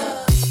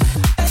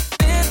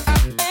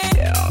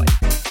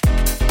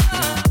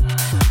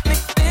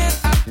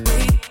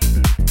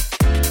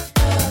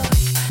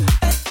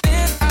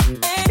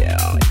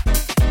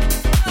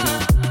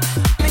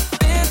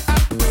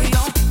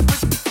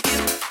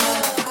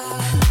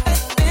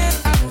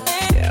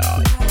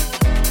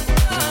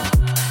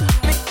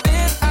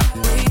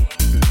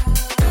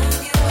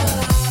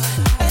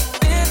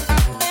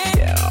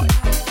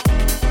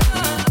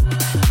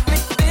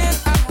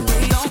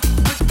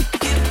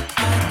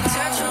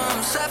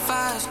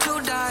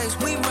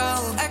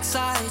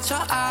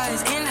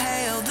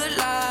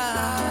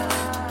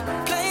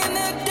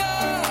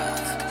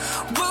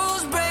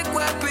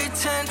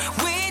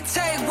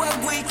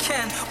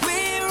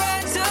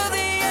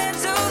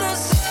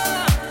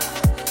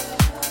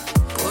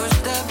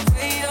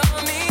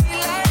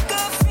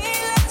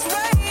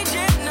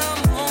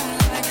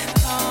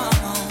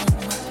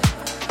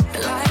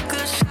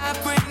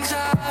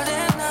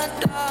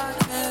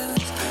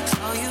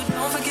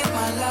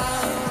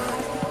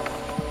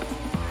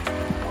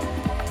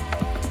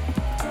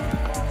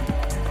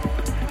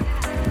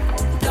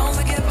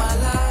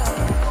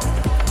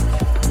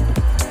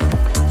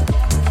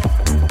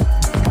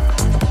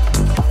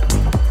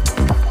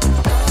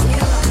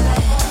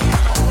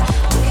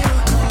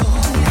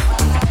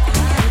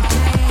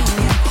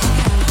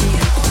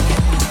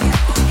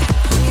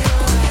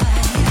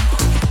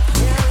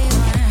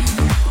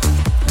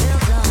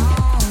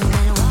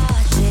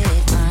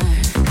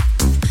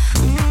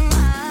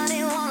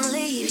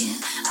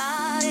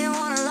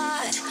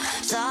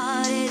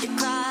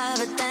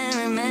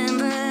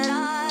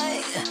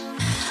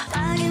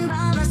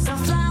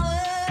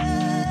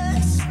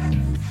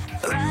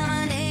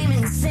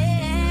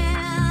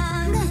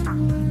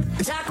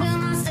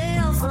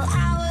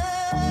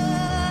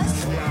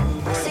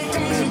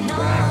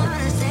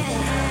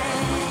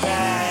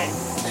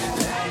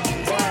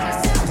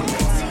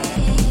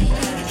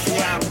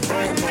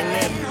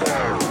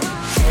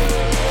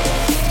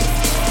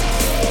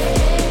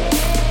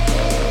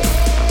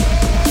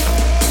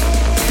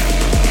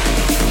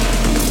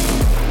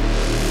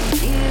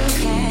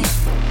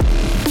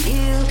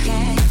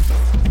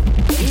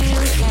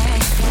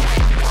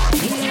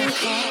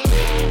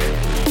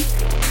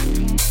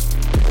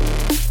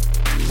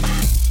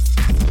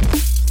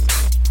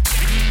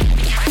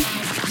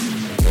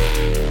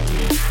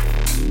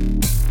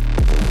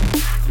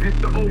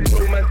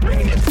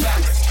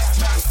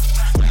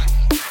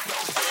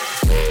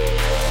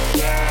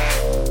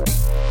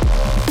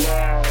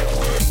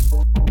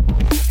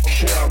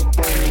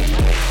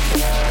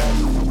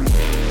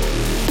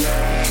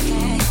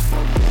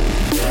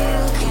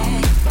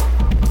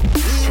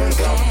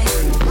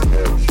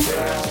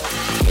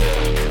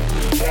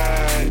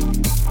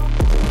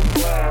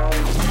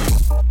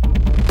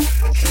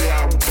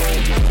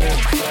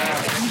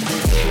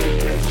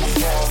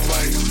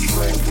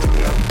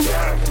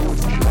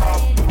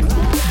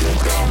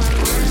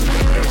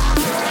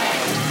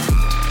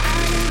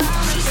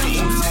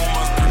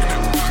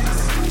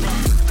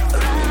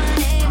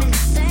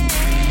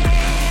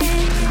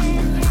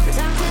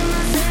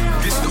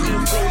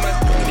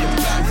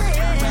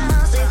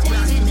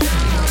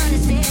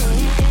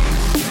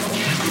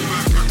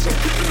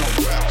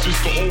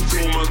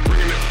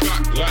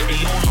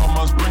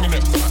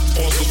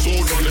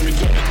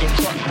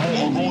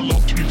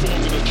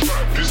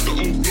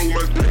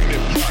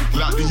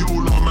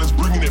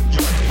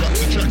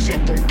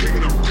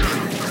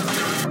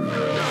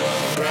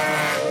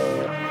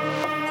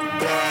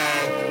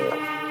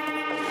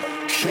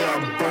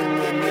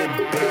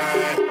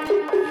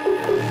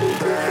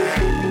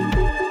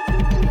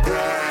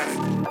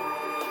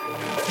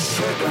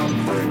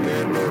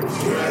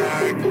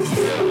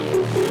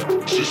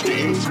 System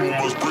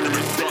influence bringing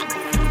it back.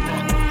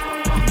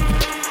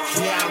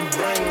 Yeah, I'm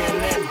bringing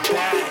it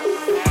back.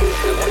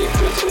 And what you've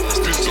got to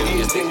listen to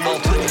is the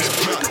ultimate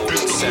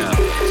recorded sound.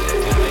 It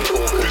will make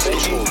all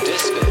conventional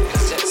disc and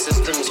cassette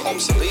systems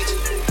obsolete.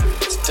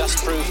 It's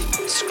dust-proof,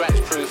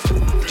 scratch-proof,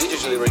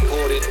 digitally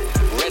recorded,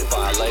 read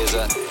by a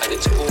laser, and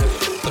it's called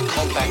the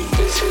compact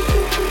disc.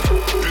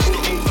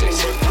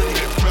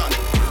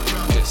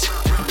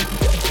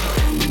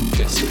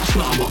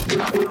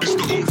 It's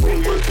the old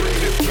romance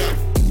bringing it back.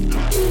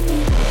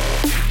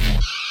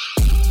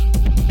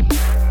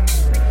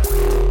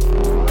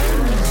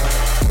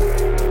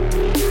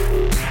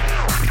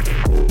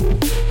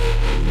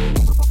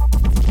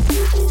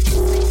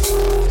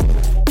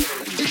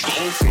 It's the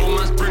old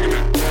romance bringing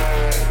it.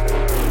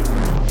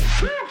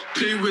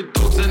 Play with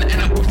dogs and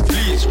end up with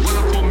fleas. Run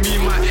up on me,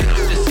 might end up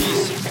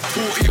deceased.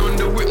 40 on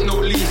the whip, no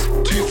lease.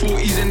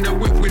 240s in the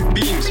whip with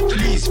beams.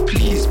 Please,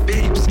 please,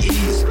 babes,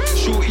 ease.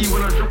 Shorty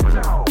when I drop it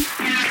out.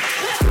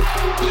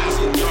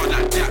 Listen, y'all,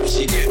 that dap,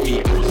 she get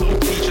me.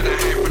 Teacher that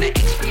high from the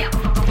XP.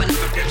 When I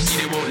have Pepsi,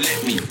 they won't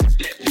let me.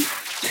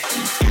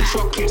 Two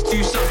shot kicks,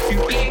 two subs, two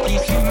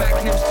babies. Two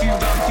magnums, two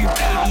rounds, two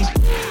babies.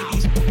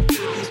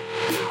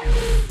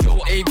 Yo,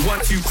 8-1,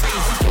 2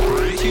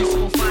 crazy. 2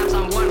 4 5s,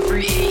 I'm 1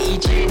 3 80.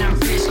 Chain and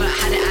face, like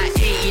had it at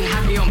 18.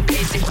 Had me on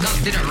basic,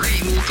 love didn't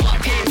rate me.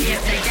 Pay me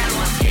if they gal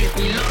want taste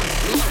me, love.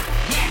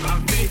 Yeah,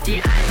 I'm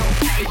tasty, I don't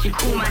care if you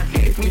call my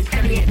taste me.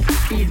 Tell me it's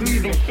happy,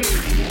 moving shit.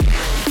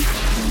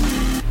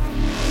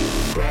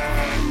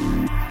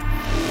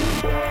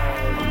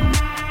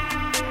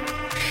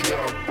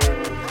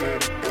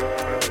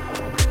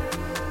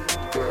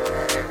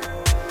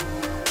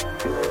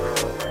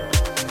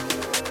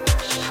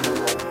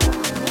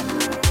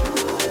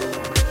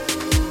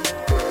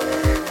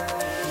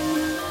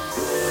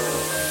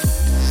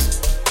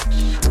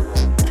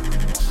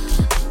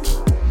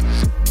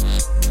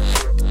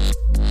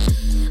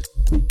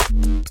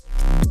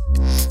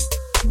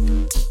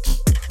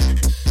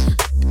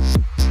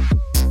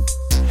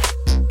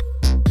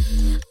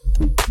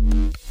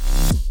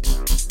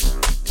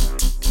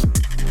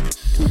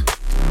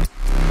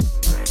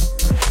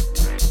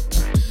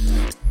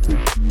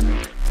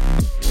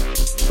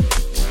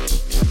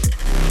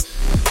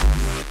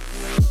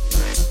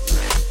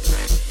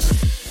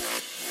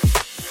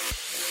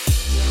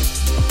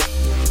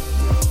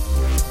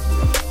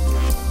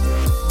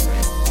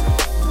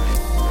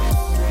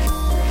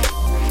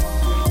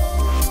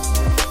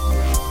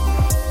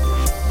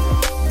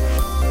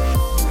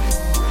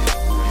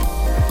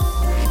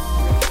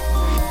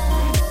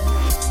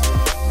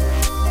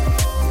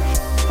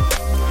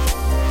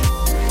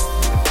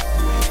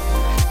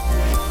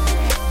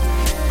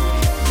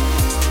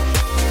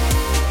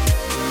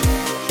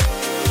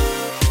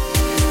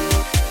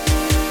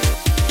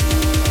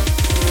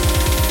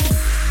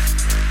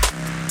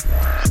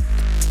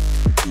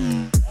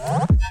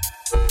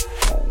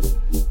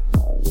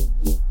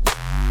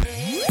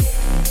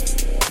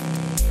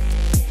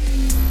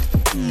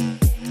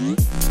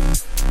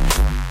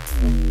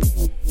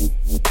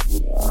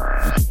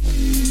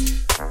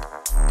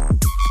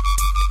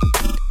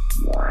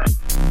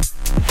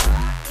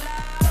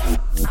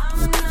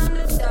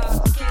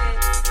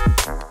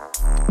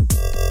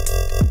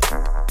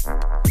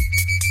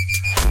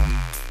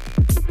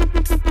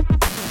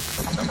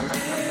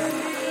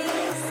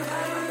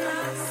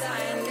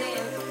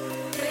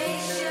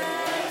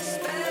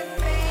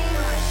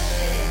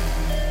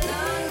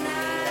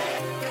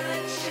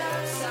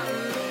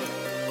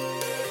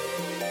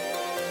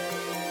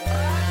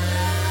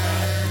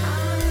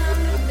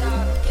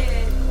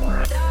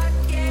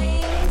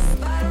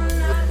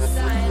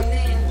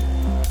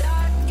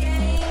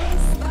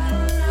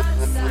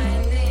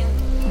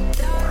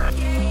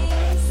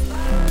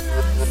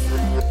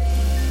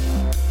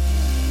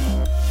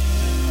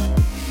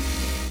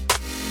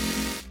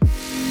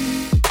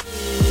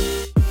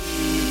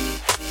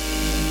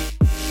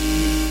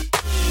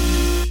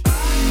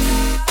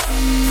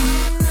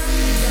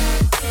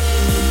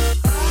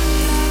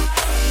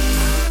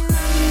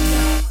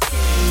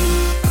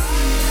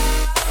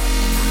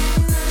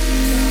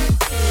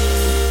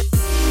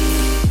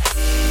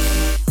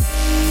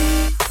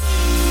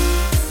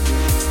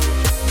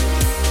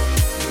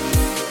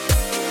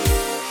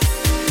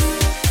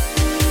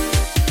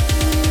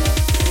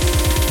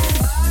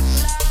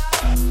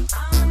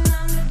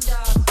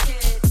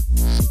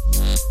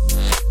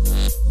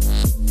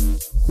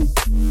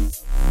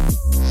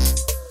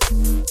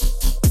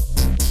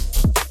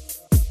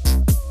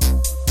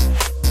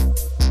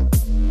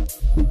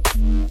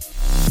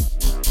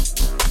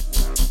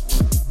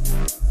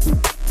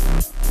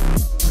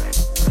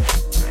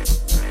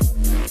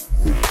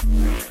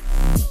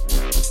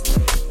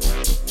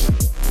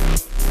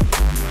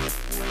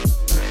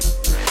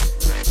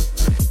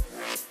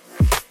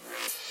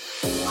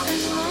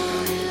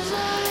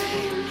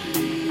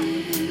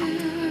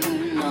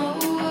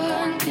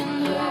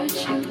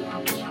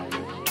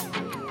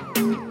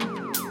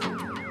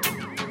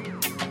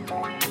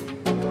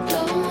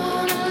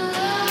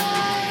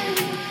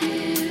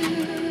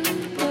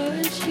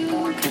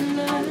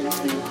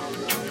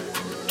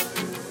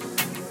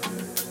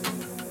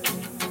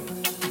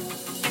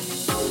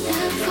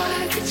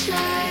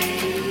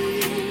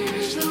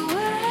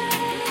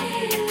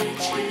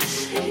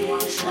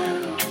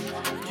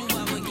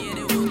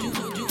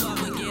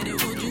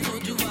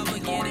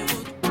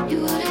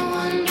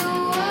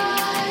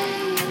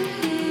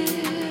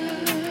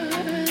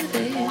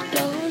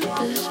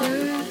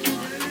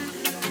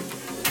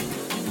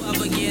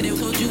 I would get it.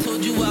 Told you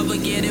I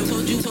would get it.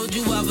 Told you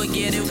I would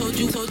get it. Told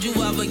you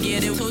I would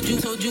get it. Told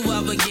you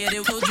I would get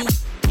it. Told you.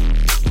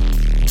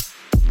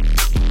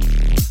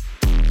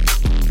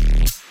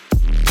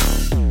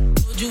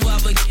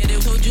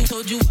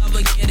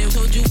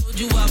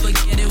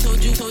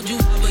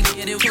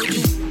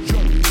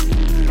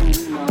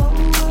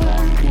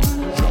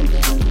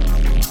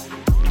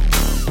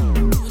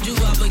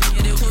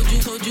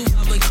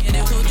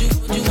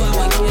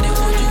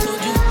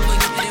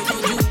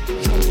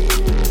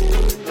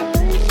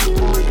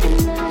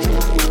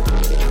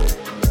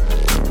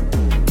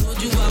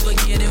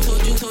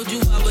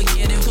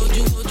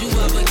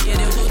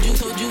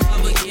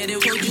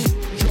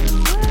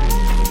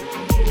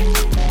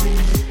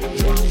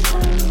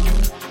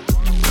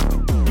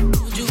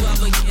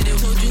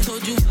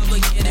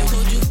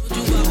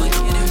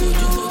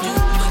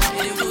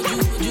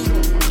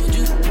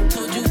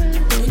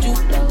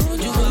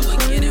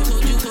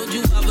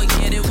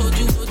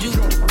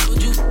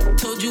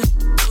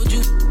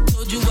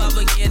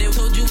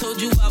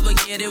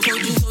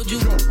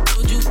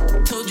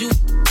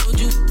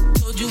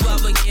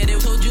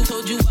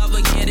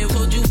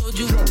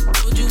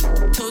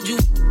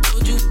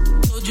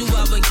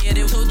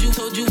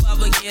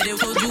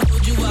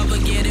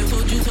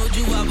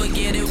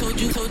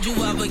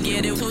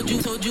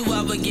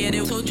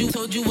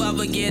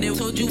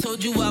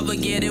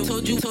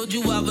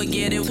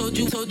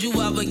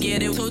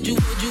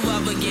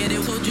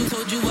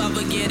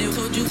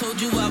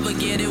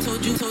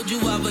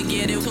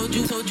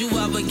 Told you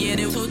I would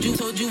get it.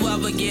 Told you I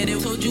would get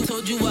it.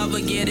 Told you I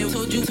would get it.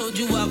 Told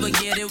you I would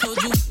get it.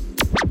 Told you.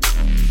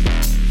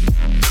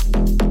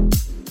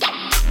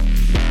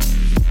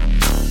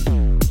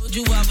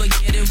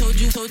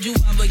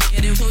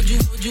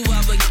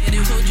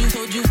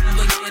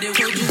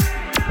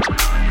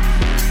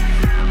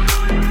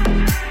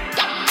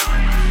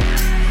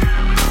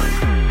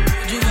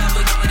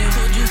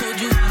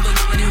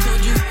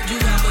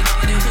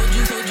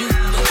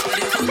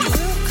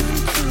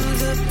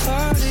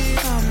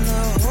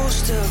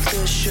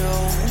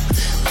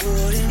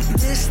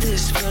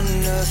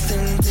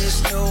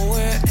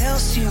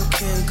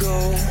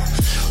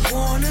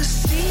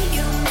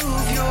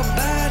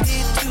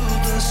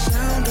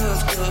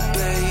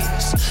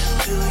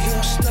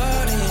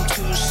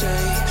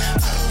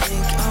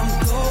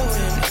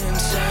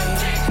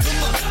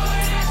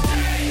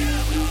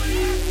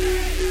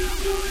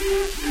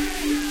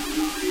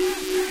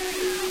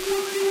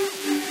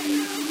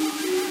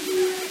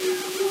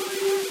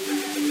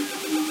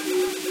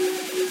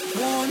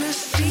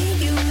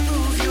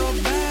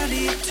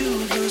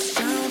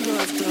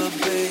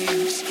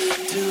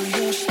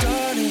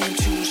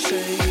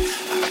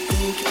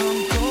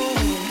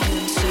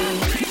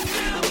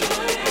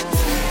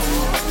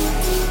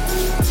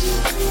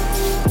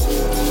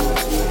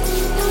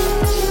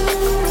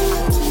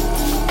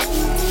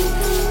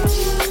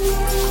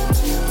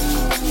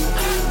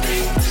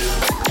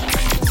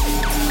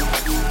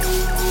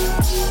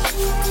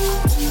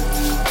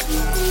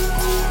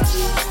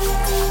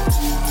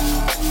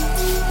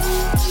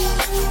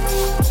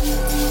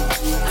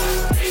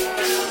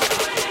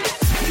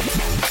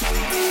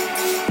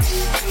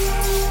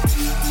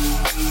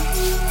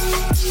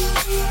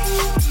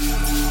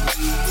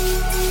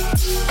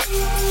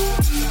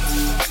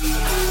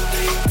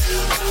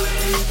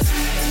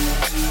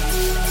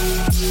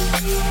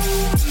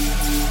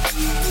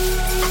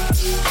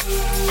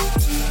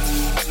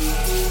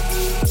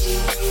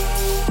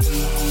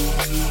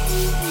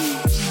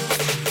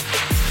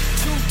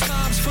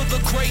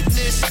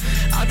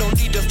 I don't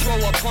need to throw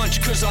a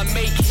punch cause I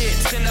make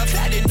hits. And I've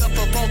had enough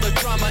of all the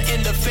drama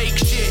and the fake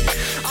shit.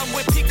 I'm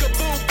with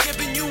Peekaboo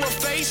giving you a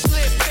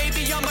facelift.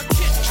 Baby, I'm a